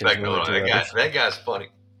 HVAC Know It All. That guy's funny.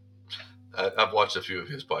 I've watched a few of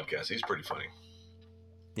his podcasts. He's pretty funny.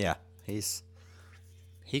 Yeah.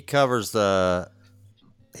 He covers the.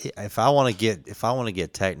 If I want to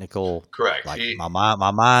get technical, Correct. like my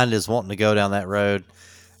mind is wanting to go down that road.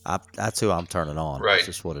 That's who I'm turning on. Right. It's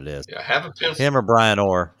just what it is. Yeah, have a pencil. Him or Brian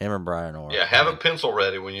Orr. Yeah, have a pencil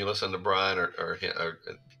ready when you listen to Brian or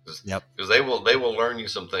Yep. because they will learn you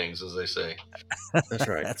some things, as they say. That's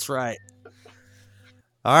right. That's right.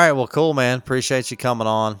 All right. Well, cool, man. Appreciate you coming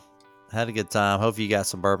on. Had a good time. Hope you got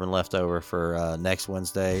some bourbon left over for next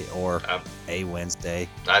Wednesday or a Wednesday.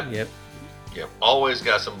 Yep. Yep. Always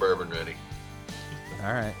got some bourbon ready.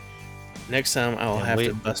 All right. Next time I'll And have we-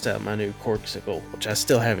 to bust out my new Corksicle, which I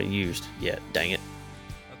still haven't used yet. Dang it.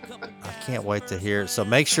 I can't wait to hear it. So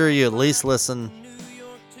make sure you at least listen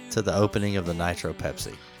to the opening of the Nitro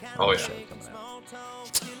Pepsi. Oh, yeah. Show coming out.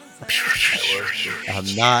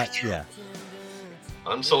 I'm not. Yeah.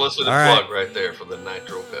 Unsolicited All right. plug right there for the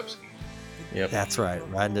Nitro Pepsi. Yep. That's right.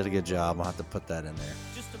 Ryan did a good job. I'll have to put that in there.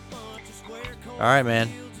 All right, man.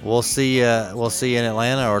 We'll see you in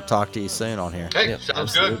Atlanta or talk to you soon on here. Hey, Yep,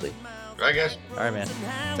 sounds absolutely. good. All right, guys. All right, man.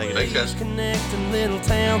 Take it Thanks, easy. guys. Connecting little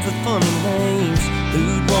towns with fun and games.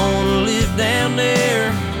 Who'd wanna live down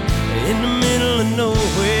there in the middle of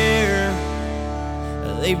nowhere?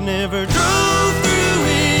 They've never drove through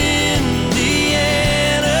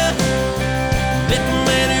Indiana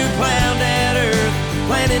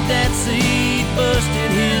planted that seed,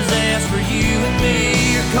 busted his ass for you and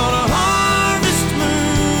me. You're called a harvest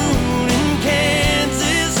moon in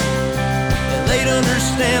Kansas, and they'd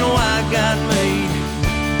understand why God made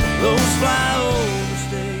those flies.